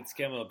if he could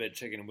scam a little bit of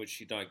chicken, which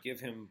she did not give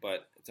him,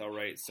 but it's all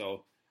right.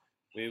 So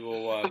we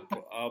will.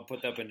 I'll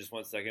put that up in just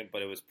 1 second,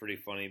 but it was pretty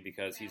funny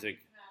because he's like,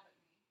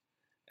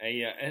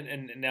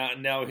 and now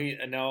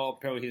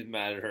apparently he's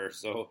mad at her.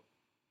 So.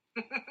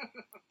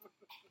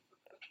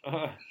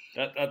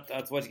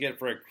 That's what you get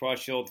for a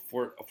cross-shelled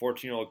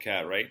 14-year-old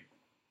cat, right?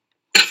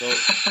 So,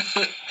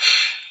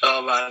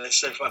 oh man, it's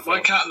so fun.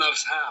 My cat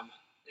loves ham.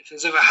 If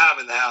there's ever ham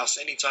in the house,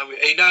 anytime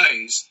he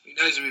knows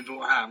we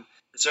bought ham.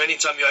 And so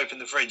anytime you open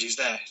the fridge, he's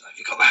there. He's like, "Have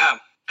you got the ham?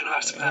 Can I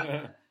have some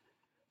ham?"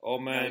 Oh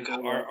man,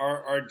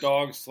 our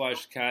dog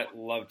 / cat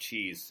love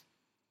cheese.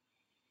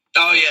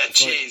 Oh yeah,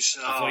 cheese.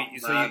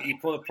 So you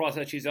pull the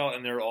processed cheese out,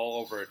 and they're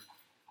all over it.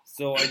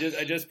 So I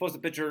just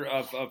posted a picture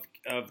of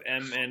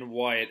Em and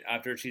Wyatt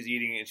after she's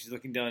eating it, and she's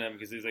looking down at him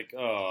because he's like,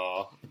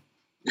 oh.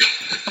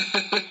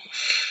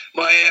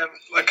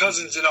 My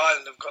cousins in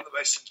Ireland have got the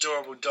most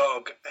adorable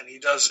dog, and he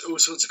does all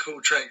sorts of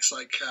cool tricks.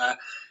 Like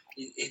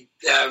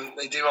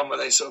they do one where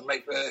they sort of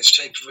make the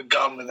shape of a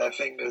gun with their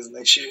fingers, and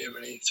they shoot him,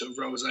 and he sort of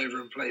rolls over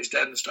and plays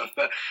dead and stuff.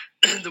 But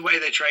the way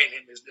they train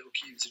him is little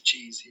cubes of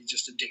cheese. He's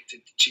just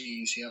addicted to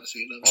cheese. He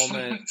absolutely loves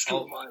it.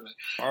 Oh man,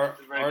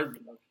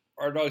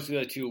 Our dogs do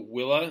that too.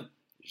 Willa,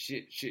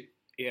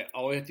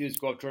 all we have to do is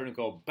go up to her and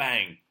go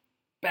bang,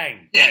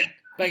 bang, bang,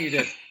 bang, you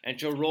did, and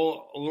she'll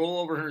roll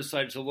over her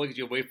side. She'll look at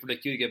you, wait for the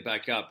cue to get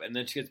back up, and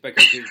then she gets back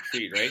up to the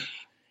treat, right?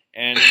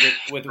 And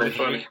with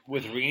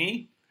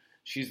Rini,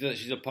 she's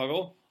a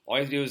puggle. All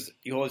you have to do is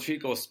you hold the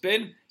treat, go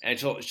spin, and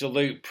she'll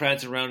like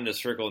prance around in a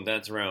circle and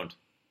dance around.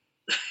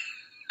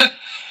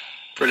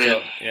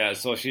 Brilliant.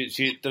 So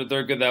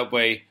they're good that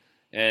way.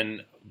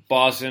 And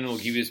Boston will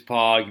give you his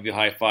paw, give you a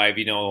high five,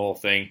 the whole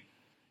thing.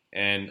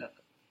 And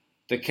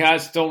the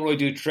cats don't really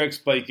do tricks,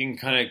 but you can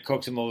kind of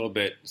coax them a little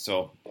bit.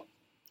 So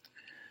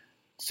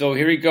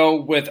here we go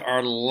with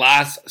our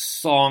last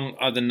song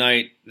of the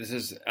night. This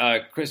is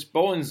Chris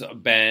Bowen's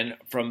band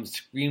from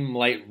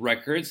Screamlight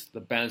Records. The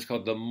band's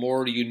called The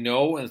More You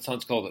Know, and the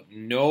song's called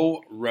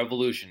No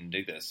Revolution.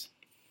 Dig this.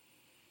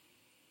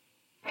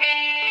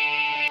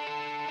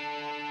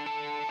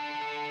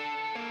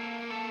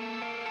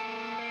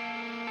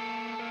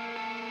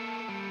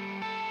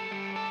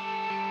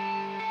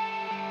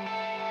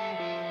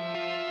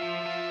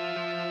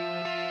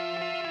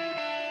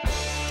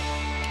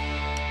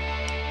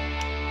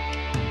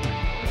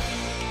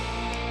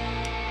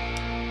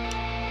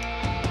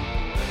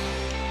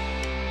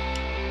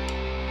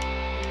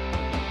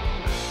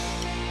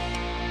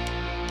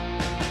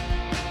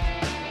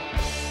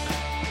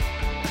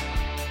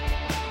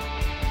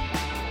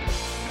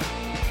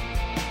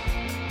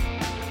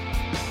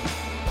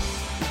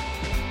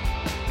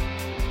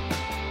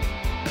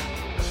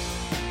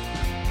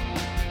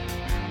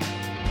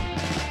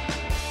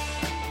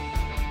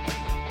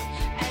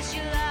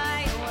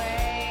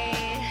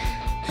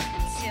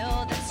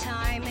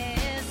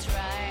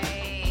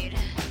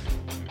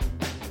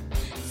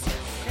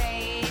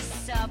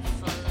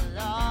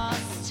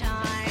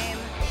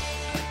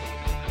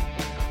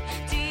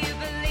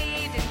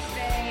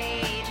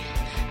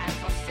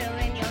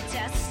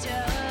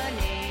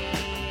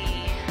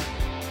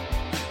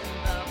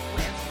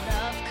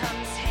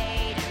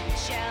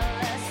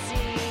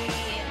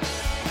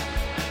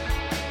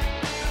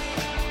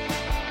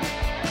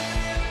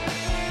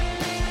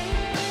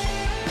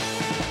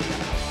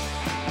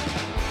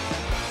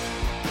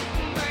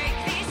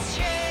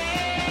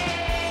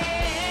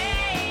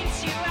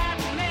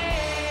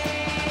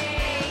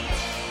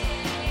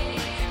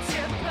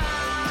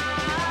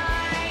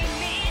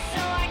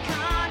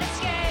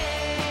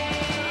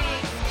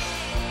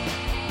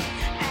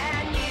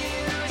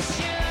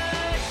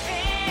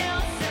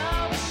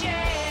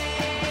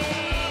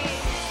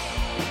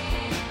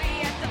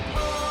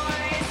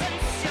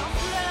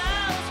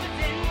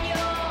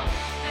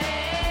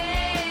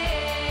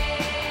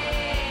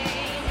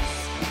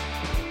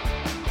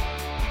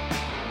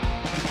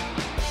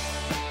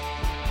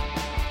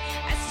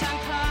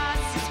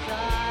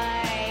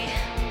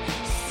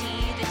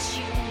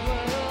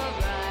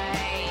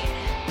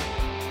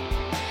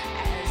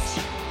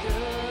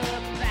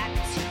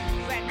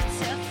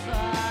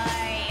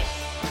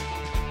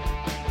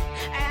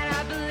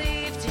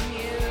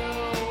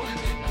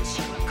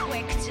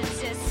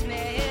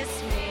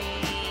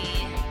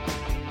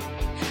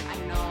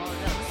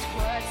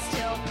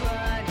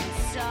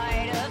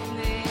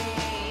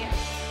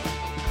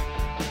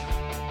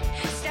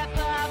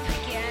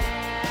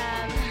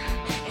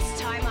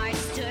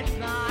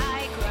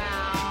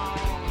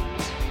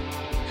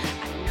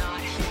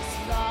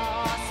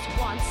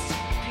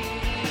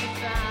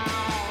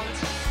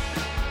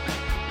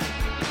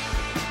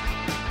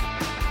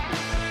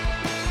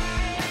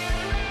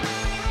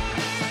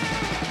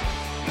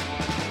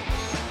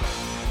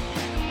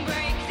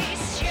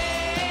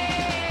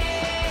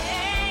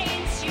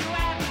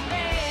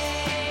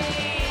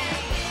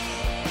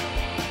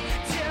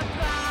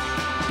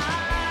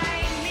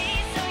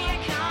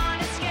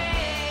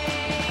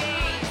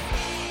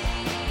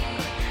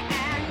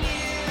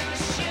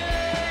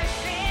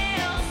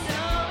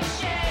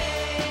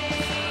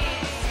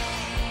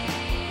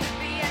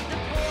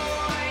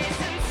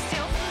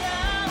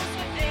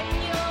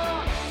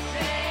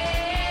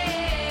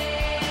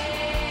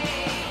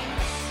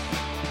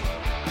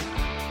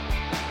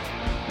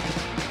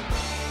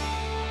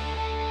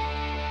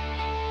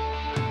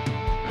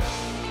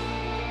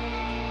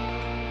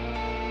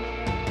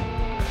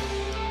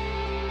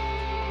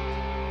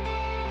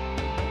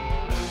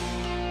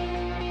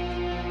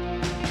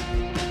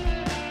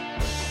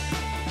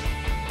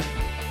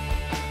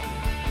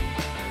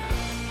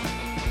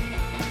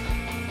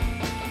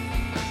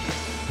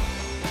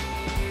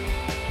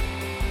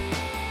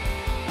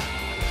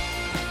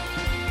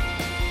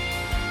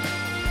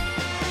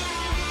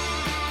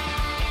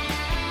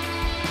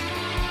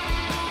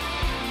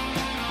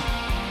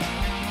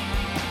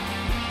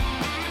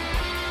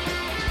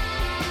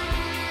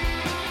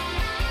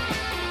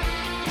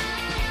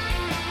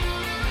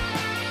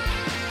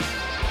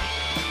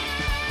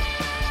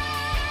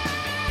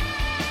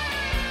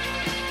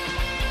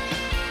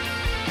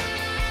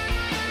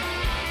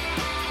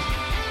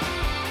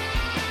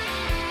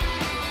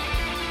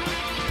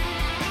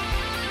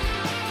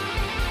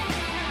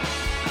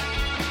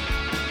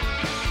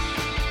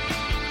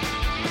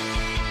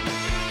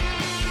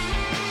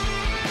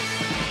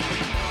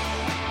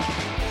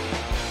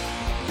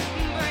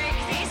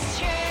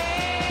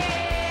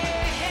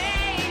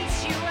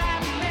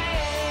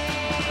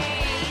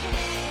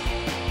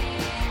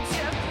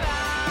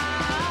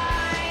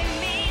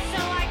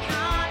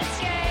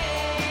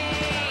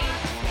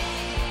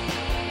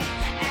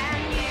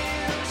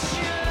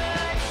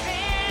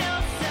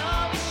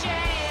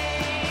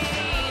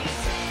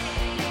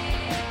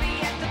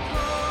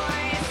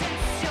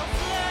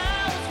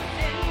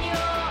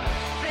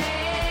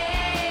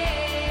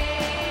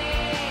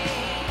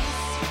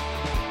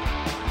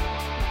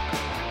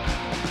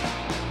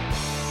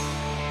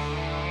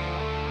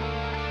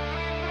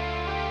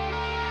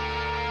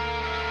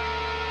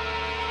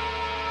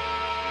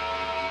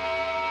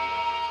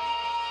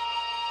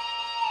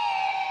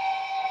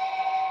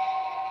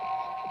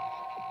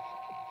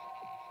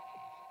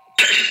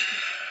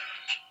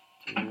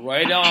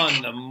 Right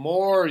on. The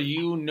More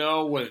You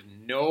Know with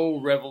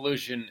No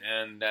Revolution,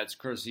 and that's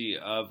courtesy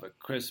of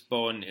Chris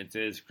Bowen. It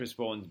is Chris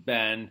Bowen's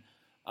band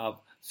of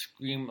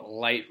Scream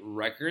Light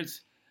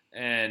Records,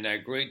 and a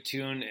great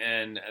tune,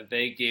 and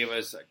they gave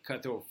us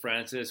Cutthroat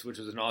Francis, which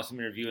was an awesome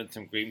interview and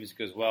some great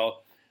music as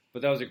well.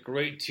 But that was a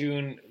great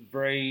tune,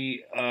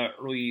 very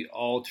early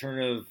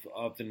alternative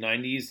of the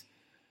 90s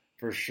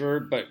for sure,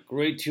 but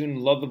great tune.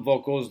 Love the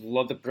vocals,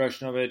 love the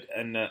production of it,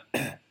 and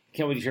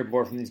can't wait to hear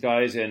more from these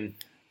guys. And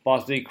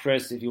possibly,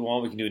 Chris, if you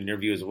want, we can do an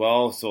interview as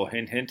well. So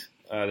hint, hint.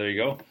 There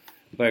you go.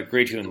 But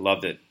great tune,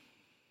 loved it.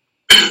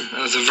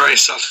 That was a very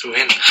subtle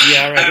hint.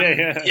 Yeah,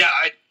 right. Yeah,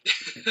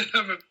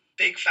 I'm a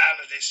big fan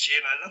of this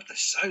tune. I love the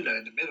solo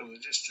in the middle.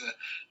 Just the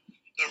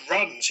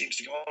run seems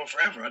to go on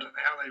forever. I don't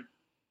know how they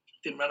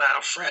didn't run out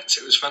of frets.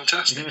 It was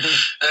fantastic.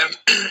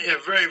 Yeah,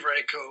 very,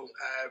 very cool.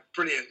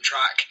 Brilliant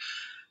track.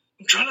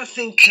 I'm trying to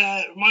think.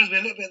 It reminds me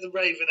a little bit of the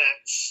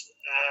Ravenettes.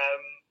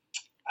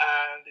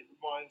 And it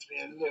reminds me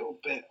a little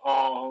bit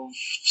of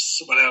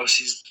someone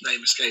else's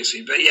name escapes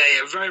me. But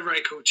yeah, very,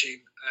 very cool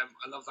tune.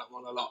 I love that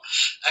one a lot.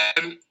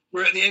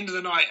 We're at the end of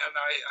the night, and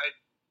I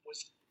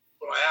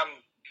am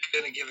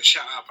going to give a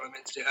shout out, but I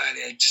meant to do it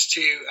earlier, just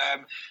to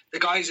the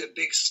guys at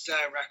Big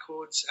Stir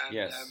Records, and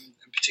in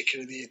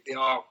particular the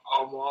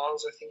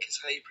Armoires, I think is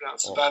how you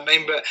pronounce the band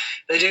name. But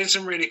they're doing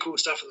some really cool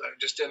stuff at the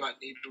moment, just doing like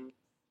needle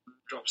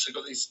drops. They've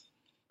got these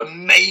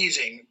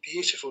amazing,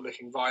 beautiful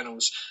looking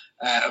vinyls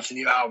of the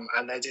new album,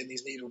 and they're doing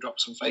these needle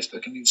drops on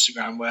Facebook and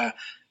Instagram where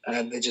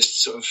they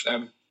just sort of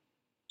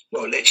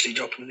literally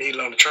dropping a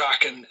needle on a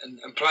track and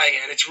playing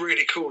it, and it's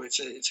really cool. It's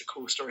a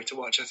cool story to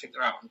watch. I think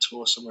they're out on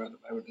tour somewhere at the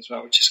moment as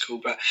well, which is cool.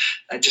 But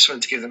I just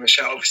wanted to give them a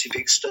shout. Obviously,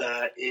 Big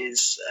Stir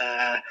is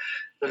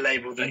the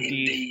label that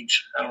Indeed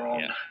are on.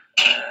 Yeah.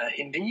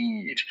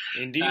 Indeed.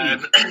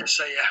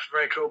 So yeah,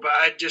 very cool. But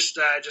I just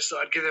thought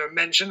I'd give them a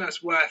mention.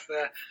 That's worth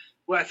a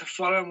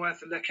follow and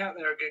worth a look at.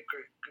 They're a good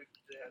group.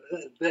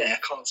 I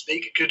can't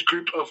speak. A good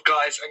group of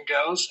guys and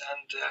girls, and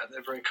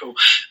they're very cool.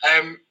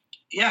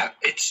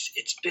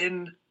 It's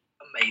been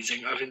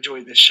amazing. I've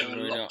enjoyed this show a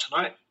lot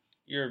tonight.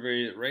 You're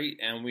very right,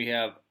 and we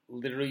have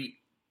literally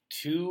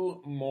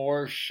 2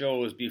 more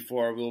shows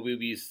before we'll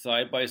be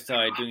side by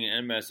side doing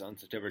an NMS on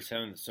September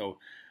 7th. So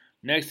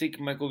next week,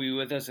 Mike will be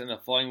with us, and the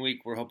following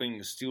week, we're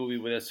hoping Stu will be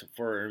with us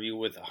for an interview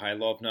with High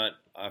Low. If not,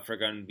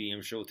 Forgotten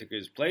BM show will take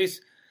his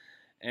place.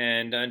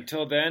 And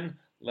until then,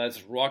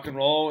 let's rock and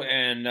roll.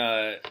 And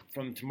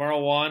from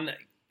tomorrow on,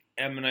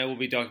 Em and I will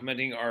be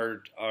documenting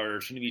our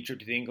soon-to-be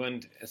trip to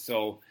England.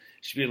 So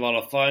it should be a lot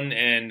of fun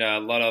and a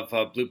lot of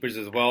bloopers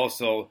as well.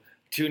 So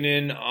tune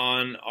in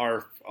on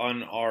our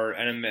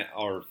NMS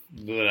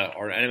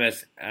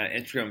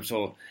Instagram.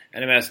 So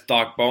NMS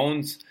Doc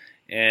Bones.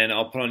 And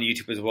I'll put on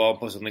YouTube as well,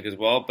 post a link as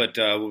well. But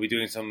we'll be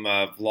doing some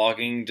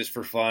vlogging just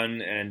for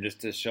fun and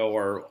just to show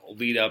our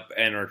lead up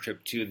and our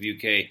trip to the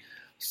UK.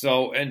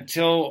 So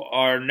until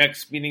our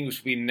next meeting,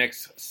 which will be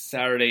next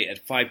Saturday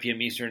at 5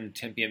 p.m. Eastern,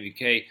 10 p.m.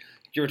 UK,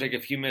 give or take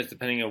a few minutes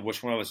depending on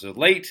which one of us is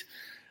late.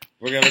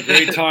 We're going to have a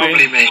great time.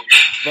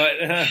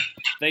 But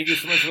thank you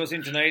so much for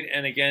listening tonight.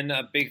 And again,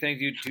 a big thank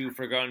you to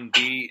Forgotten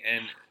B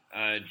and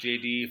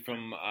JD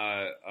from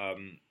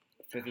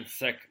Fifth and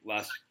Sec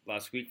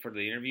last week for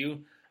the interview.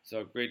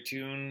 So great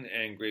tune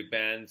and great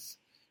bands.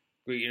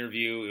 Great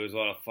interview. It was a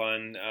lot of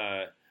fun.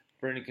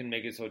 Brendan couldn't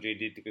make it, so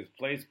JD took his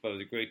place, but it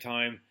was a great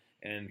time.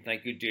 And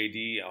thank you,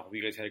 JD. I hope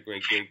you guys had a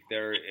great gig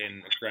there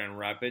in Grand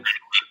Rapids.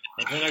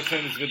 Until next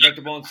time, this is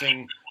Dr. Bones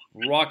saying,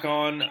 rock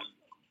on,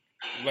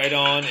 right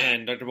on,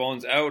 and Dr.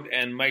 Bones out,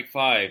 and Mike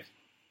 5.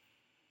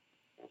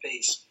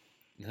 Peace.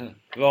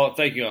 Well,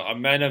 thank you. A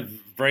man of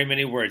very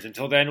many words.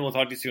 Until then, we'll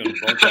talk to you soon.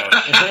 Bones out.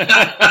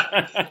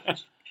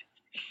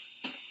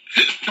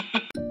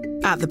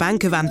 At the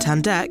Bank of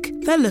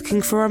Antandek, they're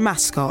looking for a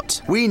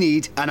mascot. We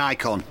need an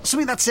icon.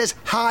 Something that says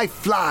high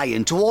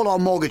flying to all our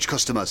mortgage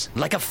customers.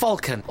 Like a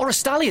falcon or a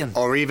stallion.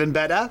 Or even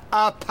better,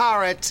 a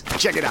parrot.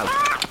 Check it out.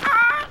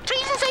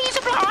 Trees and seas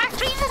apply.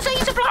 Trees and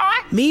seas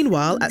apply.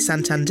 Meanwhile, at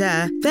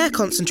Santander, they're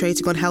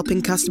concentrating on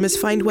helping customers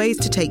find ways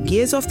to take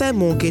years off their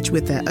mortgage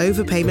with their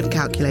overpayment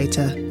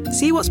calculator.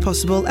 See what's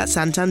possible at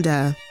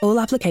Santander. All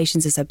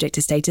applications are subject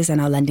to status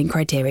and our lending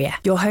criteria.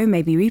 Your home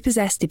may be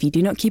repossessed if you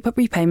do not keep up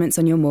repayments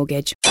on your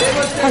mortgage.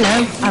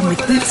 Hello, I'm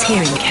with Boots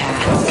Hearing Care.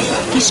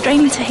 If you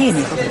strain to hear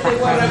me from the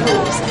background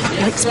noise,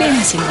 you're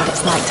experiencing what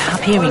it's like to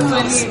have hearing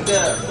loss.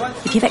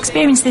 If you've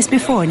experienced this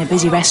before in a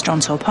busy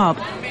restaurant or pub,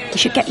 you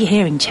should get your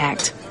hearing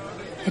checked.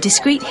 A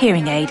discreet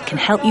hearing aid can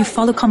help you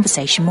follow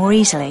conversation more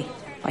easily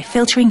by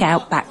filtering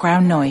out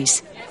background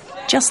noise,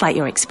 just like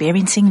you're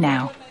experiencing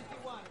now.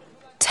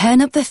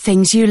 Turn up the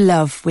things you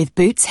love with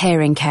Boots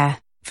Hearing Care.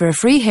 For a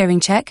free hearing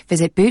check,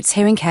 visit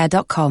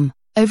bootshearingcare.com.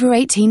 Over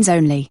 18s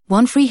only.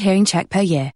 One free hearing check per year.